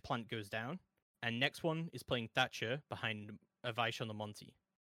church plant goes down, and next one is playing Thatcher behind Avaish on the Monty.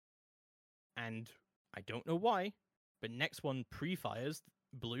 And I don't know why, but next one pre-fires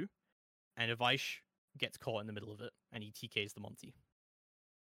blue, and Avaish gets caught in the middle of it, and he TKs the Monty.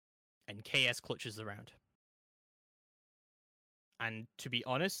 And KS clutches around. And to be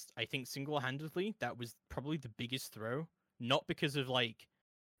honest, I think single-handedly, that was probably the biggest throw. Not because of, like,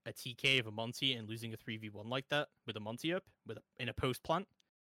 a TK of a Monty and losing a 3v1 like that with a Monty up in a post plant,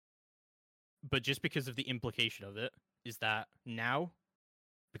 but just because of the implication of it is that now,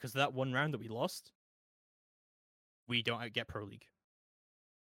 because of that one round that we lost, we don't get Pro League.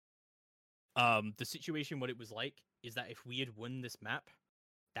 The situation, what it was like, is that if we had won this map,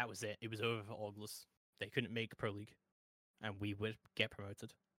 that was it. It was over for August. They couldn't make Pro League, and we would get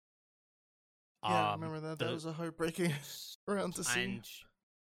promoted. Yeah, I remember that. That was a heartbreaking round to see. And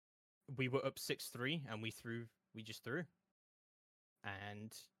we were up 6-3, and we just threw.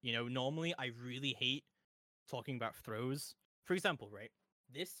 And, you know, normally I really hate talking about throws. For example, right,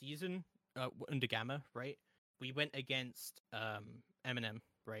 this season under Gamma, right, we went against Eminem,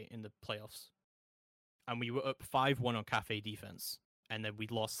 right, in the playoffs, and we were up 5-1 on Cafe defense, and then we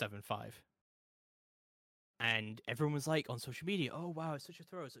lost 7-5. And everyone was like on social media, "Oh wow, it's such a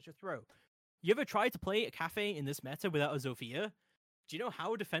throw, such a throw." You ever tried to play a Cafe in this meta without a Zofia? Do you know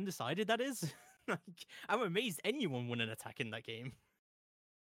how defender-sided that is? Like, I'm amazed anyone won an attack in that game.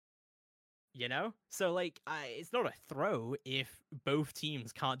 You know? So, like, it's not a throw if both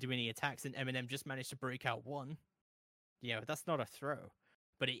teams can't do any attacks and Eminem just managed to break out one. You know, that's not a throw.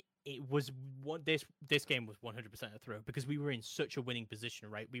 But it was what this game was 100% a throw because we were in such a winning position,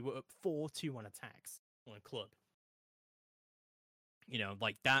 right? We were up 4-2 on attacks on a club. You know,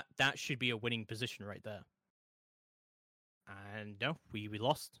 like that should be a winning position right there. And no, we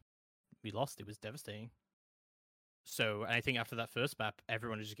lost. We lost. It was devastating. So I think after that first map,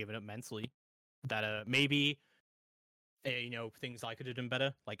 everyone has just given up mentally. That maybe you know, things I could have done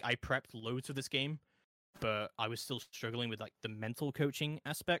better. Like, I prepped loads for this game, but I was still struggling with like the mental coaching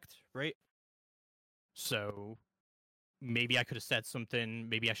aspect, right? So maybe I could have said something.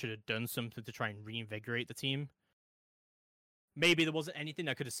 Maybe I should have done something to try and reinvigorate the team. Maybe there wasn't anything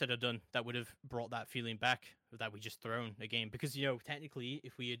I could have said or done that would have brought that feeling back that we just thrown a game. Because, you know, technically,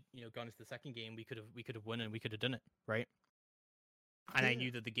 if we had, you know, gone into the second game, we could have won and we could have done it, right? And I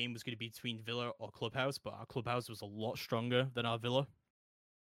knew that the game was going to be between Villa or Clubhouse, but our Clubhouse was a lot stronger than our Villa.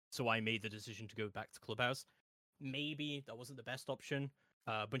 So I made the decision to go back to Clubhouse. Maybe that wasn't the best option.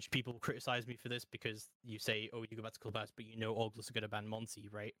 A bunch of people criticize me for this because you say, oh, you go back to Clubhouse, but you know August are going to ban Monty,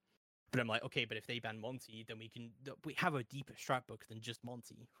 right? But I'm like, okay, but if they ban Monty, then we have a deeper strat book than just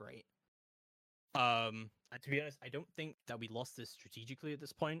Monty, right? And to be honest, I don't think that we lost this strategically at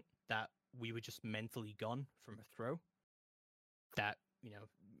this point, that we were just mentally gone from a throw. That, you know,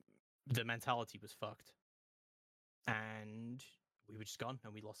 the mentality was fucked. And we were just gone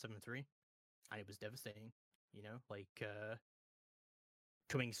and we lost 7-3. And it was devastating, you know, like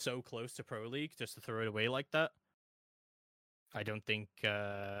coming so close to Pro League just to throw it away like that. I don't think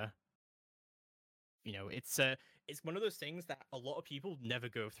It's one of those things that a lot of people never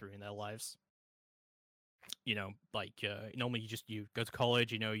go through in their lives. Normally you go to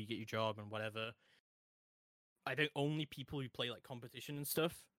college, you get your job and whatever. I think only people who play like competition and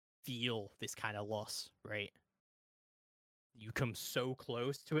stuff feel this kind of loss, right? You come so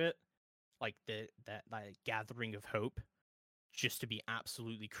close to it, like that gathering of hope, just to be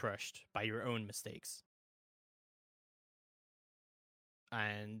absolutely crushed by your own mistakes.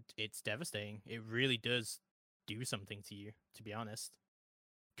 And it's devastating. It really does do something to you, to be honest.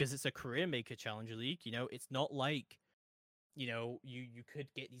 Because it's a career maker challenger league, it's not like you could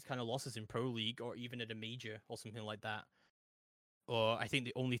get these kind of losses in pro league or even at a major or something like that. Or I think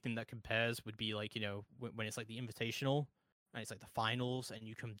the only thing that compares would be like when it's like the invitational and it's like the finals and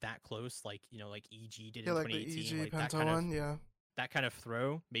you come that close, like like EG did Yeah, in like the 2018, EG like Penta one, yeah. that kind of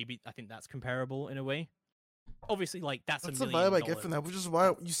throw. Maybe I think that's comparable in a way. Obviously, like that's That's $1 the vibe million. I get from that, which is why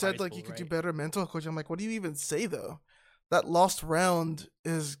That's you said prize like you pool, could do right? better mental coaching. I'm like, what do you even say though? That lost round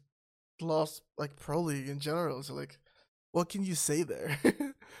is lost like pro league in general. So like, what can you say there?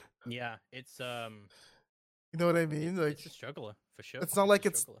 Yeah, it's You know what I mean? Like, it's a struggler for sure. it's not It's a like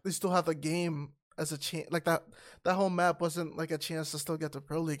it's struggler. they still have a game as a chance. Like that whole map wasn't like a chance to still get to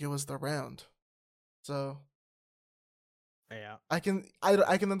pro league. It was the round. So Yeah. I can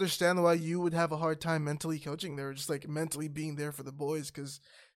understand why you would have a hard time mentally coaching there, just like mentally being there for the boys, because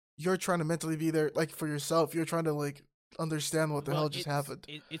you're trying to mentally be there like for yourself. You're trying to like understand what the Well, hell just happened.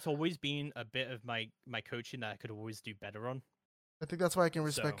 it's always been a bit of my coaching that I could always do better on. I think that's why I can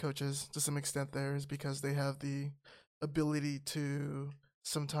respect So coaches to some extent there, is because they have the ability to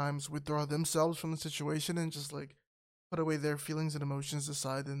sometimes withdraw themselves from the situation and just like put away their feelings and emotions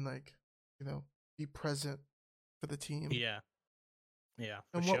aside and like, be present for the team. yeah, yeah,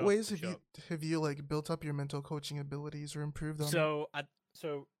 for In what sure, ways for sure. have you like built up your mental coaching abilities or improved on them?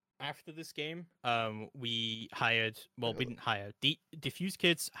 So after this game, we hired. Well, Wait, we didn't hire. Diffuse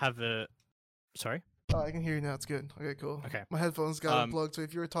Kids have a. Sorry. oh, I can hear you now. It's good. Okay, cool. Okay. My headphones got Um. unplugged, so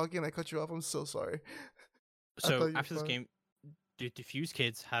if you were talking and I cut you off, I'm so sorry. I So thought you were after this fine. game, the Diffuse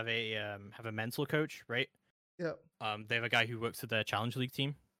Kids have a mental coach, right? Yeah. They have a guy who works with their Challenge League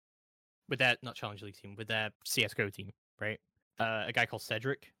team, with their not Challenge League team, with their CS:GO team, right? A guy called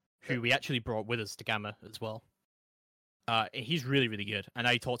Cedric, Yeah. who we actually brought with us to Gamma as well. He's really really good, and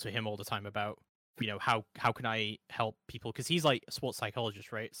I talk to him all the time about how can I help people, because he's like a sports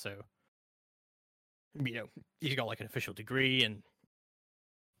psychologist, right? So he's got like an official degree and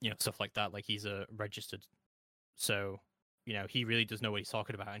stuff like that. Like he's a registered, so he really does know what he's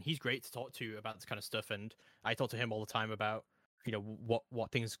talking about, and he's great to talk to about this kind of stuff. And I talk to him all the time about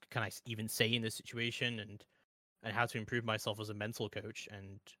what things can I even say in this situation, and how to improve myself as a mental coach.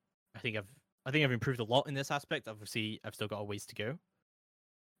 And I think I've improved a lot in this aspect. Obviously, I've still got a ways to go,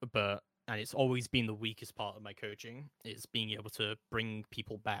 and it's always been the weakest part of my coaching, is being able to bring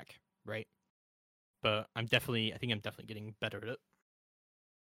people back, right? But I think I'm definitely getting better at it.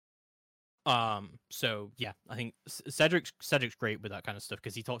 So yeah, I think Cedric's great with that kind of stuff,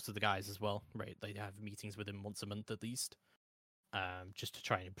 because he talks to the guys as well, right? They have meetings with him once a month at least, just to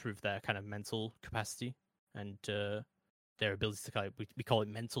try and improve their kind of mental capacity and their ability to kind of, we call it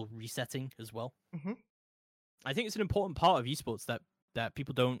mental resetting as well. Mm-hmm. I think it's an important part of esports that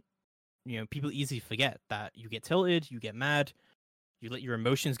people don't, people easily forget, that you get tilted, you get mad, you let your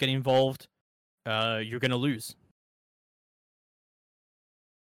emotions get involved, you're gonna lose.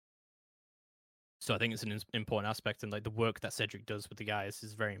 So I think it's an important aspect, and like the work that Cedric does with the guys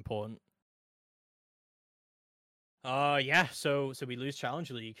is very important. Yeah. So we lose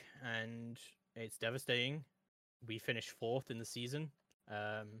Challenge League, and it's devastating. We finish fourth in the season.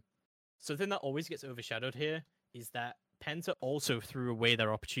 Something that always gets overshadowed here is that Penta also threw away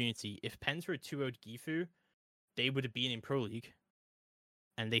their opportunity. If Penta had 2-0'd Gifu, they would have been in Pro League,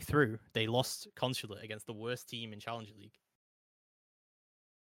 and they lost Consulate against the worst team in Challenger League.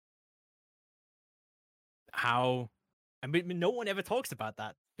 How? I mean, no one ever talks about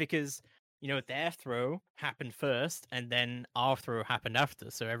that, because their throw happened first, and then our throw happened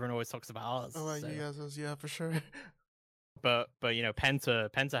after. So everyone always talks about ours. Oh, So, you guys, yeah, for sure. but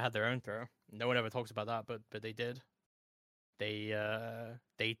Penta had their own throw. No one ever talks about that, but they did. I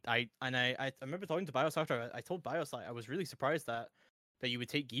remember talking to Bios after. I told Bios, like, I was really surprised that you would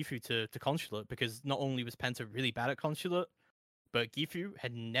take Gifu to Consulate, because not only was Penta really bad at Consulate, but Gifu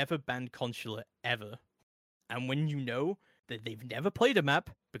had never banned Consulate ever. And when you know that they've never played a map,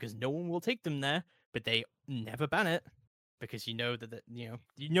 because no one will take them there, but they never ban it, because you know that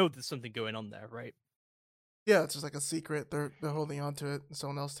there's something going on there, right? Yeah, it's just like a secret. They're holding on to it. And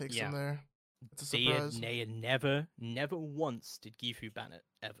someone else takes them there. It's a surprise. They had never once did Gifu ban it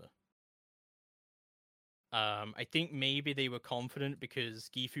ever. I think maybe they were confident because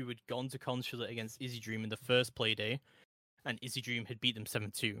Gifu had gone to Consulate against Izzy Dream in the first play day, and Izzy Dream had beat them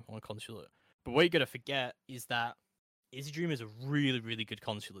 7-2 on Consulate. But what you gotta forget is that Izzy Dream is a really, really good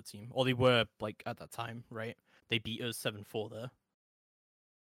Consulate team. Or they were, like, at that time, right? They beat us 7-4 there.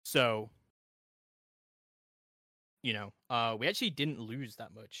 So, we actually didn't lose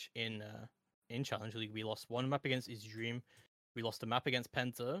that much in Challenge League. We lost one map against Izzy Dream, we lost a map against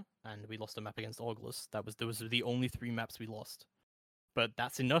Penta, and we lost a map against August. Those were the only 3 maps we lost. But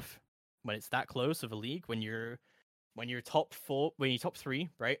that's enough when it's that close of a league. When you're top 3,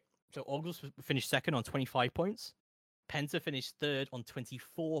 right? So August finished second on 25 points. Penta finished third on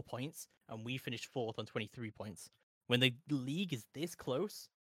 24 points, and we finished fourth on 23 points. When the league is this close,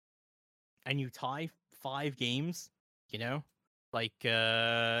 and you tie 5 games, it's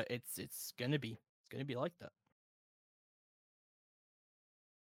gonna be like that.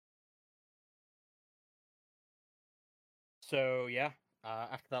 So yeah,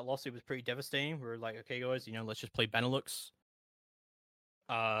 after that loss, it was pretty devastating. We were like, okay, guys, let's just play Benelux.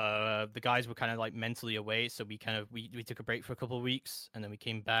 The guys were kind of like mentally away, so we took a break for a couple of weeks, and then we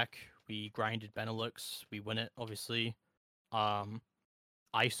came back. We grinded Benelux. We won it, obviously. I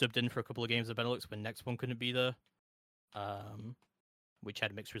subbed in for a couple of games of Benelux when next one couldn't be there. Which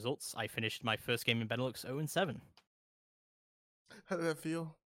had mixed results. I finished my first game in Benelux 0-7. How did that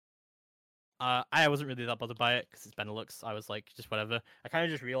feel? I wasn't really that bothered by it because it's Benelux. I was like, just whatever. I kind of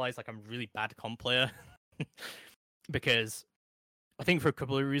just realized like I'm a really bad comp player because I think for a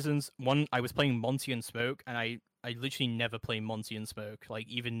couple of reasons. One, I was playing Monty and Smoke, and I literally never play Monty and Smoke. Like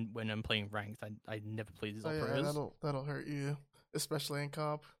even when I'm playing ranked, I never play these operators. Yeah, that'll hurt you, especially in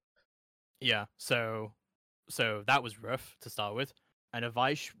comp. Yeah, so that was rough to start with, and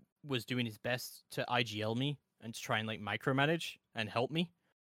Avish was doing his best to IGL me and to try and like micromanage and help me.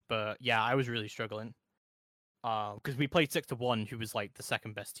 But yeah, I was really struggling. Because we played 6-1, who was like the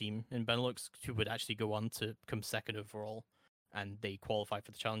second best team in Benelux, who would actually go on to come second overall, and they qualified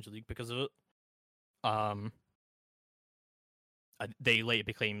for the Challenger League because of it. They later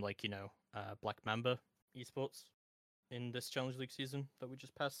became like Black Mamba Esports in this Challenger League season that we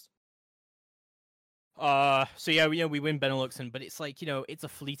just passed. So yeah, we win Benelux, but it's like it's a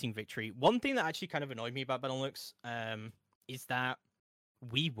fleeting victory. One thing that actually kind of annoyed me about Benelux, is that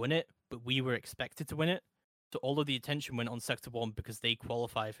we won it, but we were expected to win it. So all of the attention went on Sector 1 because they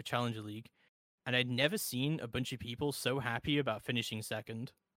qualified for Challenger League. And I'd never seen a bunch of people so happy about finishing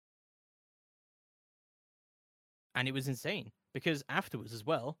second. And it was insane. Because afterwards as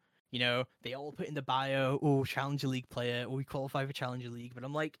well, they all put in the bio, oh, Challenger League player, or we qualify for Challenger League. But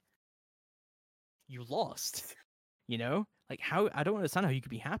I'm like, you lost. Like how I don't understand how you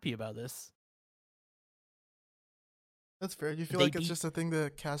could be happy about this. That's fair. You feel like it's just a thing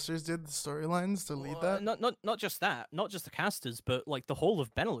the casters did, the storylines to lead that? Not just that, not just the casters, but like the whole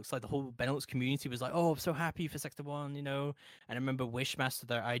of Benelux, like the whole Benelux community was like, oh, I'm so happy for Sector 1, And I remember Wishmaster,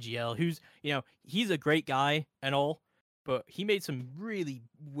 their IGL, who's, he's a great guy and all, but he made some really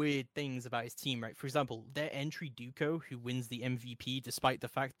weird things about his team, right? For example, their entry Duco, who wins the MVP despite the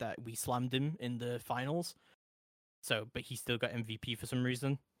fact that we slammed him in the finals. But he still got MVP for some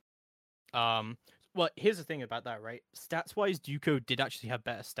reason. Well, here's the thing about that, right? Stats-wise, Duco did actually have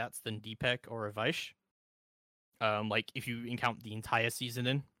better stats than Deepak or Avish. Like, if you count the entire season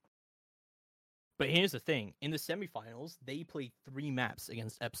in. But here's the thing. In the semifinals, they played 3 maps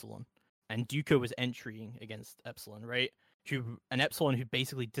against Epsilon. And Duco was entering against Epsilon, right? An Epsilon who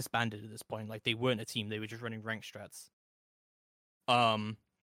basically disbanded at this point. Like, they weren't a team. They were just running rank strats. So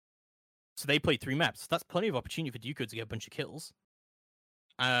they played 3 maps. That's plenty of opportunity for Duco to get a bunch of kills.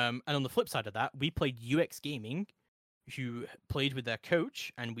 And on the flip side of that, we played UX Gaming, who played with their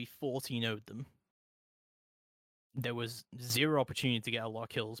coach, and we 14-0'd them. There was 0 opportunity to get a lot of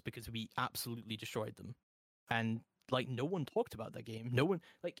kills because we absolutely destroyed them. And, like, no one talked about that game. No one,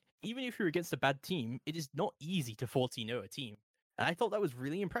 like, even if you're against a bad team, it is not easy to 14-0 a team. And I thought that was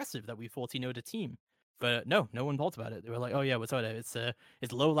really impressive that we 14-0'd a team. But no one talked about it. They were like, oh yeah, what's about it?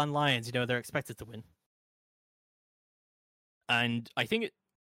 It's Lowland Lions, they're expected to win. And I think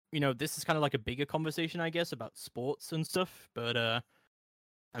this is kind of like a bigger conversation, I guess, about sports and stuff. But I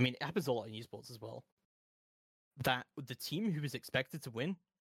mean, it happens a lot in esports as well. That the team who is expected to win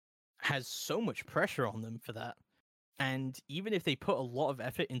has so much pressure on them for that. And even if they put a lot of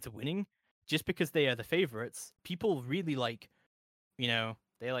effort into winning, just because they are the favorites, people really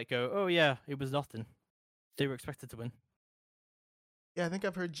they go, oh yeah, it was nothing. They were expected to win. Yeah, I think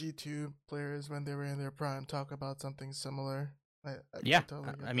I've heard G2 players when they were in their prime talk about something similar.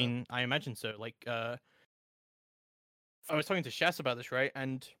 I mean, I imagine so. Like, I was talking to Shas about this, right?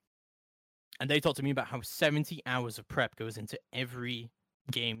 And And they talked to me about how 70 hours of prep goes into every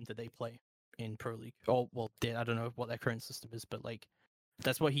game that they play in Pro League. Oh, well, I don't know what their current system is, but like,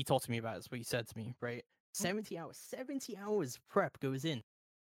 that's what he talked to me about. That's what he said to me, right? 70 hours. 70 hours of prep goes in.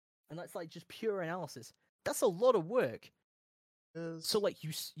 And that's like just pure analysis. That's a lot of work. So like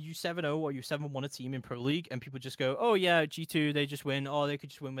you 7-0 or you 7-1 a team in Pro League, and people just go, oh yeah, G2 they just win. Oh, they could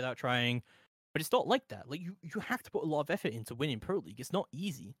just win without trying. But it's not like that. Like you have to put a lot of effort into winning Pro League. It's not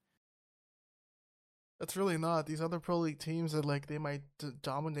easy. That's really not. These other pro league teams that like they might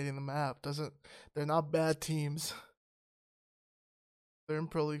dominating the map doesn't. They're not bad teams. They're in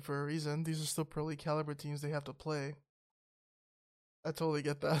pro league for a reason. These are still pro league caliber teams they have to play. I totally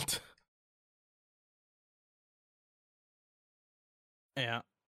get that. Yeah,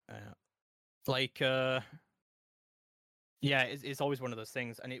 yeah. Like yeah, it's always one of those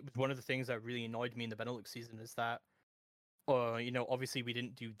things, and it was one of the things that really annoyed me in the Benelux season is that, you know, obviously we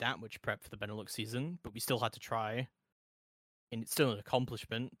didn't do that much prep for the Benelux season, but we still had to try, and it's still an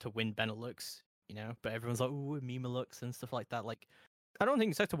accomplishment to win Benelux, you know. But everyone's like, "Ooh, Memalux" and stuff like that. Like, I don't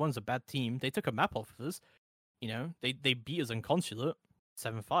think Sector One's a bad team. They took a map off of us, you know. They beat us in Consulate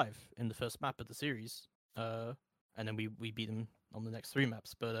 7-5 in the first map of the series, and then we beat them on the next 3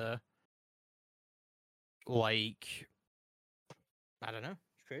 maps. But like, I don't know,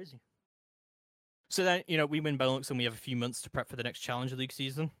 it's crazy. So then, you know, we win Benelux and we have a few months to prep for the next Challenger League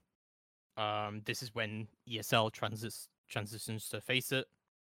season. This is when ESL transitions to Face It.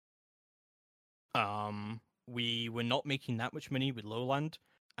 We were not making that much money with Lowland,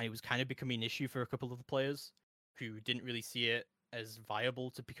 and it was kind of becoming an issue for a couple of the players who didn't really see it as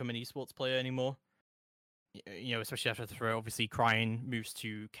viable to become an esports player anymore. You know, especially after the throw, obviously Crying moves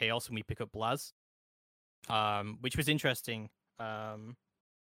to Chaos and we pick up Blaz, which was interesting.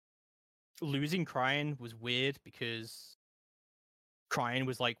 Losing Crying was weird because Crying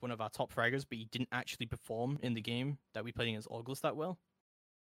was like one of our top fraggers, but he didn't actually perform in the game that we played against August that well.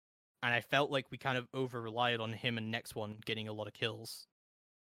 And I felt like we kind of over relied on him and Next One getting a lot of kills,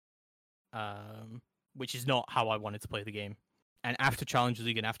 which is not how I wanted to play the game. And after Challenger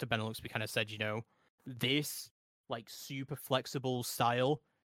League and after Benelux, we kind of said, you know, this like super flexible style,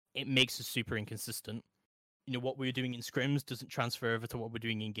 it makes us super inconsistent. You know, what we're doing in scrims doesn't transfer over to what we're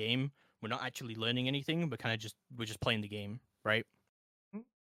doing in game. We're not actually learning anything. We're just playing the game, right?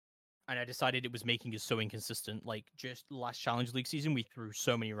 And I decided it was making us so inconsistent. Like just last Challenge League season, we threw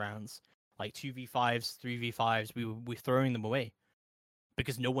so many rounds, like 2v5s, 3v5s. We're throwing them away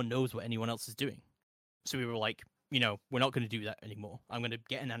because no one knows what anyone else is doing. So we were like, you know, we're not going to do that anymore. I'm going to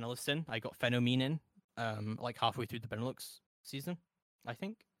get an analyst in. I got Phenomene in, like halfway through the Benelux season, I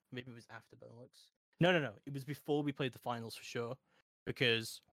think. Maybe it was after Benelux. No. It was before we played the finals for sure,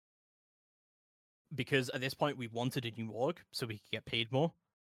 because at this point we wanted a new org so we could get paid more.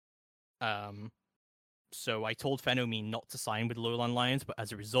 So I told Phenomene not to sign with Lowland Lions, but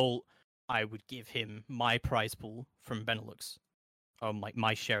as a result, I would give him my prize pool from Benelux, like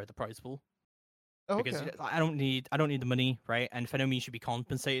my share of the prize pool. Okay. Because I don't need the money, right? And Phenomene should be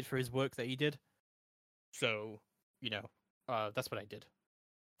compensated for his work that he did. So, you know, that's what I did.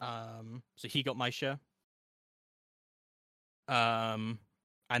 So he got my share.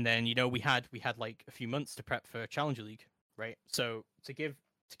 And then, you know, we had like a few months to prep for Challenger League, right? So to give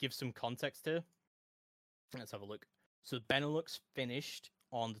some context here, let's have a look. So Benelux finished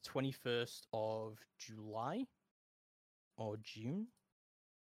on the 21st of July or June.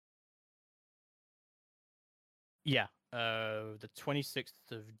 Yeah, the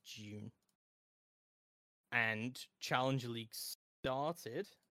 26th of June. And Challenger League started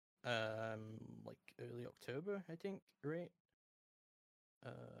like early October, I think, right?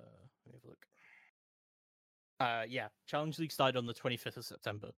 Let me have a look. Yeah, Challenger League started on the 25th of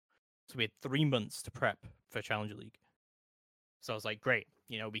September. So we had 3 months to prep for Challenger League. So I was like, great,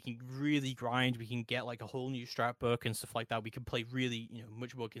 you know, we can really grind, we can get like a whole new strat book and stuff like that. We can play really, you know,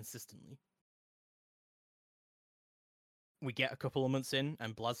 much more consistently. We get a couple of months in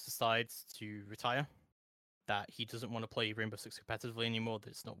and Blaz decides to retire. That he doesn't want to play Rainbow Six competitively anymore, that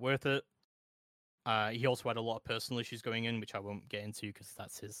it's not worth it. He also had a lot of personal issues going in, which I won't get into because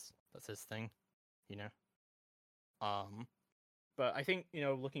that's his thing, you know. But I think, you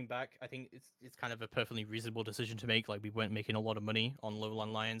know, looking back, I think it's kind of a perfectly reasonable decision to make. Like we weren't making a lot of money on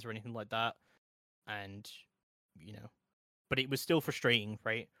Lowland Lions or anything like that, and you know, but it was still frustrating,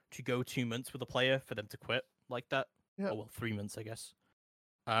 right? To go 2 months with a player for them to quit like that. Yeah. Oh well, 3 months, I guess.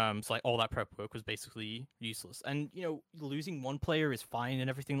 So like all that prep work was basically useless, and you know, losing one player is fine and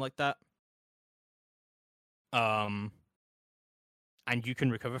everything like that. And you can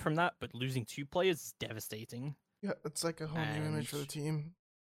recover from that, but losing 2 players is devastating. Yeah, it's like a whole new image for the team.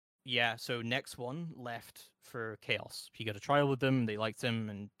 yeah, so next one left for Chaos. He got a trial with them, they liked him,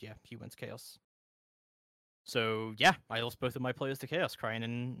 and yeah, he went to Chaos. So yeah, I lost both of my players to Chaos, Crying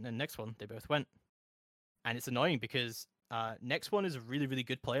and next one. They both went. And it's annoying because next one is a really, really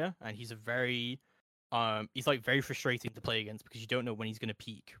good player, and he's a very he's like very frustrating to play against because you don't know when he's gonna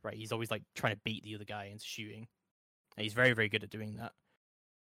peak, right? He's always like trying to bait the other guy into shooting. And he's very, very good at doing that.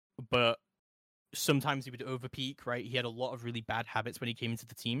 But sometimes he would overpeak, right? He had a lot of really bad habits when he came into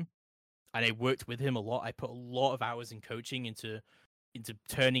the team, and I worked with him a lot. I put a lot of hours in coaching into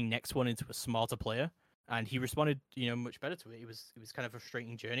turning next one into a smarter player, and he responded, much better to it. It was kind of a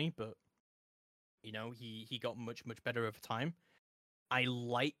frustrating journey, but he got much better over time. I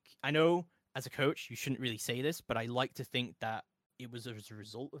know as a coach you shouldn't really say this, but I like to think that it was as a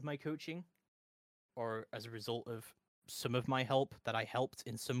result of my coaching or as a result of some of my help that I helped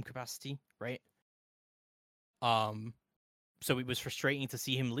in some capacity, right? Um, so it was frustrating to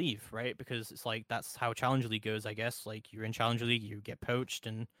see him leave, right? Because it's like that's how Challenger League goes, I guess. Like you're in Challenger League, you get poached,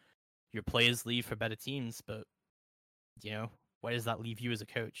 and your players leave for better teams. But where does that leave you as a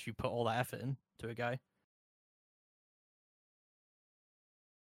coach? You put all that effort in to a guy.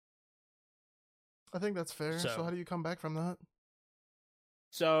 I think that's fair. So how So do you come back from that?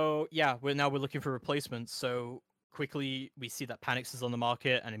 So yeah, we're looking for replacements. So quickly we see that Panix is on the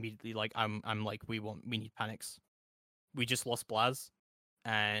market, and immediately like I'm like we need Panix. We just lost Blaz,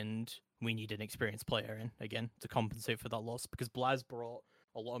 and we need an experienced player in again to compensate for that loss because Blaz brought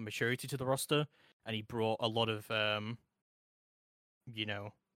a lot of maturity to the roster, and he brought a lot of you know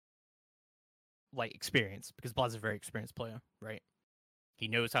like experience because Blaz is a very experienced player, right? He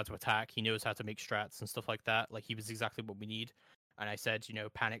knows how to attack, he knows how to make strats and stuff like that. Like he was exactly what we need. And I said,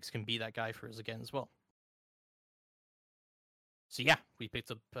 Panix can be that guy for us again as well. So yeah, we picked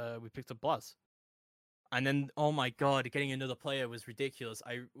up Blaz. And then oh my god, getting another player was ridiculous.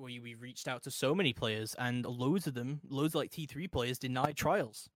 We reached out to so many players, and loads of like T3 players denied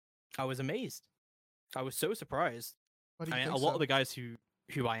trials. I was amazed. I was so surprised. Why do you I mean, a think lot of so? the guys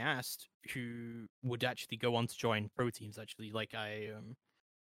who I asked who would actually go on to join pro teams actually, like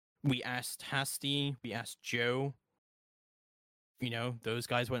we asked Hasty, we asked Joe, those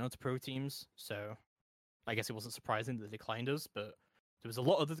guys went on to pro teams. So I guess it wasn't surprising that they declined us, but there was a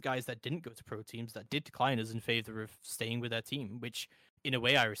lot of other guys that didn't go to pro teams that did decline us in favor of staying with their team, which in a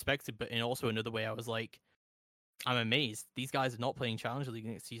way I respected, but in also another way I was like, I'm amazed. These guys are not playing Challenger League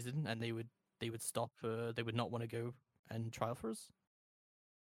next season, and they would stop. They would not want to go and trial for us.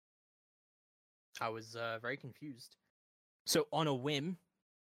 I was very confused. So on a whim,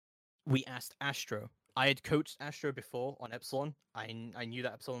 we asked Astro. I had coached Astro before on Epsilon. I knew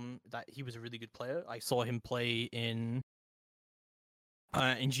that Epsilon that he was a really good player. I saw him play in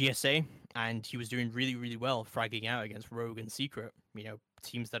GSA, and he was doing really, really well fragging out against Rogue and Secret,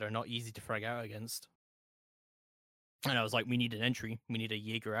 teams that are not easy to frag out against. And I was like, we need an entry. We need a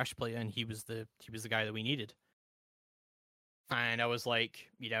Jaeger Ash player, and he was the guy that we needed. And I was like,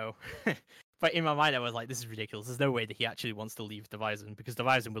 but in my mind, I was like, this is ridiculous. There's no way that he actually wants to leave Devizen because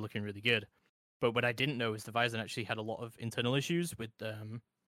Devizen were looking really good. But what I didn't know is Devizen actually had a lot of internal issues with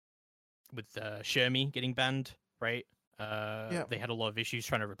Shermie getting banned, right? Yeah. They had a lot of issues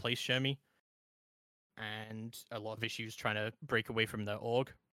trying to replace Shermie, and a lot of issues trying to break away from their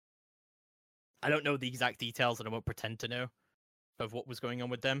org. I don't know the exact details, and I won't pretend to know of what was going on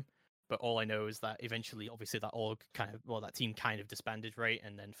with them. But all I know is that eventually, obviously, that team kind of disbanded, right?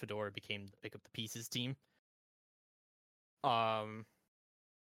 And then Fedora became the pick up the pieces team.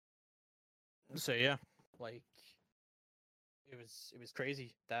 So yeah, like it was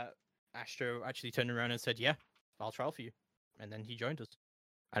crazy that Astro actually turned around and said, "Yeah, I'll trial for you," and then he joined us,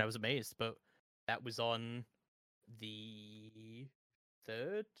 and I was amazed. But that was on the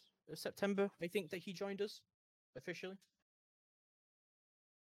 3rd of September, I think, that he joined us officially.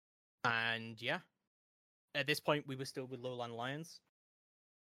 And yeah, at this point, we were still with Lowland Lions.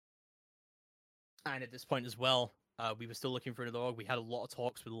 And at this point as well, we were still looking for another org. We had a lot of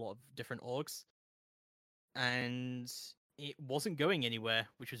talks with a lot of different orgs. And it wasn't going anywhere,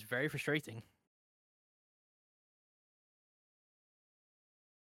 which was very frustrating.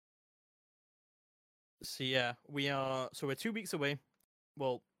 So yeah, we're 2 weeks away.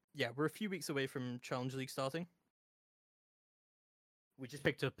 Well, yeah, we're a few weeks away from Challenge League starting. We just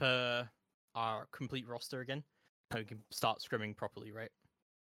picked up our complete roster again, and we can start scrimming properly, right?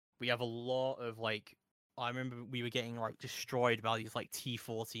 We have a lot of I remember we were getting destroyed by these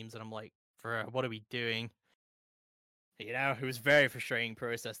T4 teams, and I'm like, bro, what are we doing? It was a very frustrating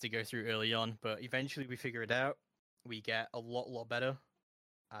process to go through early on, but eventually we figure it out. We get a lot better.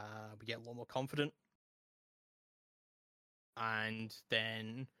 We get a lot more confident, and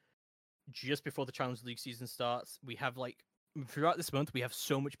then just before the Challenge League season starts, we have like throughout this month we have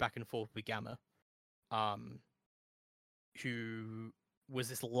so much back and forth with Gamma, who was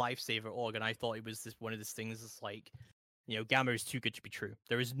this lifesaver org, and I thought it was this one of these things. It's like, Gamma is too good to be true.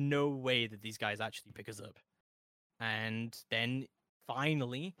 There is no way that these guys actually pick us up. And then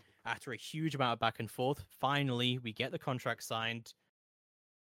finally, after a huge amount of back and forth, finally we get the contract signed.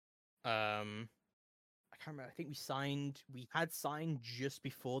 I can't remember. I think we had signed just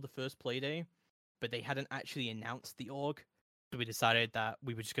before the first play day, but they hadn't actually announced the org. So we decided that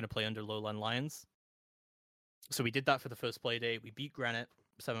we were just going to play under Lowland Lions. So we did that for the first play day. We beat Granite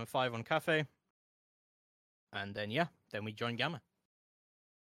 7-5 on Cafe. And then, then we joined Gamma.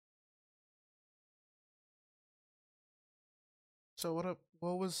 So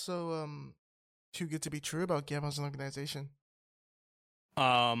what was so too good to be true about Gamma as an organization?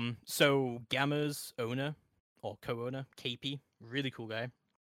 So Gamma's owner or co-owner, KP, really cool guy.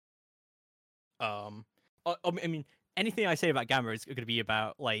 I mean, anything I say about Gamma is going to be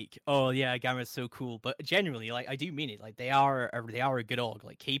about like, oh yeah, Gamma is so cool. But genuinely, like, I do mean it. Like, they are a good org.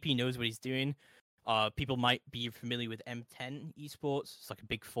 Like, KP knows what he's doing. People might be familiar with M10 Esports. It's like a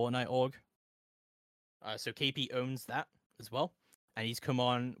big Fortnite org. So KP owns that as well, and he's come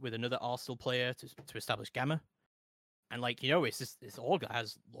on with another Arsenal player to establish Gamma. And like, it's just this org that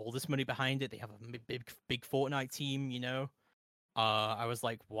has all this money behind it. They have a big Fortnite team. I was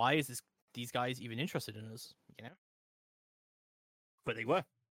like, why is these guys even interested in us? But they were,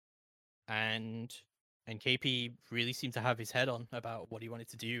 and KP really seemed to have his head on about what he wanted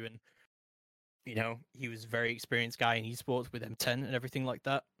to do, and he was a very experienced guy in esports with M10 and everything like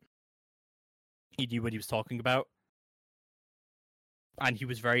that. He knew what he was talking about, and he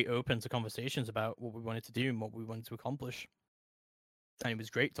was very open to conversations about what we wanted to do and what we wanted to accomplish. And it was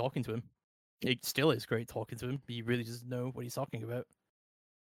great talking to him. It still is great talking to him. He really doesn't know what he's talking about.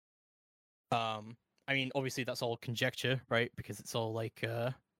 I mean, obviously that's all conjecture, right? Because it's all like,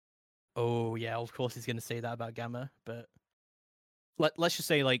 oh yeah, of course he's gonna say that about Gamma. But let's just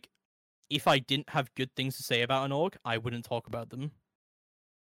say, like, if I didn't have good things to say about an org, I wouldn't talk about them.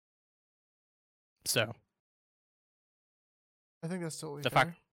 So I think that's totally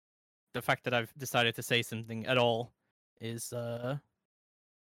fair. The fact that I've decided to say something at all is, I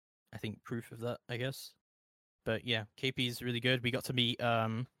think, proof of that, I guess. But yeah, KP's really good. We got to meet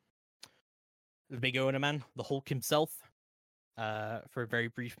the big owner man, the Hulk himself, for a very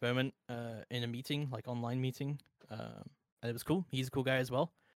brief moment in a meeting, like online meeting. And it was cool. He's a cool guy as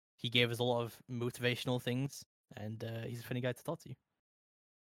well. He gave us a lot of motivational things, and he's a funny guy to talk to.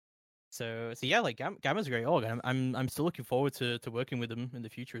 So yeah, like Gamma's a great org. I'm still looking forward to working with them in the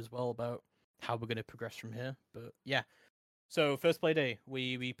future as well about how we're gonna progress from here. But yeah, so first play day,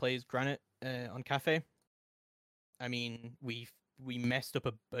 we played Granite on Cafe. I mean, we messed up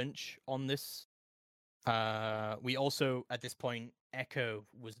a bunch on this. We also, at this point, Echo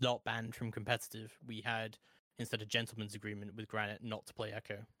was not banned from competitive. We had instead a gentleman's agreement with Granite not to play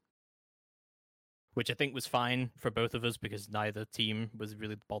Echo, which I think was fine for both of us because neither team was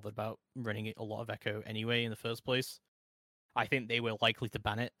really bothered about running a lot of Echo anyway in the first place. I think they were likely to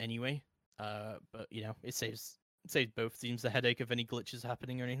ban it anyway, but it saves both teams the headache of any glitches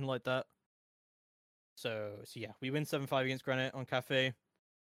happening or anything like that. So yeah, we win 7-5 against Granite on Cafe.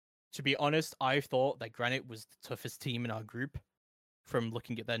 To be honest, I thought that Granite was the toughest team in our group from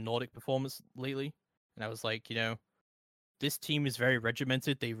looking at their Nordic performance lately, and I was like, this team is very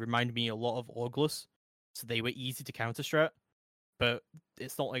regimented. They remind me a lot of Orgless, so they were easy to counter strat, but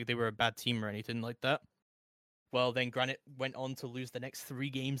it's not like they were a bad team or anything like that. Well, then Granite went on to lose the next 3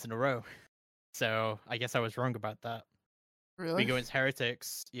 games in a row, so I guess I was wrong about that. Really? We go against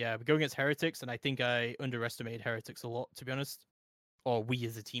Heretics. Yeah, we go against Heretics, and I think I underestimated Heretics a lot, to be honest. Or we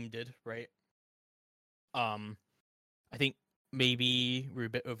as a team did, right? I think maybe we're a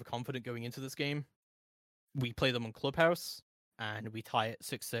bit overconfident going into this game. We play them on Clubhouse, and we tie it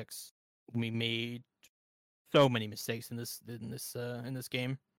 6-6. We made so many mistakes in this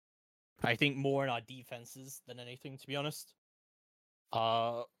game. I think more in our defenses than anything, to be honest.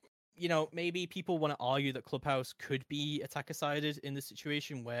 Maybe people want to argue that Clubhouse could be attacker-sided in this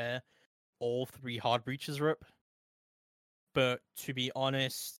situation where all 3 hard breaches are up. But to be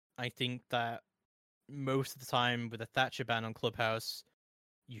honest, I think that most of the time with a Thatcher ban on Clubhouse,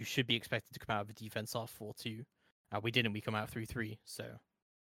 you should be expected to come out of a defense off 4-2. We didn't. We come out 3-3. So,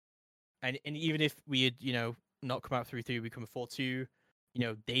 and even if we had, not come out 3-3, we come 4-2.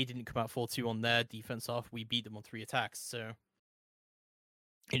 They didn't come out 4-2 on their defense off. We beat them on 3 attacks. So,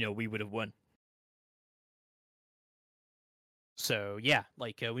 we would have won. So yeah,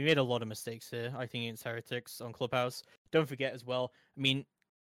 like we made a lot of mistakes here. I think against Heretics on Clubhouse. Don't forget as well. I mean,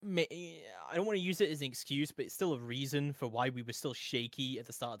 I don't want to use it as an excuse, but it's still a reason for why we were still shaky at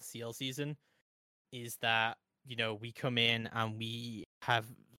the start of the CL season. Is that we come in and we have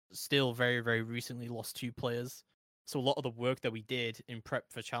still very very recently lost 2 players, so a lot of the work that we did in prep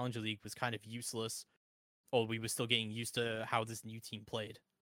for Challenger League was kind of useless, or we were still getting used to how this new team played.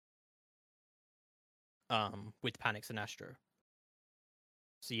 With Panix and Astro.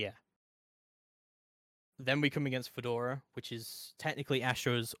 So yeah. Then we come against Fedora, which is technically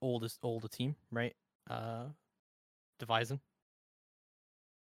Astro's older team, right? Devizon.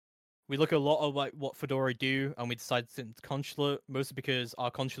 We look at a lot of like what Fedora do, and we decided to send Consulate, mostly because our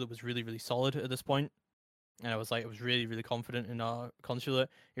Consulate was really, really solid at this point. And I was really, really confident in our Consulate.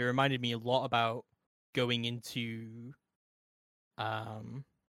 It reminded me a lot about going into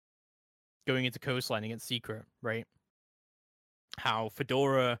Coastline against Secret, right? How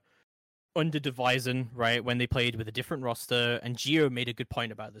Fedora under Devizon, right, when they played with a different roster, and Geo made a good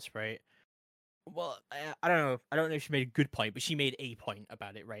point about this, right? Well, I don't know. I don't know if she made a good point, but she made a point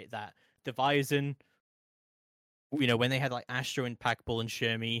about it, right? That Devizon, when they had like Astro and Packbull and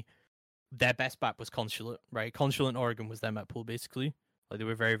Shermie, their best map was Consulate, right? Consulate and Oregon was their map pool, basically. Like they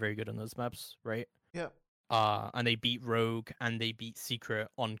were very, very good on those maps, right? Yeah. And they beat Rogue and they beat Secret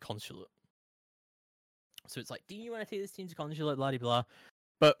on Consulate. So it's like, do you want to take this team to Consulate, blah, blah, blah.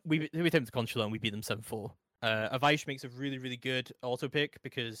 But we took them to Consulate and we beat them 7-4. Avaish makes a really, really good auto pick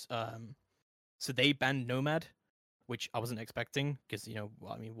because so they banned Nomad, which I wasn't expecting because,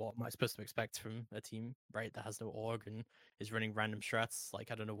 what am I supposed to expect from a team, right, that has no org and is running random strats? Like,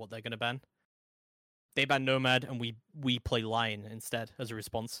 I don't know what they're going to ban. They banned Nomad and we play Lion instead as a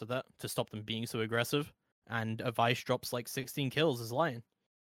response to that to stop them being so aggressive. And Avaish drops like 16 kills as Lion.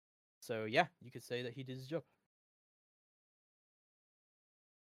 So yeah, you could say that he did his job.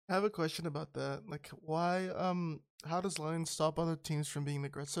 I have a question about that. Like, why? How does Lion stop other teams from being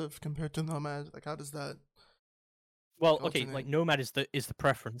aggressive compared to Nomad? Like, how does that? Well, okay, alternate? like Nomad is the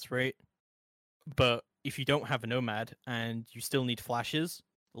preference, right? But if you don't have a Nomad and you still need flashes,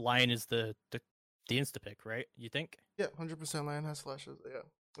 Lion is the insta pick, right? You think? Yeah, 100% Lion has flashes. Yeah,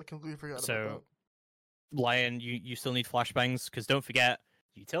 I completely forgot about that. So Lion, you still need flashbangs because don't forget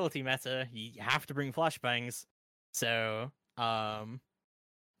utility meta. You have to bring flashbangs. So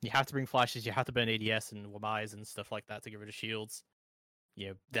you have to bring flashes. You have to burn ADS and Wamais and stuff like that to get rid of shields.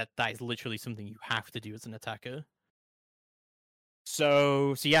 That is literally something you have to do as an attacker.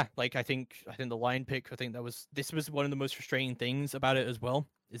 So yeah, like I think the Lion pick. I think this was one of the most frustrating things about it as well.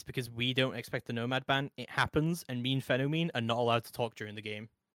 Is because we don't expect the Nomad ban. It happens, and me and Phenomene are not allowed to talk during the game.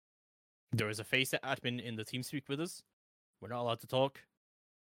 There is a face admin in the team speak with us. We're not allowed to talk.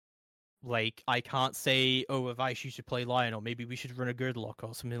 Like I can't say, "Oh, Avaish, you should play Lion," or maybe we should run a Girdlock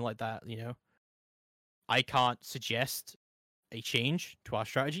or something like that. I can't suggest a change to our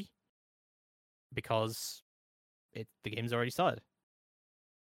strategy because the game's already started.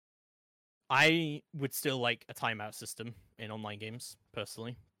 I would still like a timeout system in online games,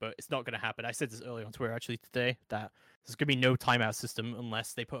 personally, but it's not going to happen. I said this earlier on Twitter actually today that there's going to be no timeout system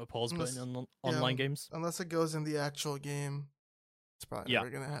unless they put a pause button on online games. Unless it goes in the actual game, it's probably never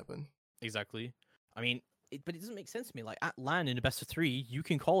going to happen. Exactly. I mean, but it doesn't make sense to me. Like at LAN in a best of 3, you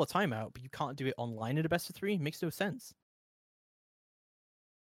can call a timeout, but you can't do it online in a best of 3. It makes no sense.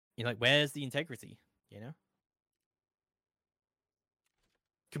 Like, where's the integrity?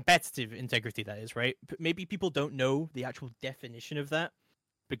 Competitive integrity, that is, right? But maybe people don't know the actual definition of that.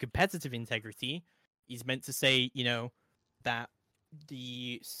 But competitive integrity is meant to say, that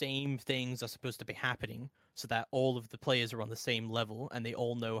the same things are supposed to be happening so that all of the players are on the same level and they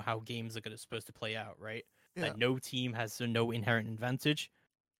all know how games are supposed to play out, right? Yeah. That no team has no inherent advantage.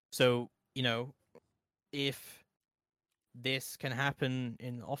 So, if this can happen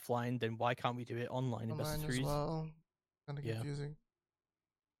in offline, then why can't we do it online in best of Online as threes? well. Kind of confusing.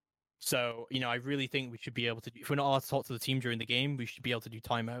 So, I really think we should be able to, if we're not allowed to talk to the team during the game, we should be able to do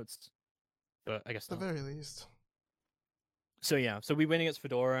timeouts. But I guess At the very least. So yeah, so we win against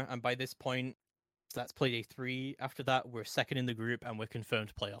Fedora, and by this point, that's play day 3. After that, we're second in the group, and we're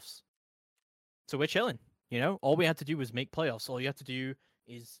confirmed playoffs. So we're chilling. All we had to do was make playoffs. All you have to do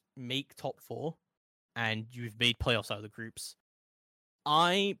is make top 4, and you've made playoffs out of the groups.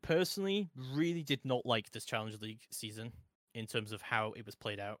 I personally really did not like this Challenge League season in terms of how it was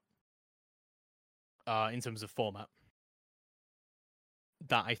played out. In terms of format,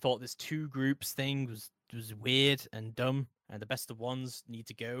 that I thought this 2 groups thing was weird and dumb, and the best of ones need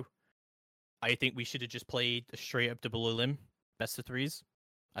to go. I think we should have just played a straight up double elim best of 3s.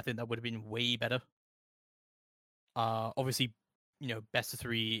 I think that would have been way better. Obviously, best of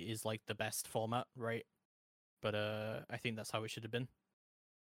 3 is like the best format, right? But I think that's how it should have been.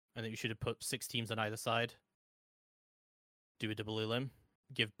 and that you should have put 6 teams on either side. Do a double elim,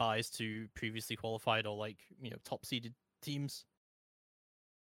 give buys to previously qualified or like top seeded teams,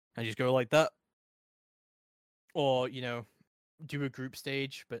 and just go like that. Or do a group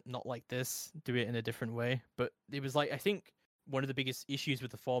stage, but not like this. Do it in a different way. But it was like I think one of the biggest issues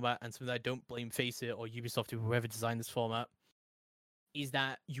with the format, and something that I don't blame Face It or Ubisoft or whoever designed this format, is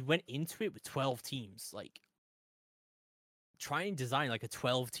that you went into it with 12 teams. Like, try and design like a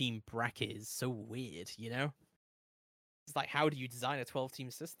 12-team bracket is so weird, It's like, how do you design a 12-team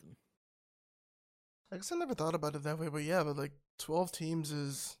system? I guess I never thought about it that way, but yeah, but like 12 teams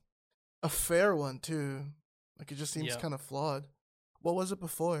is a fair one too. Like it just seems kind of flawed. What was it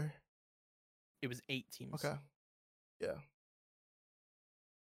before? It was 8 teams. Okay. Yeah.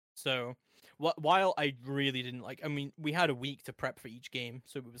 So, while I really didn't like, I mean, we had a week to prep for each game,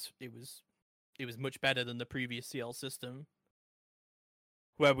 so it was much better than the previous CL system,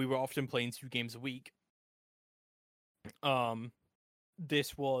 where we were often playing 2 games a week.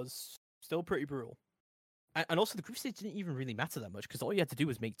 This was still pretty brutal, and also the group stage didn't even really matter that much because all you had to do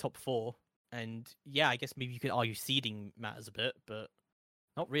was make top 4, and yeah, I guess maybe you could argue seeding matters a bit, but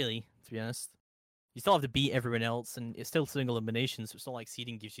not really, to be honest. You still have to beat everyone else, and it's still single elimination, so it's not like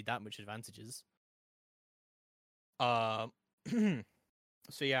seeding gives you that much advantages. So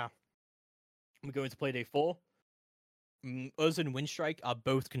yeah, we go into play day 4. Us and Windstrike are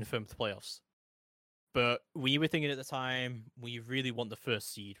both confirmed to playoffs, but we were thinking at the time we really want the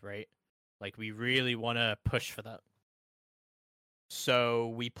first seed, right? Like we really want to push for that. So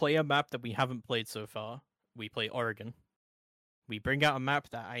we play a map that we haven't played so far. We play Oregon. We bring out a map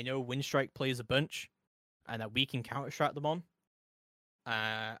that I know Windstrike plays a bunch, and that we can counter-strat them on.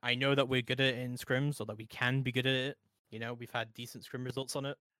 I know that we're good at it in scrims, or that we can be good at it. We've had decent scrim results on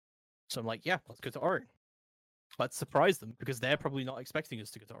it. So I'm like, yeah, let's go to Oregon. Let's surprise them, because they're probably not expecting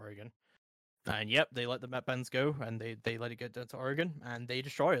us to go to Oregon. And yep, they let the map bans go, and they let it get down to Oregon, and they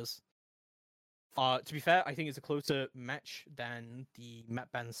destroy us. To be fair, I think it's a closer match than the map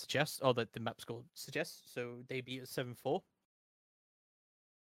bans suggest, or that the map score suggests. So they beat us 7-4.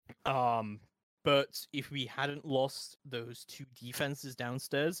 But if we hadn't lost those 2 defenses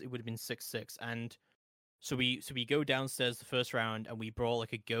downstairs, it would have been 6-6. And so we go downstairs the first round, and we brawl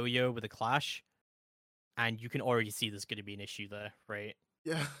like a Goyo with a clash, and you can already see there's going to be an issue there, right?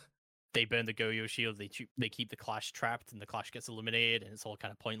 Yeah. They burn the Goyo shield, they keep the clash trapped, and the clash gets eliminated, and it's all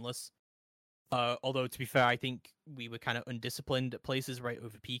kind of pointless. Although, to be fair, I think we were kind of undisciplined at places, right,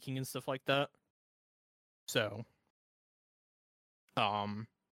 over peaking and stuff like that. So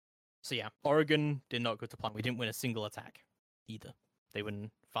yeah, Oregon did not go to plan. We didn't win a single attack either. They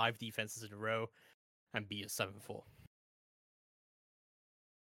won 5 defenses in a row and beat us 7-4.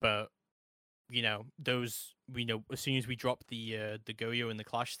 But those as soon as we dropped the Goyo and the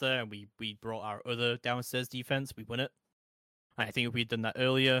clash there, and we brought our other downstairs defense, we won it. And I think if we'd done that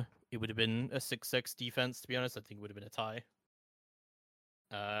earlier, it would have been a 6-6 defense. To be honest, I think it would have been a tie.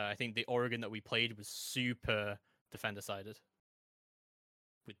 I think the Oregon that we played was super defender-sided,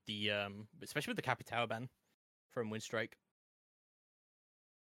 with the especially with the Capitao ban from Windstrike.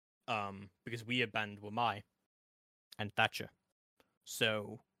 Because we had banned Wamai and Thatcher,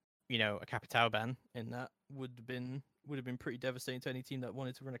 so a Capitao ban in that would have been pretty devastating to any team that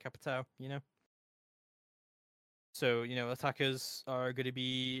wanted to run a Capitao. So attackers are going to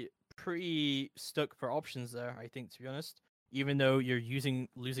be pretty stuck for options there, I think, to be honest. Even though you're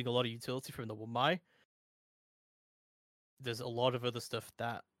losing a lot of utility from the Wamai, there's a lot of other stuff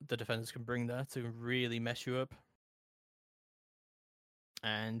that the defenders can bring there to really mess you up.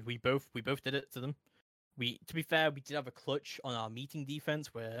 And we both did it to them. To be fair, we did have a clutch on our meeting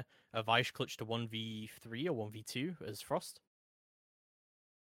defense where a Vice clutched a 1v3 or 1v2 as Frost.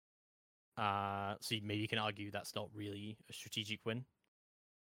 So maybe you can argue that's not really a strategic win.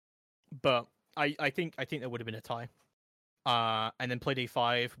 But I think there would have been a tie. And then play day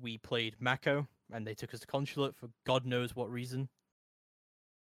 5, we played Mako, and they took us to Consulate for God knows what reason.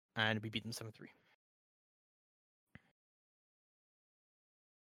 And we beat them 7-3.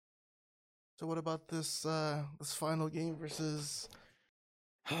 So what about this this final game versus?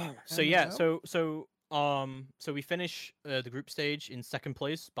 So yeah, so we finish the group stage in second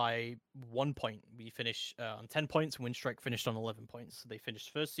place by 1 point. We finish on 10 points. Windstrike finished on 11 points. So they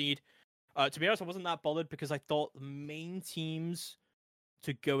finished first seed. To be honest, I wasn't that bothered because I thought the main teams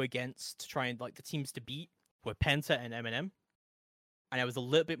to go against, to try and the teams to beat, were Penta and Eminem. And I was a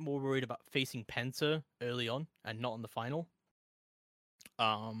little bit more worried about facing Penta early on and not in the final.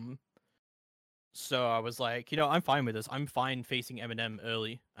 So I was like, I'm fine with this. I'm fine facing Eminem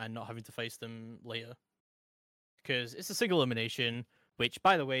early and not having to face them later. Because it's a single elimination. which,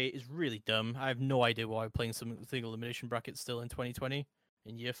 by the way, is really dumb. I have no idea why we're playing some single elimination brackets still in 2020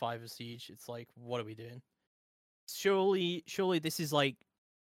 in year 5 of Siege. It's like, what are we doing? Surely this is like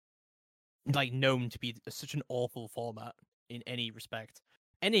known to be such an awful format in any respect.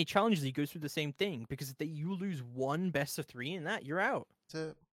 NA Challenge League goes through the same thing because you lose one best of 3 in that, you're out. That's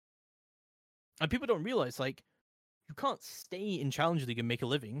it. And people don't realize, like, you can't stay in Challenge League and make a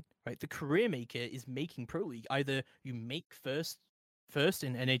living, right? The career maker is making Pro League. Either you make first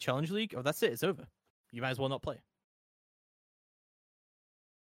in NA Challenge League, or that's it, it's over. You might as well not play.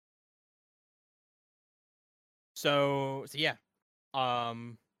 So yeah.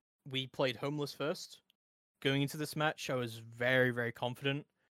 We played Homeless first. Going into this match, I was very, very confident.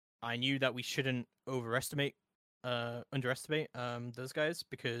 I knew that we shouldn't underestimate those guys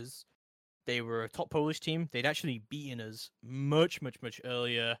because they were a top Polish team. They'd actually beaten us much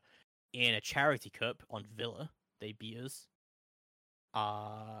earlier in a charity cup on Villa. They beat us.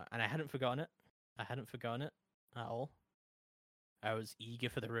 And I hadn't forgotten it. At all. I was eager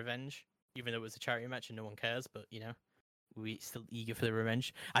for the revenge, even though it was a charity match and no one cares, but we still eager for the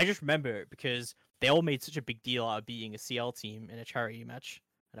revenge. I just remember it because they all made such a big deal out of beating a CL team in a charity match.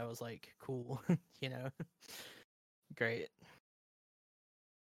 And I was like, cool, great.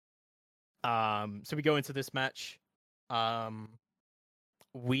 So we go into this match.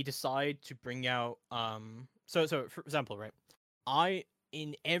 We decide to bring out so for example, right?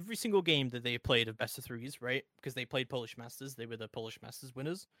 In every single game that they played of best of threes, right? Because they played Polish Masters, they were the Polish Masters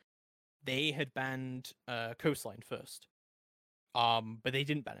winners. They had banned Coastline first. But they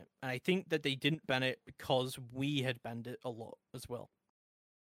didn't ban it. And I think that they didn't ban it because we had banned it a lot as well.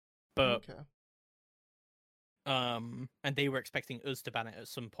 But Okay. and they were expecting us to ban it at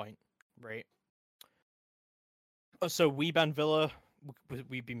some point, right? So we banned Villa.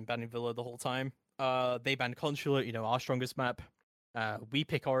 We've been banning Villa the whole time. They banned Consulate, our strongest map. We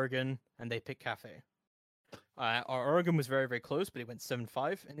pick Oregon, and they pick Cafe. Our Oregon was very, very close, but it went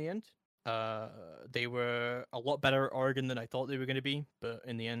 7-5 in the end. They were a lot better at Oregon than I thought they were going to be, but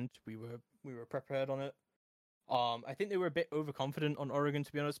in the end, we were prepared on it. I think they were a bit overconfident on Oregon,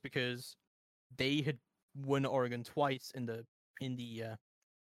 to be honest, because they had won Oregon twice in the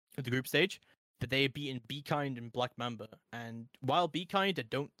group stage, but they had beaten Be Kind and Black Mamba. And while Be Kind, I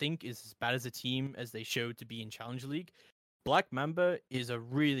don't think is as bad as a team as they showed to be in Challenge League, Black Mamba is a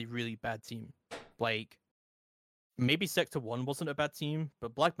really, really bad team. Like, maybe Sector 1 wasn't a bad team,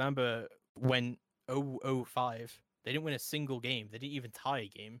 but Black Mamba went 0-5. They didn't win a single game. They didn't even tie a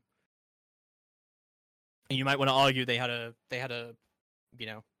game. And you might want to argue they had a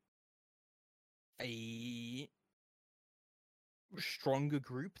a stronger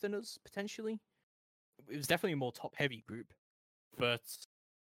group than us, potentially. It was definitely a more top-heavy group. But,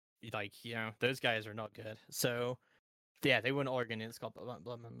 those guys are not good. So, yeah, they won Oregon and it's got Black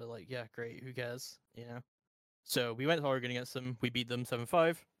Mamba. Like, yeah, great, who cares, So we went to Oregon against them. We beat them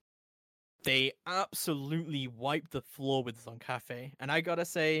 7-5. They absolutely wiped the floor with us on Cafe. And I gotta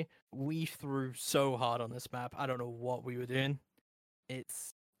say, we threw so hard on this map. I don't know what we were doing.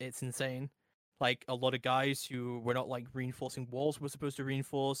 It's insane. Like, a lot of guys who were not, reinforcing walls we're supposed to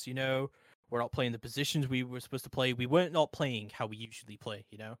reinforce, We're not playing the positions we were supposed to play. We weren't not playing how we usually play,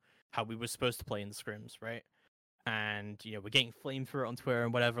 How we were supposed to play in the scrims, right? And, we're getting flamethrower on Twitter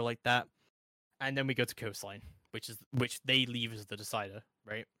and whatever like that. And then we go to Coastline, which they leave as the decider,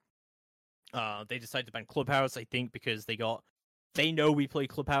 right? They decided to ban Clubhouse, I think, because they know we play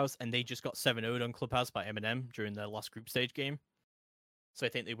Clubhouse, and they just got 7-0'd on Clubhouse by Eminem during their last group stage game. So I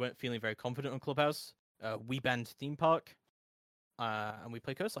think they weren't feeling very confident on Clubhouse. We banned Theme Park, and we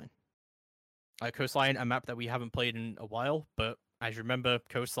play Coastline. Coastline, a map that we haven't played in a while, but as you remember,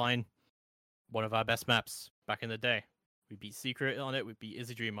 Coastline, one of our best maps back in the day. We beat Secret on it, we beat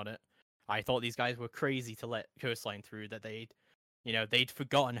Izzy Dream on it. I thought these guys were crazy to let Coastline through, that they'd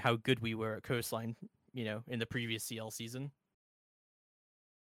forgotten how good we were at Coastline, in the previous CL season.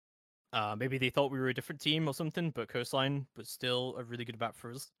 Maybe they thought we were a different team or something, but Coastline was still a really good map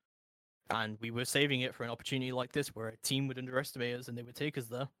for us. And we were saving it for an opportunity like this where a team would underestimate us and they would take us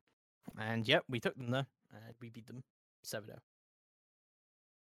there. And yep, we took them there, and we beat them 7-0.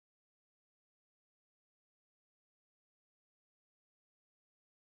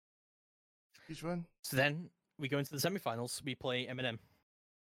 Each one. So then we go into the semifinals. We play Eminem.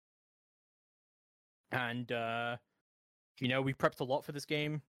 And, we prepped a lot for this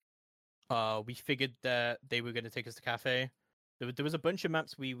game. We figured that they were going to take us to Cafe. There was a bunch of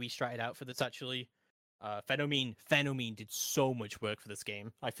maps we stratted out for this, actually. Phenomene did so much work for this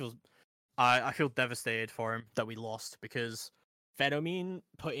game. I feel devastated for him that we lost, because Phenomene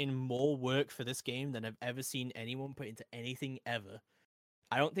put in more work for this game than I've ever seen anyone put into anything ever.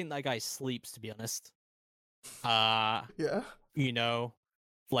 I don't think that guy sleeps, to be honest. Yeah. You know,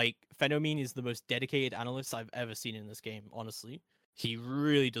 like Phenomene is the most dedicated analyst I've ever seen in this game. Honestly, he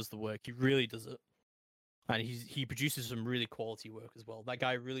really does the work. He really does it, and he produces some really quality work as well. That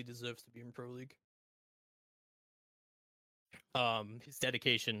guy really deserves to be in Pro League. His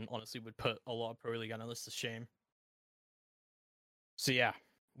dedication honestly would put a lot of Pro League analysts to shame. So yeah,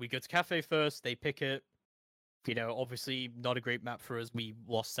 we go to Cafe first. They pick it. You know, obviously not a great map for us. We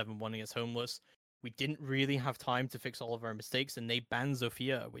lost 7-1 against Homeless. We didn't really have time to fix all of our mistakes, and they banned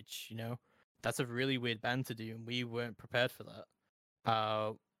Zofia, which, you know, that's a really weird ban to do, and we weren't prepared for that.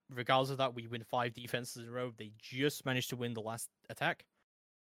 Regardless of that, we win 5 defenses in a row. They just managed to win the last attack.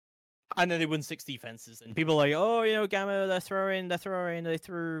 And then they win 6 defenses, and people are like, oh, you know, Gamma, they're throwing, they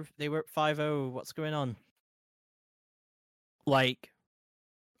were 5-0, what's going on? Like,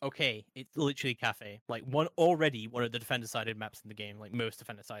 okay, it's literally Cafe. Like, one of the defender-sided maps in the game, like most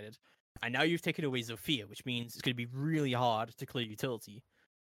defender-sided. And now you've taken away Zofia, which means it's going to be really hard to clear utility.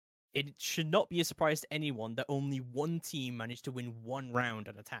 It should not be a surprise to anyone that only one team managed to win one round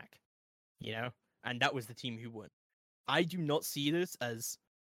on attack, you know? And that was the team who won. I do not see this as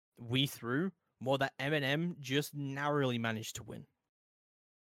we threw, more that M&M just narrowly managed to win.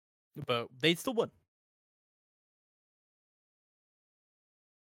 But they still won.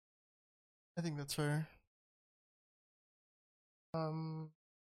 I think that's fair.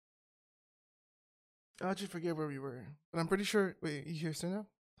 How'd you forget where we were? But I'm pretty sure. Wait, you here, Sternab?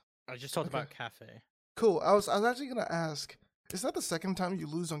 I just talked Okay. about Cafe. Cool. I was actually gonna ask. Is that the second time you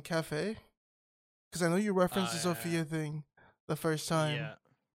lose on Cafe? Because I know you referenced the Sophia thing the first time.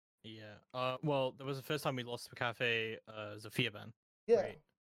 Yeah. Well, there was the first time we lost to Cafe, Zofia ban. Yeah. Right.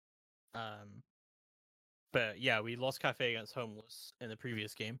 But yeah, we lost Cafe against Homeless in the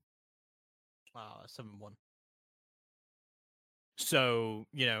previous game. 7-1. So,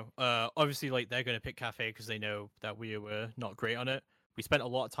 you know, obviously, like, they're going to pick Cafe because they know that we were not great on it. We spent a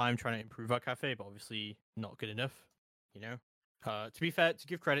lot of time trying to improve our Cafe, but obviously not good enough, you know? To be fair, to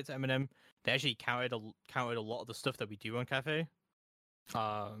give credit to Eminem, they actually countered a lot of the stuff that we do on Cafe.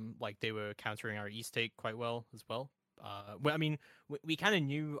 Like, they were countering our E-stake quite well as well. Well, I mean, we kind of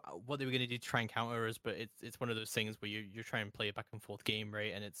knew what they were going to do to try and counter us, but it's one of those things where you're trying to play a back and forth game,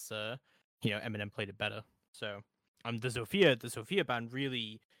 right? And it's you know, Eminem played it better. So the Sophia band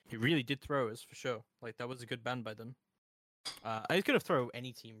really did throw us for sure. Like, that was a good band by them. I was gonna throw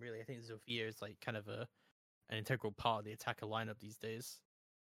any team really. I think Sophia is like kind of an integral part of the attacker lineup these days.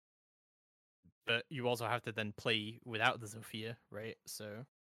 But you also have to then play without the Sophia, right? So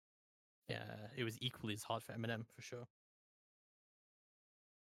yeah, it was equally as hard for Eminem for sure.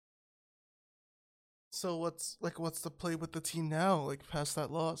 So what's the play with the team now? Like past that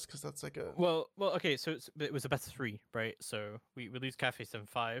loss, because that's like a Well, okay. So it was a best of 3, right? So we lose Cafe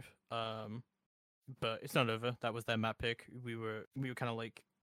 7-5. But it's not over. That was their map pick. We were kind of like,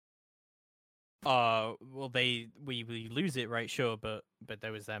 well, we lose it, right? Sure, but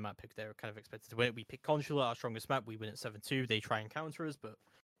there was their map pick. They were kind of expected to win it. We pick Consular, our strongest map. We win at 7-2. They try and counter us, but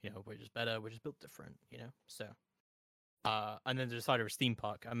you know, we're just better. We're just built different, you know. So, and then they decided with Theme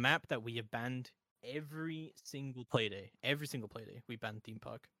Park, a map that we have banned every single play day. Every single play day, we banned Theme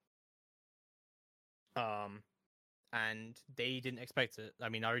Park. And they didn't expect it. I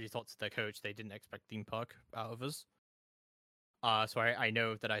mean, I already talked to their coach. They didn't expect Theme Park out of us. So I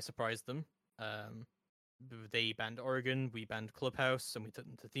know that I surprised them. They banned Oregon, we banned Clubhouse, and we took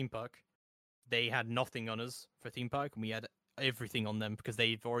them to Theme Park. They had nothing on us for Theme Park, and we had everything on them because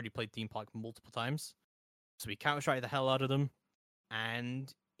they've already played Theme Park multiple times. So we counter-strike the hell out of them, and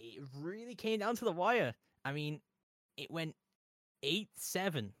it really came down to the wire. I mean, it went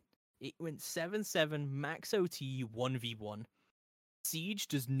 8-7. It went 7-7, max OT, 1v1. Siege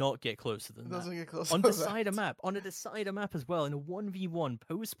does not get closer than it that. doesn't get closer On to the side that. map, on a decider map as well, in a 1v1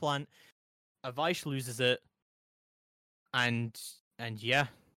 post plant, Avish loses it, and yeah,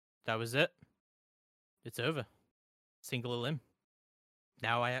 that was it. It's over. Single elim.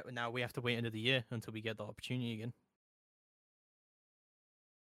 Now we have to wait another year until we get the opportunity again.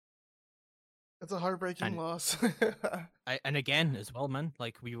 It's a heartbreaking loss. And again as well, man.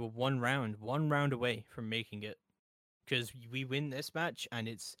 Like, we were one round away from making it, because we win this match, and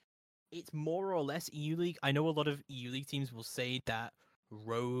it's more or less EU League. I know a lot of EU League teams will say that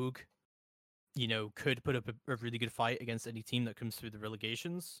Rogue, you know, could put up a really good fight against any team that comes through the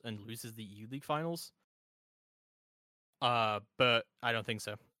relegations and loses the EU League finals. But I don't think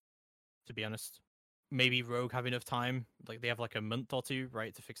so, to be honest. Maybe Rogue have enough time, like they have like a month or two,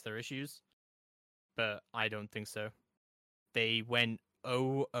 right, to fix their issues. But I don't think so. They went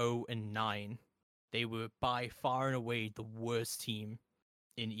 0-0-9. They were by far and away the worst team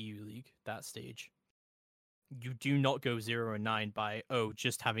in EU League, that stage. You do not go 0-9 by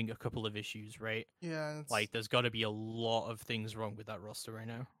just having a couple of issues, right? Yeah, it's Like there's got to be a lot of things wrong with that roster right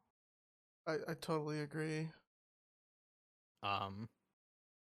now. I totally agree. Um,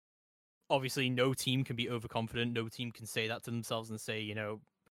 Obviously, no team can be overconfident. No team can say that to themselves and say,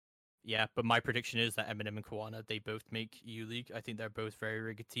 yeah. But my prediction is that Eminem and Kawana, they both make EU League. I think they're both very,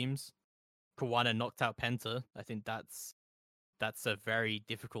 very good teams. Kawana knocked out Penta. I think that's a very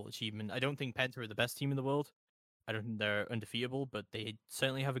difficult achievement. I don't think Penta are the best team in the world. I don't think they're undefeatable, but they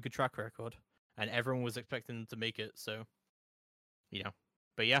certainly have a good track record, and everyone was expecting them to make it. So, you know,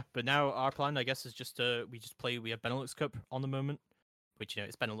 but yeah, but now our plan, I guess, is just we just play. We have Benelux Cup on the moment, which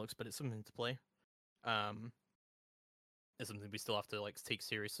it's Benelux, but it's something to play. Um, it's something we still have to like take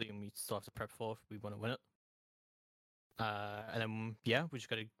seriously, and we still have to prep for if we want to win it. And then yeah, we just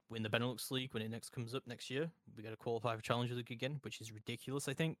got to win the Benelux League when it next comes up next year. We got to qualify for Challenger League again, which is ridiculous,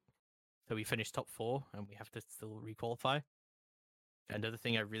 I think. So we finished top 4, and we have to still requalify. Another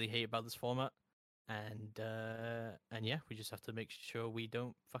thing I really hate about this format, and yeah, we just have to make sure we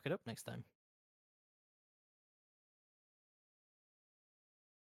don't fuck it up next time.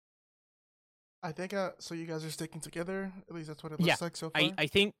 I think so. You guys are sticking together. At least that's what it Yeah, looks like so far. I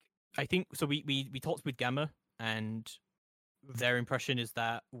think so. We talked with Gamma, and their impression is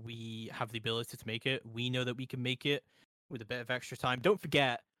that we have the ability to make it. We know that we can make it with a bit of extra time. Don't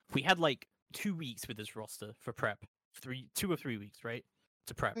forget, we had like 2 weeks with this roster for prep. 2 or 3 weeks, right?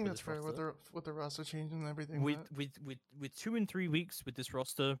 To I prep think with that's this fair roster. with the roster change and everything. With 2 and 3 weeks with this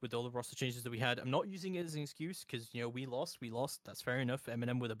roster, with all the roster changes that we had, I'm not using it as an excuse because we lost. That's fair enough.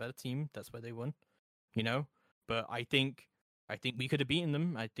 Eminem with a better team, that's why they won. But I think we could have beaten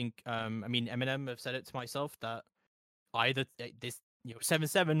them. I think I mean Eminem have said it to myself that either this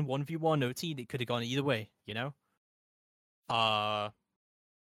 7-7 1v1 OT, it could have gone either way. Uh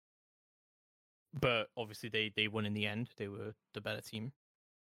but obviously they won in the end. They were the better team.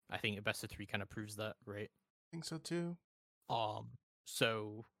 I think a best of 3 kind of proves that, right? I think so too.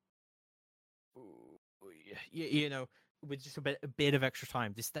 So with just a bit of extra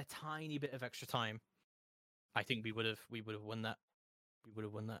time, just that tiny bit of extra time, I think we would have won that. We would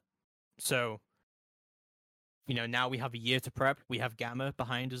have won that. So now we have a year to prep. We have Gamma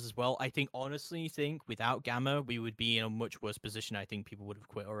behind us as well. I honestly think without Gamma, we would be in a much worse position. I think people would have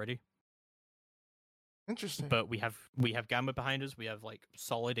quit already. Interesting. But we have Gamma behind us. We have like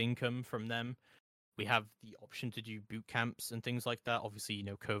solid income from them. We have the option to do boot camps and things like that. Obviously,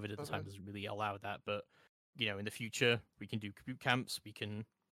 COVID at the time doesn't really allow that, but in the future we can do boot camps. We can.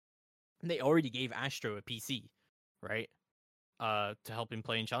 And they already gave Astro a PC, right? To help him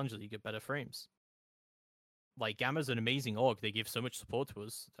play in Challenger League get better frames. Like Gamma's an amazing org. They give so much support to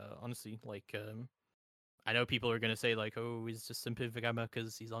us. Honestly, like I know people are gonna say like, oh, he's just simping for Gamma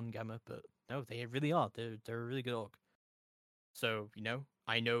because he's on Gamma, but no, they really are. They're a really good org. So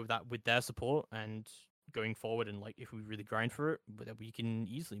I know that with their support and going forward, and like if we really grind for it, that we can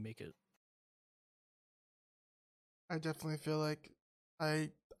easily make it. I definitely feel like I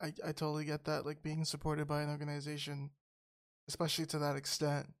totally get that. Like being supported by an organization, especially to that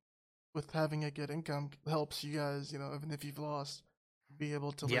extent, with having a good income helps you guys. Even if you've lost, be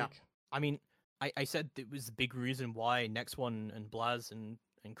able to Yeah, like. I mean, I said it was a big reason why Next One and Blaz and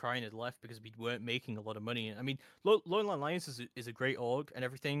Crying had left because we weren't making a lot of money. I mean, Lone Alliance is a great org and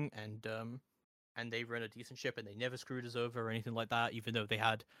everything, and they run a decent ship and they never screwed us over or anything like that. Even though they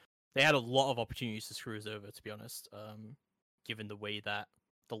had a lot of opportunities to screw us over, to be honest. Given the way that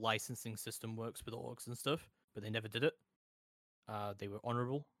the licensing system works with orgs and stuff, but they never did it. They were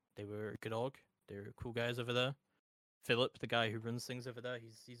honorable. They were a good org. They're cool guys over there. Philip, the guy who runs things over there,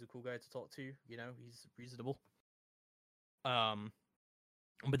 he's a cool guy to talk to. He's reasonable.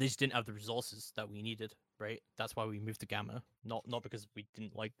 But they just didn't have the resources that we needed, right? That's why we moved to Gamma. Not because we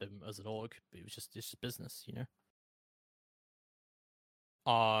didn't like them as an org, but it's just business.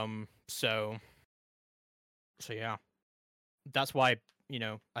 So yeah, that's why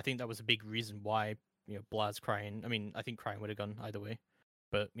I think that was a big reason why Blaz Crying. I mean, I think Crying would have gone either way,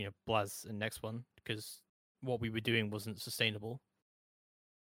 but Blaz and next one because what we were doing wasn't sustainable.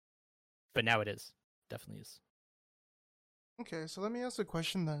 But now it is, definitely is. Okay, so let me ask a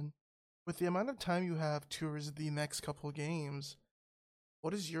question then. With the amount of time you have towards the next couple games,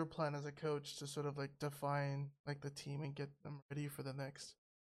 what is your plan as a coach to sort of like define like the team and get them ready for the next?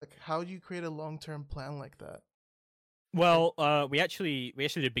 Like, how do you create a long-term plan like that? Well, we actually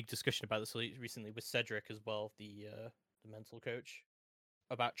did a big discussion about this recently with Cedric as well, the mental coach,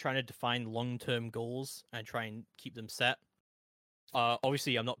 about trying to define long-term goals and try and keep them set.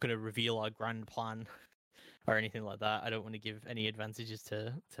 Obviously, I'm not going to reveal our grand plan or anything like that. I don't want to give any advantages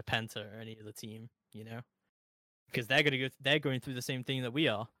to Penta or any other team, because they're going through the same thing that we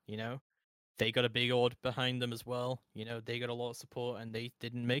are. They got a big odd behind them as well. They got a lot of support and they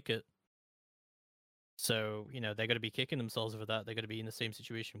didn't make it. So they're going to be kicking themselves over that. They're going to be in the same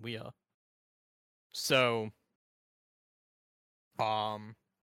situation we are. So, no,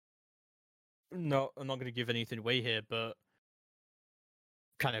 I'm not going to give anything away here, but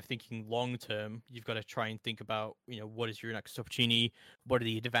kind of thinking long term, you've got to try and think about, what is your next opportunity? What are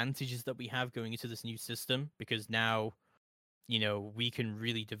the advantages that we have going into this new system? Because now, we can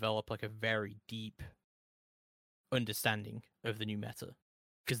really develop like a very deep understanding of the new meta.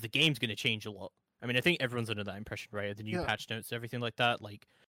 Because the game's going to change a lot. I mean, I think everyone's under that impression, right? The new Yeah. patch notes, everything like that. Like,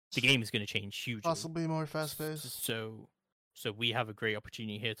 the game is going to change hugely. Possibly more fast paced. So we have a great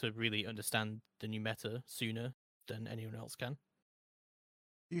opportunity here to really understand the new meta sooner than anyone else can.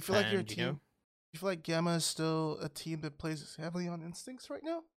 Do you feel like your team? You feel like Gamma is still a team that plays heavily on instincts right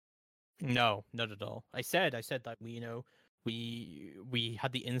now? No, not at all. I said that we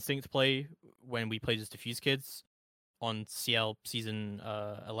had the instinct play when we played as Diffuse Kids on CL season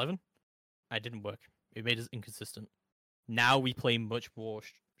 11. It didn't work. It made us inconsistent. Now we play much more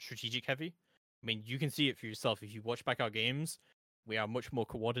strategic heavy. I mean, you can see it for yourself if you watch back our games. We are much more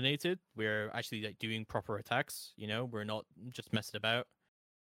coordinated. We're actually like doing proper attacks. We're not just messing about.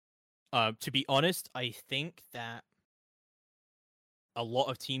 To be honest, I think that a lot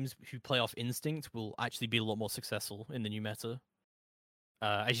of teams who play off instinct will actually be a lot more successful in the new meta.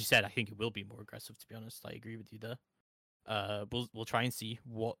 As you said, I think it will be more aggressive. To be honest, I agree with you there. We'll try and see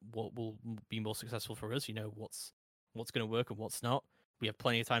what will be more successful for us. What's going to work and what's not. We have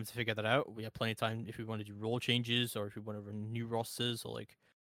plenty of time to figure that out. We have plenty of time if we want to do role changes or if we want to run new rosters or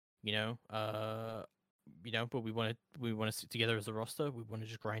but we want to sit together as a roster. We want to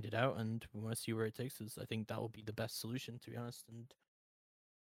just grind it out and we want to see where it takes us. I think that will be the best solution, to be honest. And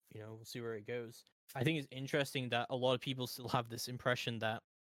we'll see where it goes. I think it's interesting that a lot of people still have this impression that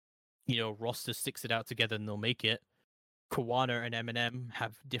roster sticks it out together and they'll make it. Kawana and Eminem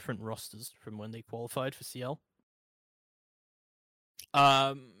have different rosters from when they qualified for CL.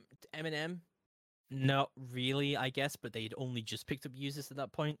 Eminem, not really, I guess, but they'd only just picked up users at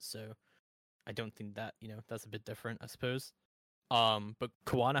that point, so I don't think that that's a bit different, I suppose. But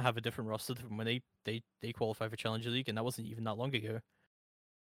Kawana have a different roster from when they qualified for Challenger League, and that wasn't even that long ago.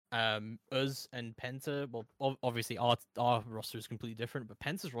 Us and Penta, well, obviously our roster is completely different, but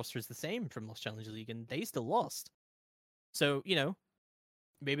Penta's roster is the same from last Challenger League, and they still lost. So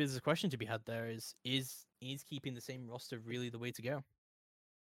maybe there's a question to be had there: is keeping the same roster really the way to go?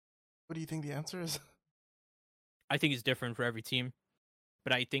 What do you think the answer is? I think it's different for every team,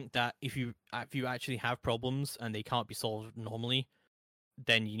 but I think that if you actually have problems and they can't be solved normally,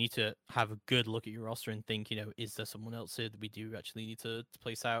 then you need to have a good look at your roster and think, is there someone else here that we do actually need to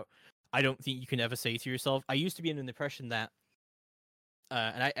place out? I don't think you can ever say to yourself. I used to be in the impression that,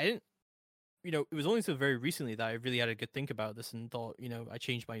 and I didn't. It was only until very recently that I really had a good think about this and thought, I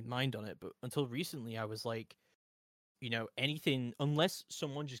changed my mind on it. But until recently, I was like, anything, unless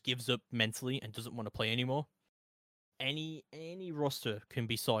someone just gives up mentally and doesn't want to play anymore, any roster can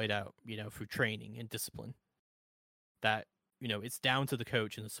be sorted out, through training and discipline. That, it's down to the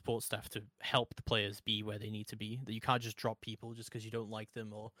coach and the support staff to help the players be where they need to be. That you can't just drop people just because you don't like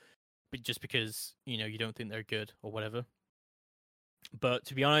them or just because, you don't think they're good or whatever. But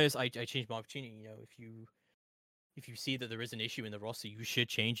to be honest, I changed my opportunity. If you see that there is an issue in the roster, you should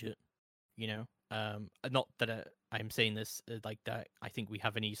change it. Not that I'm saying this like that. I think we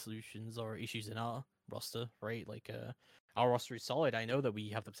have any solutions or issues in our roster, right? Like, our roster is solid. I know that we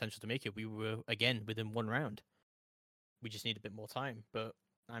have the potential to make it. We were again within one round. We just need a bit more time. But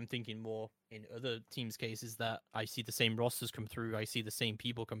I'm thinking more in other teams' cases that I see the same rosters come through. I see the same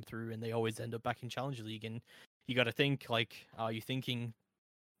people come through, and they always end up back in Challenger League. And you got to think, like, are you thinking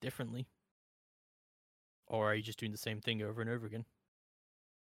differently? Or are you just doing the same thing over and over again?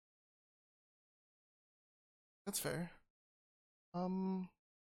 That's fair. I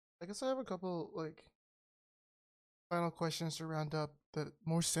guess I have a couple final questions to round up that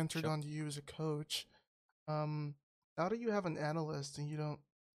more centered on you as a coach. Now that you have an analyst and you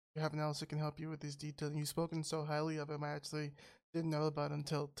have an analyst who can help you with these details, and you've spoken so highly of him, I actually didn't know about him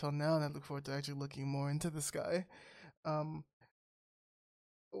till now, and I look forward to actually looking more into this guy.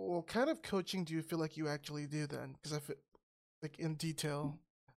 What kind of coaching do you feel like you actually do then? Because I feel like in detail,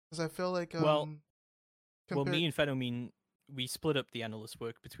 because I feel like well, me and Phenomene, we split up the analyst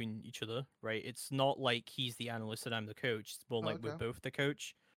work between each other, right? It's not like he's the analyst and I'm the coach. It's more like we're both the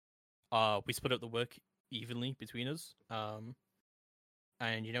coach. We split up the work evenly between us. And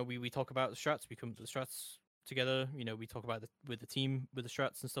we talk about the strats. We come to the strats together. We talk about with the team with the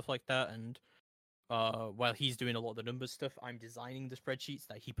strats and stuff like that. And while he's doing a lot of the numbers stuff, I'm designing the spreadsheets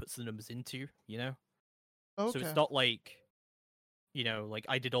that he puts the numbers into. So it's Okay. not like like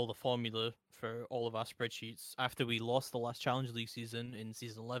I did all the formula for all of our spreadsheets after we lost the last Challenge League season in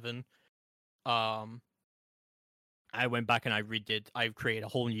season 11. I went back and I've created a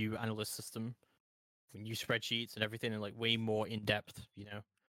whole new analyst system, new spreadsheets and everything, and like way more in depth.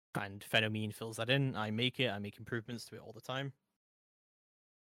 And Phenomene fills that in. I make improvements to it all the time.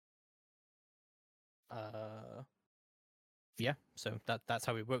 Yeah, so that's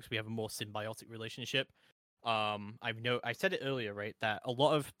how it works. We have a more symbiotic relationship. I said it earlier, right, that a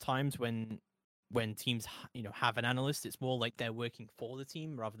lot of times when teams have an analyst, it's more like they're working for the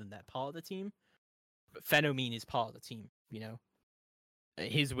team rather than they're part of the team. But Phenomene is part of the team.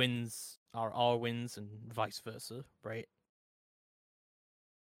 His wins are our wins and vice versa, right?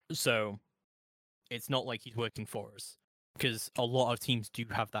 So it's not like he's working for us, because a lot of teams do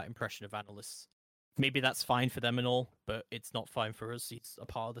have that impression of analysts. Maybe that's fine for them and all, but it's not fine for us. He's a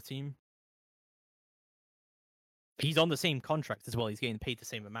part of the team. He's on the same contract as well. He's getting paid the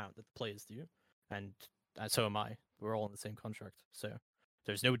same amount that the players do, and so am I. We're all on the same contract, so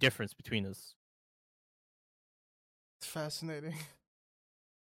there's no difference between us. It's fascinating.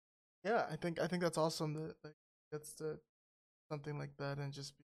 Yeah, I think that's awesome that gets to something like that and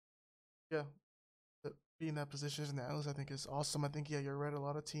just yeah, be in that position as an analyst. I think is awesome. I think you're right. A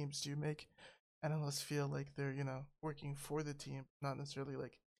lot of teams do make analysts feel like they're working for the team, not necessarily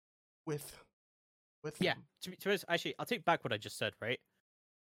like with Yeah, them. to be honest, actually, I'll take back what I just said. Right,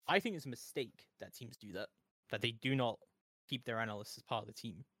 I think it's a mistake that teams do that. That they do not keep their analysts as part of the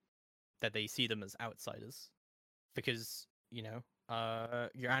team. That they see them as outsiders, because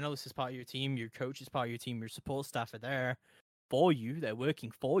your analyst is part of your team, your coach is part of your team, your support staff are there for you. They're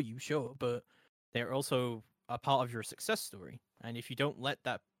working for you, sure, but they're also a part of your success story. And if you don't let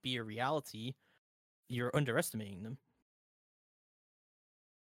that be a reality, you're underestimating them.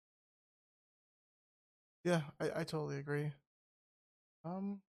 Yeah, I totally agree.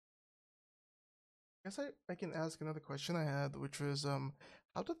 Um, I guess I can ask another question I had, which was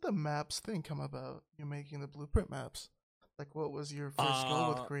how did the maps thing come about? You making the blueprint maps? Like, what was your first goal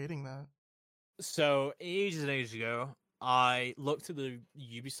with Uh, creating that? so ages and ages ago, I looked at the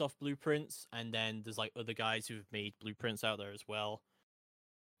Ubisoft blueprints, and then there's like other guys who've made blueprints out there as well.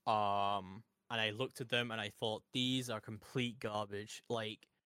 And I looked at them and I thought these are complete garbage. Like,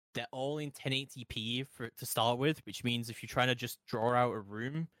 they're all in 1080p to start with, which means if you're trying to just draw out a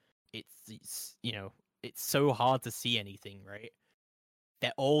room, it's so hard to see anything, right?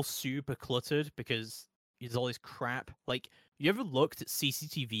 They're all super cluttered because there's all this crap. Like, you ever looked at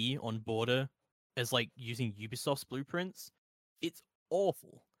CCTV on Border as like using Ubisoft's blueprints? It's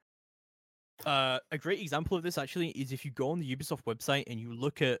awful. A great example of this actually is if you go on the Ubisoft website and you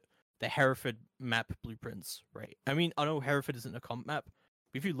look at the Hereford map blueprints, right? I mean, I know Hereford isn't a comp map,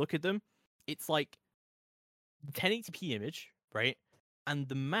 but if you look at them, it's like 1080p image, right? And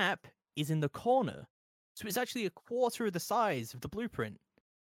the map is in the corner. So it's actually a quarter of the size of the blueprint.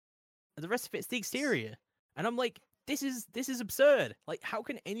 And the rest of it's the exterior. And I'm like, this is absurd. Like, how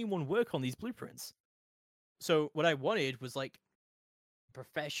can anyone work on these blueprints? So what I wanted was like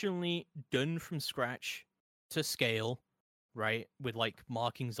professionally done from scratch to scale, right? With like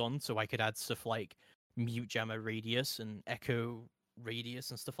markings on, so I could add stuff like mute jammer radius and echo radius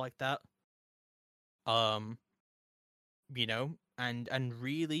and stuff like that. Um, and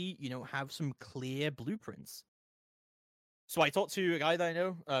really, have some clear blueprints. So I talked to a guy that I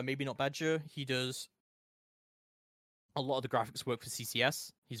know, maybe not Badger. He does a lot of the graphics work for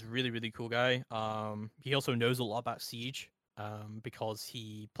CCS. He's a really, really cool guy. He also knows a lot about Siege, because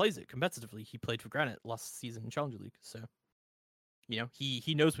he plays it competitively. He played for Granite last season in Challenger League, so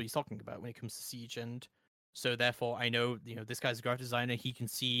he knows what he's talking about when it comes to Siege, and so therefore I know this guy's a graphic designer. He can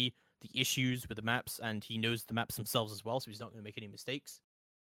see the issues with the maps, and he knows the maps themselves as well, so he's not going to make any mistakes.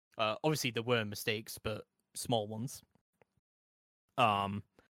 Obviously there were mistakes, but small ones. And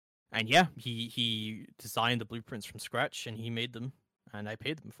yeah, he designed the blueprints from scratch, and he made them, and I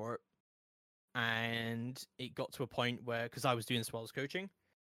paid them for it. And it got to a point where, because I was doing this while I was coaching,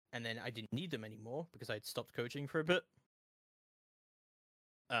 and then I didn't need them anymore because I'd stopped coaching for a bit,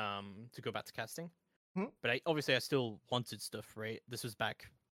 to go back to casting. Hmm? But I still wanted stuff, right? This was back,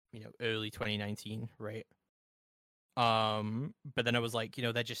 early 2019, right? But then I was like,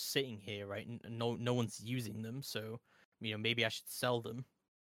 they're just sitting here, right? No one's using them, so maybe I should sell them.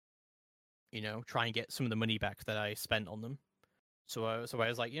 Try and get some of the money back that I spent on them. So I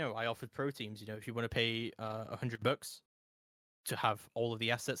was like, I offered pro teams, if you want to pay $100, to have all of the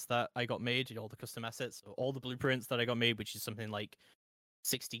assets that I got made, all the custom assets, all the blueprints that I got made, which is something like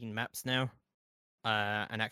 16 maps now, and